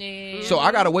uncomfortable. Yeah. So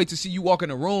I gotta wait to see you walk in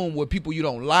a room with people you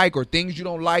don't like or things you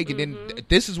don't like, and then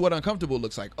this is what uncomfortable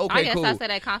looks like. Okay, I guess cool. I say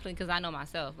that confidently because I know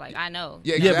myself. Like I know.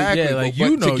 Yeah, exactly. like, but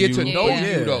you know to get you. to know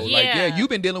Yeah. you though, like Yeah. you've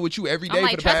been dealing with you every day I'm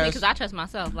like, for the trust me past. because I trust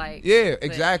myself. Like Yeah, but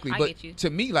exactly. I But get you. to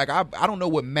me, like I don't know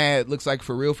what mad looks like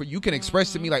for real. For you can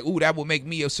express to me like, ooh, that will make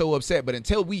me so upset. But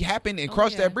until we happen and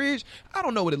cross that bridge, I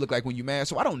don't know what it look like when you mad.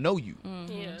 So I don't know you.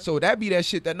 Yeah. So that be that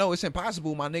shit that no, it's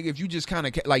impossible, my nigga. If you just kind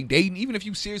of like dating, even if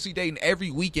you seriously dating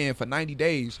every weekend for 90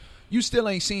 days, you still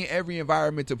ain't seeing every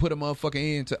environment to put a motherfucker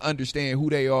in to understand who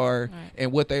they are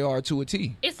and what they are to a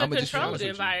T. It's a I'ma just be controlled honest with you.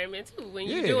 environment too when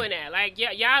Yeah. you're doing that. Like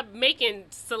y'all making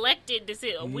selected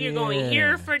decisions. We're going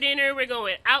here for dinner. We're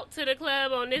going out to the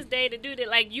club on this day to do that.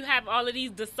 Like you have all of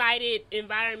these decided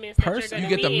environments. That you're gonna You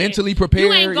get be them in. mentally prepared.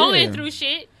 You ain't going yeah. through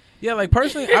shit. Yeah, like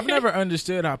personally, I've never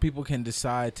understood how people can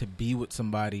decide to be with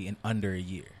somebody in under a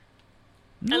year.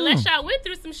 Unless y'all went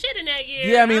through some shit in that year.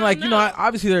 Yeah, I mean, don't like, know. you know,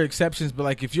 obviously there are exceptions, but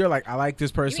like if you're like, I like this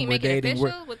You person, mean we're make it dating, we're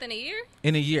official within a year?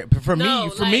 in a year. But for No,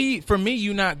 me,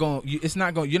 you're not going. It's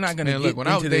not going. You're not going to Man, get look, when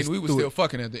I was into this dating, we was through still it.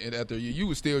 fucking after you. You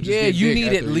was still just Yeah, getting you dick need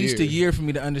after at least a year for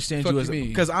me to understand Fuck you you as mean?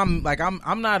 because I'm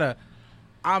not a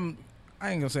I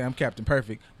ain't gonna say I'm Captain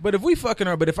Perfect, but if we fucking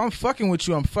her, but if I'm fucking with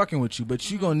you, I'm fucking with you. But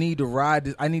you gonna need to ride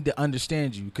this. I need to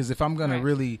understand you because if I'm gonna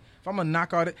if I'm gonna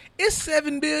knock out it's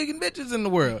 7 billion bitches in the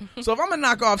world. So if I'm gonna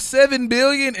knock off 7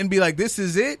 billion and be like, this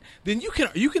is it, then you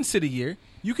can sit a year.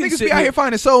 You can Niggas sit be out here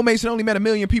finding soulmates and only met 1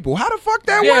 million people. How the fuck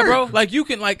that yeah, work? bro. Like you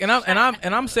can like, and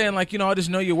I'm saying like, you know, I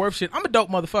just know your worth shit. I'm a dope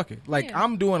motherfucker. Like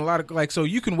I'm doing a lot of like, so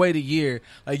you can wait a year.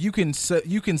 Like you can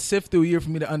sift through a year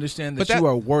for me to understand that you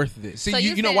are worth this. See, So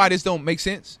you you know said- why this don't make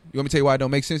sense? You want me to tell you why it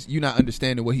don't make sense? You're not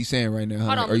understanding what he's saying right now. Huh?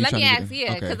 Hold Or on, you let me trying to ask, get yeah,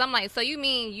 in? because Okay. I'm like, so you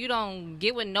mean you don't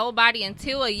get with nobody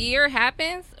until a year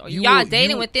happens? Or You y'all will-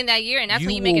 dating you- within that year, and that's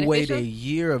when you will make it wait official? a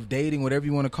year of dating, whatever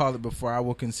you want to call it, before I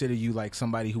will consider you like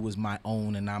somebody who was my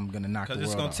own, and I'm gonna knock the Because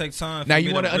world it's gonna off. take time. Now for you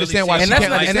me wanna really understand see why it. she And that's can't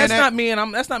not, and understand that's that? not me,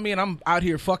 and that's not me, and I'm out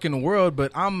here fucking the world.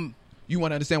 But You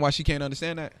want to understand why she can't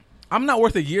understand that? I'm not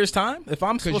worth a year's time if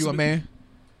I'm Because supposed you a to be- man.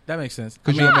 That makes sense.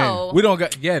 'Cause I you a mean, man. No. We don't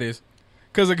got it is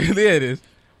because yeah, it is.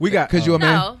 We got Because you a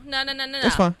man. No.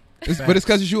 That's fine. But it's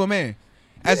because you a man.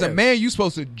 As a Yeah. man, you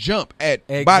supposed to jump at.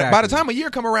 By Exactly. the time a year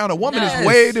come around, a woman Yes. is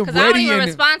way Because I don't ready even and.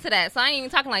 respond to that, so I ain't even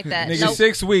talking like that. Nigga, Nope.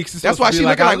 6 weeks. It's That's supposed why to be she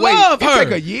looking I like, wait, love it her.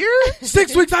 take a year?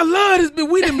 6 weeks. I love this, but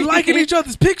we done liking each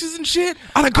other's pictures and shit.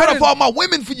 I done cut off all my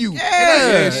women for you.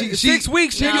 Yeah, she 6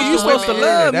 weeks. No. Nigga, you supposed to Yeah,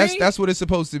 love that's me. that's what it's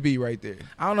supposed to be right there.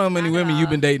 I don't know how many Not at women you've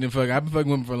all. been dating and fucking. I've been fucking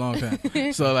women for a long time.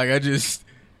 So like,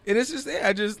 and it's just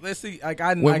there. Let's see. Like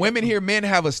When women hear men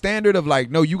have a standard of like,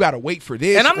 no, you got to wait for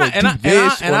this, and I'm not, or do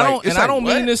this, or like- it's I like, don't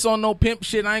mean what? this on no pimp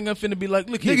shit. I ain't gonna finna be like,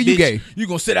 look here, Nigga, you bitch, gay. You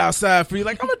gonna sit outside for you?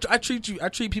 Like I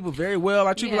treat people very well.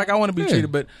 I treat people like I want to be Yeah.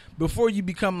 treated. But before you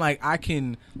become like, I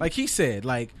can, like he said,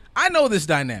 like I know this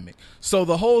dynamic. So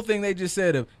the whole thing they just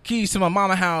said of keys to my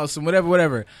mama house and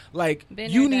whatever, like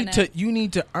Been you there, done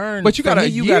need to earn. But you got for a me,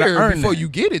 year gotta earn before that. you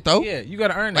get it though. Yeah, you got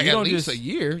to earn Like that. You at don't least just a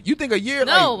year. You think a year?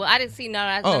 No, like, I didn't see.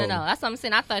 No, Oh. no. That's what I'm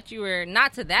saying. I thought you were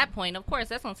not to that point. Of course,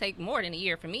 that's gonna take more than a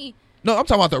year for me. no, I'm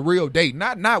talking about the real date.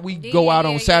 Not we go out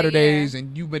on Yeah, Saturdays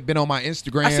and you've been on my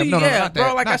Instagram. I see, no, yeah, not bro.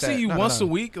 that, Like not I see that. you No, once no. a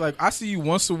week. Like I see you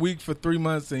once a week for 3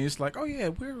 months, and it's like, oh yeah,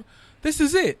 this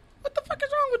is it. What the fuck is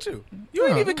wrong with you? You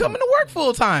ain't No, even no. coming to work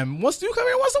full time. You come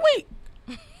here once a week.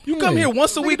 You come here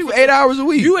once a Nigga week. do 8 hours a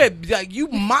week.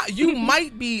 You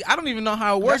might be. I don't even know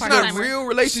how it works. That's not Part-timer. real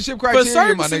relationship For criteria,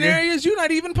 certain my nigga. scenarios, you're not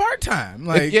even part time.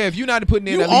 Like If you're not putting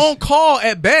in you at on least, call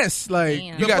at best. Like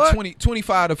Damn. you the got fuck?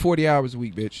 25 to 40 hours a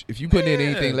week, bitch. If you putting in Yeah.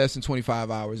 anything less than 25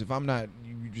 hours, if I'm not,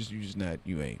 you just not.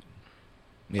 You ain't.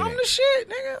 It I'm ain't. the shit,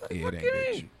 nigga. Yeah, Fuck it you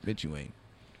ain't, bitch. You ain't.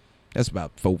 That's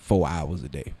about 4 hours a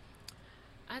day.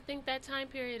 I think that time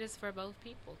period is for both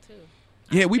people too.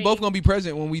 Yeah, I we think- both gonna be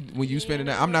present when you spending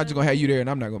that. I'm not just gonna have you there, and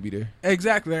I'm not gonna be there.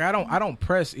 Exactly. Like, I don't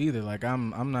press either. Like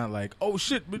I'm not like, oh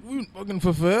shit, but we fucking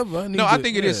for forever. No, I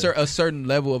think it is a certain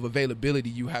level of availability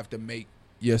you have to make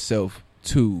yourself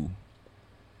to.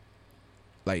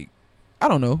 Like, I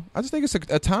don't know. I just think it's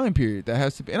a time period that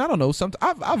has to be. And I don't know.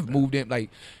 I've moved in. Like,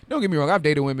 don't get me wrong. I've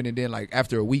dated women, and then like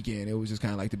after a weekend, it was just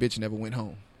kind of like the bitch never went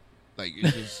home. Like,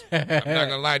 it's just, I'm not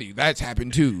gonna lie to you. That's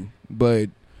happened too. But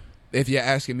if you're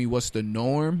asking me what's the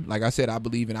norm, like I said, I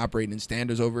believe in operating in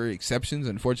standards over exceptions.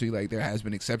 Unfortunately, like there has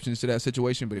been exceptions to that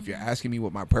situation. But if you're asking me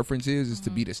what my preference is to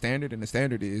be the standard, and the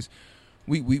standard is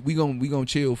we gonna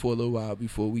chill for a little while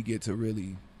before we get to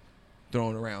really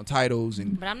throwing around titles.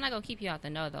 And But I'm not gonna keep you out the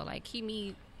know though. Like keep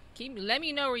me. Let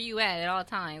me know where you at all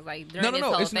times. Like during this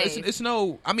whole phase. It's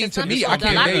no. I mean, to Some me, people I don't.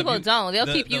 can't. A lot of date people you. don't. They'll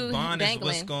keep the you bond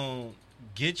dangling. is what's gonna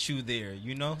get you there,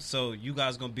 you know. So you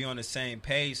guys gonna be on the same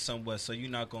page somewhat. So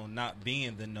you're not gonna not be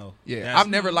in the know. Yeah, I've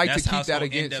never liked to that's how keep it's that gonna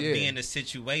against. End up Yeah, being a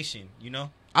situation, you know.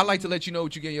 I like to let you know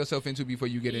what you get yourself into before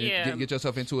you get Yeah. get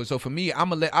yourself into it. So for me,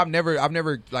 I've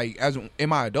never like as in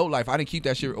my adult life, I didn't keep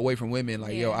that shit away from women.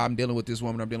 Like, yo, I'm dealing with this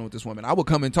woman. I'm dealing with this woman. I would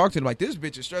come and talk to them like, this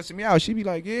bitch is stressing me out. She'd be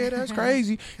like, yeah, that's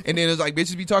crazy. And then it's like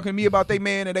bitches be talking to me about their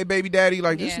man and their baby daddy.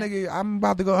 Like, this nigga, I'm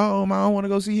about to go home. I don't want to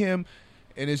go see him.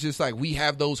 And it's just like we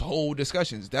have those whole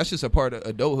discussions. That's just a part of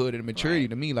adulthood and maturity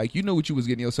to me. Like, you know what you was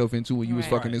getting yourself into when you was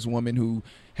fucking this woman who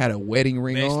had a wedding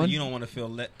ring Basically, on. you don't want to feel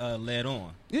led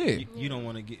on. Yeah. You don't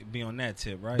want to be on that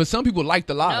tip, right? But some people like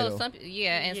the lie. No, though. some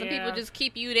people just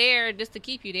keep you there just to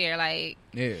keep you there. Like,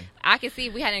 Yeah. I can see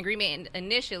if we had an agreement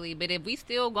initially, but if we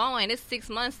still going, it's 6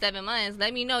 months, 7 months.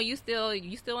 Let me know you still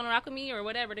want to rock with me or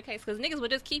whatever the case. Because niggas will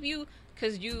just keep you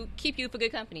for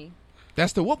good company.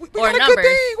 That's the what we Or got a numbers. good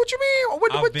thing. What you mean?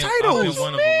 What I've titles? been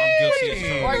one of them. I'm guilty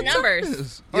as charged. Or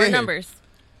numbers. Yeah. Or numbers.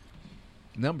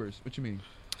 Numbers. What you mean?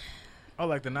 Oh,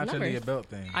 like the notch under Numbers. your belt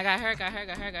thing. I got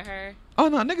her. Oh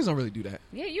no, niggas don't really do that.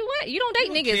 Yeah, you what? You don't date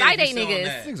Who niggas. cares I if date you say all niggas.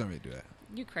 that? Niggas don't really do that.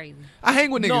 You crazy. I hang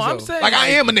with niggas. No, I'm though. saying, like I like-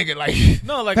 am a nigga. Like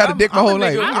No, like had a dick my whole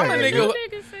life. I'm a nigga.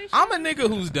 Niggas say shit. I'm a nigga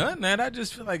who's done that. I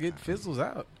just feel like it fizzles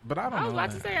out. But I don't I know. was about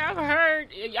why. to say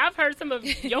I've heard some of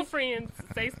your friends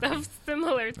say stuff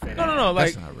similar to that. No.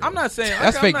 Like, That's not real. I'm not saying.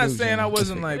 That's I'm fake not news, saying man. I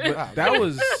wasn't like. But that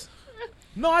was.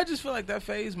 No, I just feel like that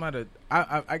phase might have.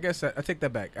 I guess I take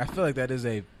that back. I feel like that is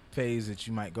a phase that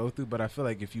you might go through. But I feel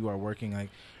like if you are working, like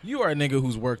you are a nigga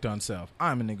who's worked on self.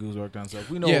 I'm a nigga who's worked on self.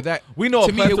 We know. Yeah, that- we know a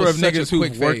to me, it plethora was of such a niggas who've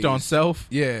quick worked phase. on self.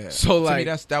 Yeah. So, to like-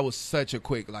 me, that was such a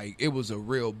quick. Like it was a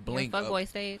real blink. Fuck of- boy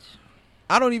stage.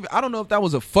 I don't know if that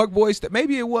was a fuckboy.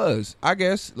 Maybe it was. I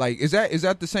guess. Like, is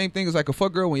that the same thing as like a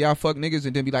fuck girl when y'all fuck niggas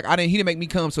and then be like, he didn't make me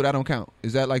come, so that don't count.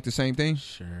 Is that like the same thing?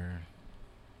 Sure.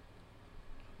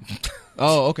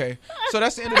 Oh, okay. So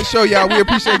that's the end of the show, y'all. We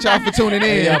appreciate y'all for tuning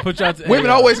in. Yeah, put y'all Women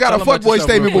always got a tell 'em about fuckboy yourself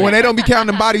statement, real but when quick. they don't be counting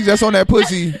them bodies that's on that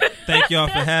pussy, Thank y'all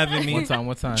for having me.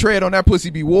 One time. tread on that pussy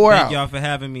be wore Thank out. y'all for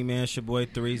having me, man. It's your boy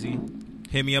Threezy.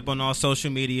 Hit me up on all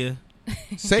social media.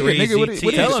 Say it, nigga. What it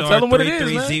is? Tell 'em what it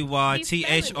is, man.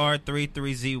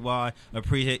 THR33ZY.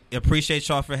 Appreciate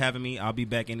y'all for having me. I'll be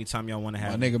back anytime y'all want to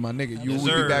have My me. nigga. You Yes, will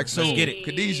sir. be back Let's soon. get it.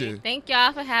 Khadijah. Thank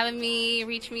y'all for having me.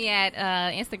 Reach me at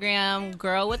Instagram,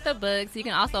 Girl with the Books. You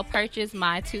can also purchase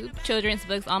my 2 children's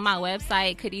books on my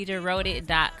website,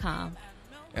 KhadijahWroteIt.com.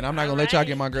 And I'm not going to let y'all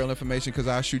get my girl information because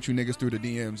I'll shoot you niggas through the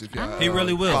DMs if y'all He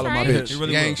really will. follow my Alright. bitch. He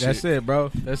really Gang will. shit. That's it, bro.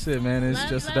 That's it, man. It's Love,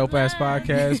 just a love, dope ass love.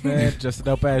 podcast, man. Just a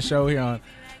dope ass show here on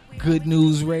Good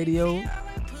News Radio.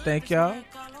 Thank y'all.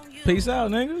 Peace out,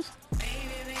 niggas.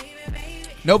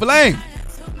 No blame.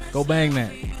 Go bang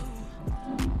that.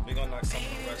 We're going to knock some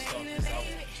of the rest off because I'll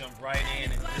jump right in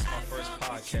and this is my first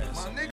podcast.